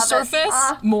 on the surface,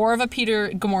 more of a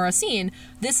Peter-Gamora scene,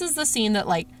 this is the scene that,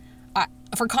 like,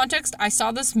 for context, I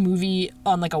saw this movie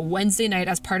on, like, a Wednesday night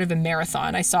as part of a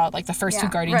marathon. I saw, like, the first two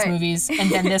Guardians movies and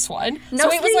then this one. So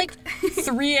it was, like,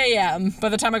 3 a.m. by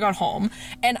the time I got home.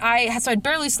 And I'd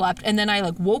barely slept. And then I,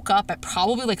 like, woke up at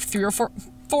probably, like, 4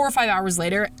 or 5 hours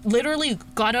later, literally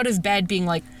got out of bed being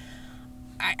like,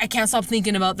 I can't stop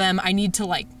thinking about them. I need to,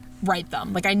 like, write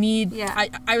them. Like, I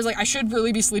was like, I should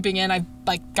really be sleeping in. I've,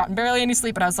 like, gotten barely any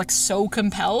sleep, but I was, like, so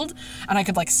compelled. And I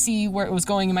could, like, see where it was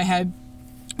going in my head.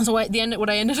 So what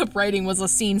I ended up writing was a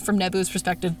scene from Nebula's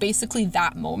perspective, basically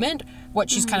that moment,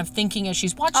 what she's kind of thinking as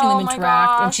she's watching them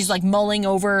interact, and she's, like, mulling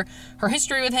over her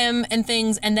history with him and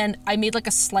things, and then I made, like,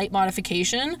 a slight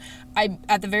modification.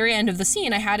 At the very end of the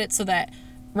scene, I had it so that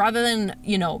rather than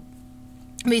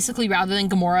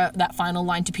Gamora, that final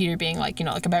line to Peter being like, you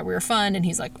know, like, I bet we were fun, and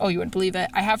he's like, oh, you wouldn't believe it,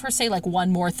 I have her say, like,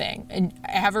 one more thing, and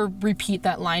I have her repeat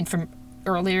that line from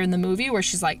earlier in the movie where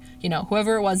she's like, you know,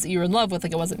 whoever it was that you were in love with,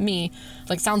 like, it wasn't me,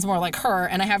 like, sounds more like her,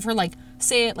 and I have her, like,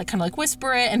 say it, like, kind of, like,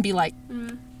 whisper it and be like,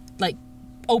 like,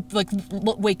 oh, like,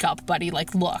 wake up, buddy,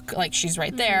 like, look, like, she's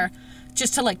right there,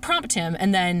 just to, like, prompt him.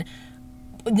 And then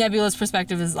Nebula's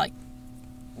perspective is like,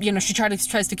 you know, she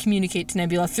tries to communicate to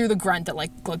Nebula through the grunt that, like,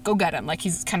 go get him, like,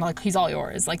 he's kind of like, he's all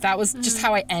yours. Like, that was just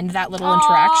how I end that little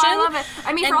interaction. I love it.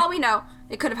 I mean, for all we know,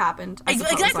 It could have happened.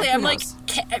 Exactly. I'm like,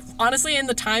 honestly, in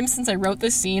the time since I wrote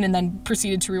this scene and then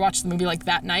proceeded to rewatch the movie like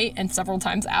that night and several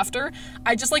times after,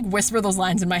 I just like whisper those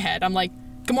lines in my head. I'm like,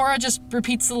 Gamora just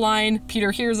repeats the line,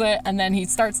 Peter hears it, and then he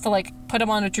starts to like put him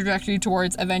on a trajectory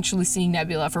towards eventually seeing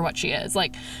Nebula for what she is.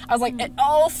 Like, I was like, it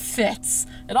all fits.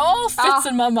 It all fits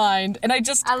in my mind. And I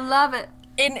love it.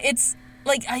 And it's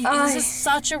like, this is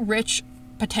such a rich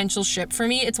potential ship for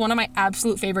me. It's one of my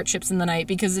absolute favorite ships in the night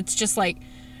because it's just like,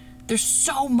 there's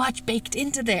so much baked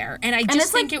into there. And I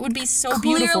just think it would be so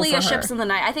beautiful for her. Clearly a ships in the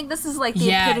night. I think this is like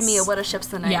the epitome of what a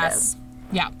ships in the night is.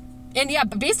 Yeah. And yeah,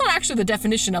 based on actually the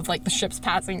definition of like the ships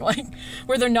passing, like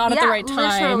where they're not at the right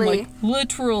time.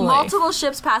 Literally. Multiple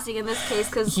ships passing in this case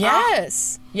because...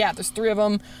 Yes. Yeah, there's 3 of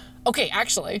them. Okay,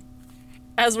 actually,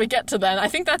 as we get to then, I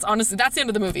think that's the end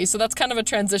of the movie. So that's kind of a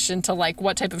transition to like,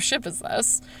 what type of ship is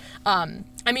this?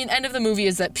 I mean, end of the movie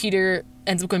is that Peter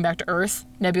ends up going back to Earth.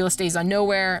 Nebula stays on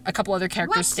Nowhere. A couple other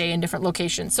characters stay in different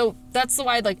locations. So that's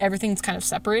why like everything's kind of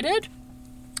separated.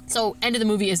 So end of the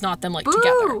movie is not them like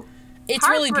together. It's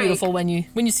really beautiful when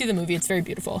you see the movie. It's very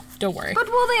beautiful. Don't worry. But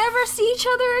will they ever see each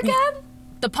other again?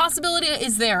 The possibility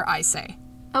is there, I say.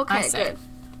 Okay, good.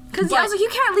 Because I was like, you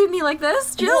can't leave me like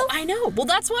this, Jill. Well, I know. Well,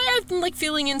 that's why I've been like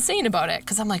feeling insane about it.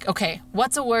 Because I'm like, okay,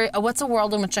 what's a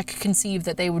world in which I could conceive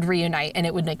that they would reunite and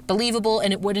it would make believable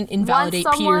and it wouldn't invalidate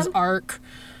Peter's arc?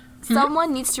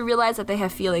 Someone needs to realize that they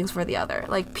have feelings for the other.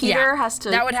 Like Peter has to.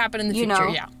 That would happen in the future.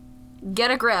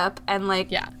 Get a grip and like.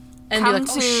 Yeah. And come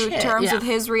to terms with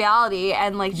his reality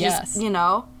and like just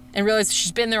and realize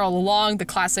she's been there all along. The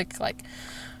classic like.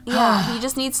 Yeah, he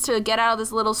just needs to get out of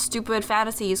this little stupid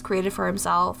fantasy he's created for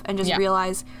himself and just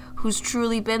realize who's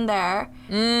truly been there.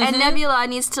 And Nebula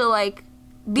needs to, like,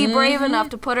 be brave enough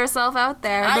to put herself out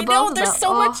there. I know, there's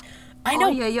so much. I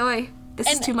know.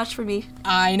 This is too much for me.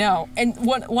 I know. And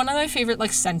one of my favorite,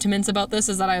 like, sentiments about this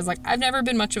is that I was like, I've never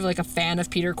been much of, like, a fan of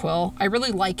Peter Quill. I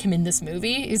really like him in this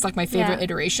movie. He's, like, my favorite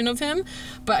iteration of him.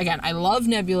 But, again, I love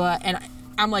Nebula, and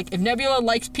I'm like, if Nebula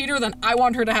likes Peter, then I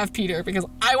want her to have Peter because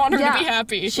I want her to be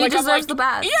happy. She deserves the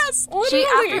best. Yes, literally.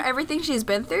 After everything she's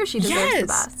been through, she deserves the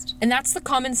best. And that's the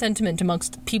common sentiment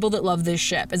amongst people that love this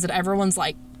ship, is that everyone's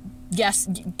like, yes,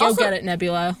 go get it,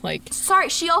 Nebula. Like, sorry,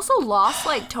 she also lost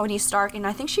like Tony Stark, and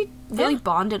I think she really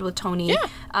bonded with Tony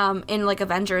in like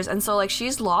Avengers, and so like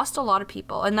she's lost a lot of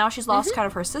people, and now she's lost kind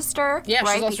of her sister. Yeah,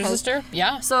 right? She's lost her sister.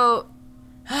 Yeah. So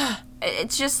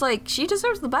it's just like she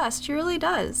deserves the best. She really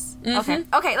does. Okay,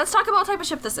 let's talk about what type of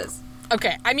ship this is.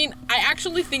 Okay, I mean, I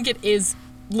actually think it is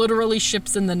literally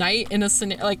ships in the night in a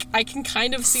scenario. Like, I can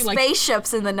kind of see like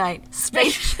spaceships in the night.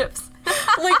 Spaceships.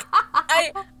 Like,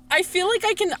 I feel like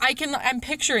I'm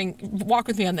picturing. Walk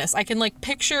with me on this. I can like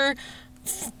picture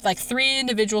like 3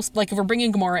 individuals. Like if we're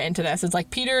bringing Gamora into this, it's like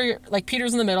Peter's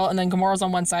in the middle, and then Gamora's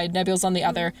on one side, Nebula's on the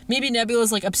other. Maybe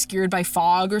Nebula's like obscured by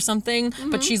fog or something,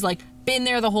 but she's like been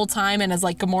there the whole time, and as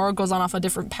like Gamora goes on off a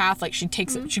different path, like she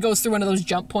takes it, she goes through one of those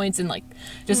jump points and like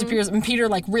disappears, and Peter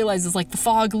like realizes like the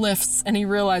fog lifts, and he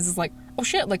realizes like, oh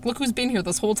shit, like look who's been here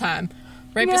this whole time,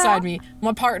 right beside me,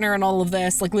 my partner in all of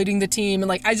this, like leading the team, and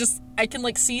like I can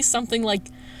like see something like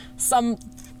some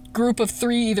group of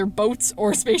 3 either boats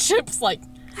or spaceships like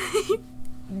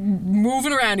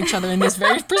moving around each other in this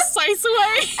very precise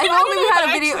way.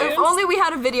 If only we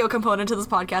had a video component to this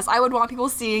podcast, I would want people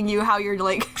seeing you how you're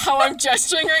like how I'm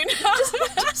gesturing right now. Just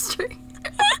gesturing.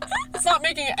 It's not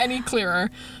making it any clearer.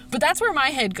 But that's where my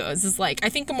head goes, is like I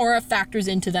think Gamora factors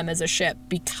into them as a ship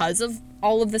because of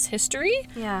all of this history.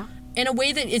 Yeah. In a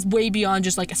way that is way beyond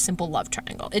just like a simple love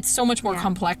triangle. It's so much more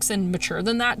complex and mature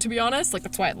than that, to be honest. Like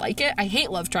that's why I like it. I hate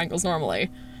love triangles normally.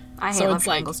 I hate love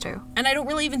triangles too. And I don't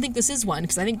really even think this is one,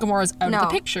 because I think Gamora's out of the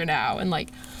picture now, and like,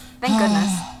 thank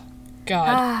goodness.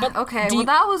 God. But okay, well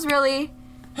that was really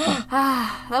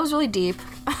deep.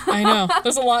 I know.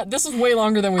 There's a lot. This is way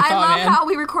longer than we thought, man. I love how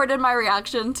we recorded my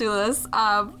reaction to this.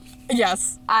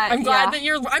 Yes. I'm glad that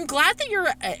you're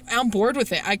on board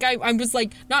with it. I was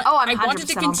like, not. Oh, I wanted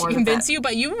to convince you,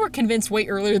 but you were convinced way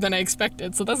earlier than I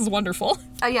expected. So this is wonderful.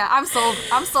 Yeah, I'm sold.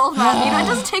 I'm sold, man. You know, it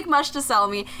doesn't take much to sell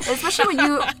me, especially when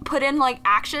you put in like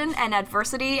action and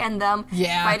adversity and them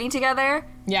fighting together.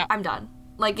 Yeah, I'm done.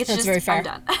 Like that's very fair. I'm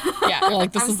done. Yeah, you're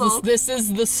like this is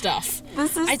the stuff.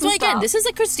 This is. So again, this is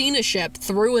a Christina ship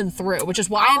through and through, which is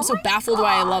why I'm so baffled.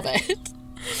 Why I love it.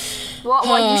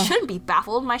 Well, you shouldn't be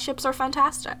baffled. My ships are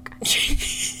fantastic.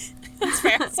 That's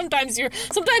fair. Sometimes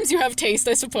you have taste,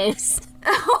 I suppose.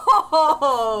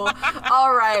 Oh,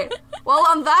 all right. Well,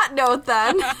 on that note,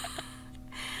 then,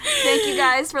 thank you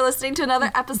guys for listening to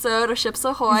another episode of Ships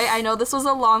Ahoy. I know this was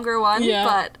a longer one,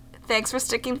 but thanks for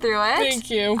sticking through it. Thank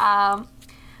you.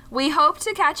 we hope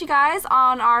to catch you guys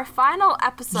on our final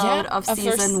episode of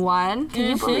season 1. Can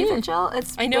you believe it, Jill?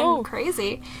 It's been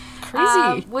crazy.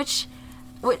 Which,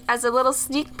 as a little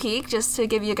sneak peek, just to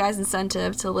give you guys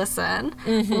incentive to listen,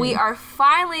 we are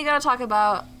finally going to talk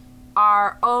about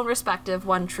our own respective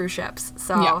one true ships.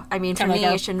 So, I mean, for me,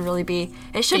 it shouldn't really be...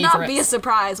 It should not be a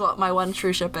surprise what my one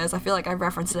true ship is. I feel like I've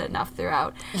referenced it enough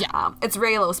throughout. Yeah. It's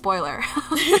Raylo, spoiler.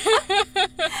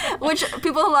 Which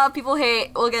people love, people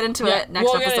hate. We'll get into it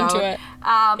next episode. We'll get into it.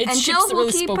 And Jill's will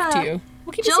really spoke to you.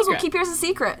 Jill's will keep yours a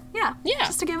secret. Yeah.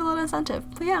 Just to give a little incentive.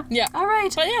 But yeah. All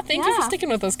right. But thank you for sticking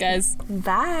with us, guys.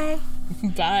 Bye.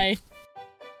 Bye.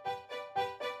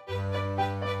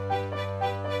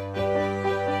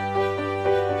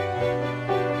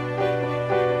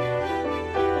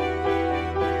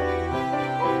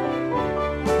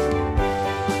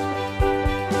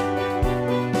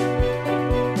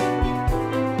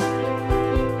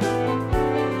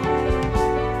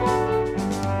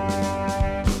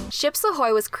 Ships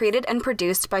Ahoy was created and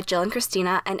produced by Jill and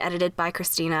Christina and edited by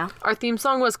Christina. Our theme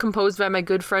song was composed by my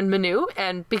good friend Manu,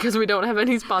 and because we don't have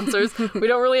any sponsors, we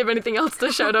don't really have anything else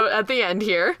to shout out at the end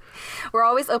here. We're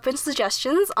always open to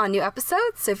suggestions on new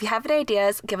episodes, so if you have any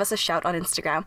ideas, give us a shout on Instagram.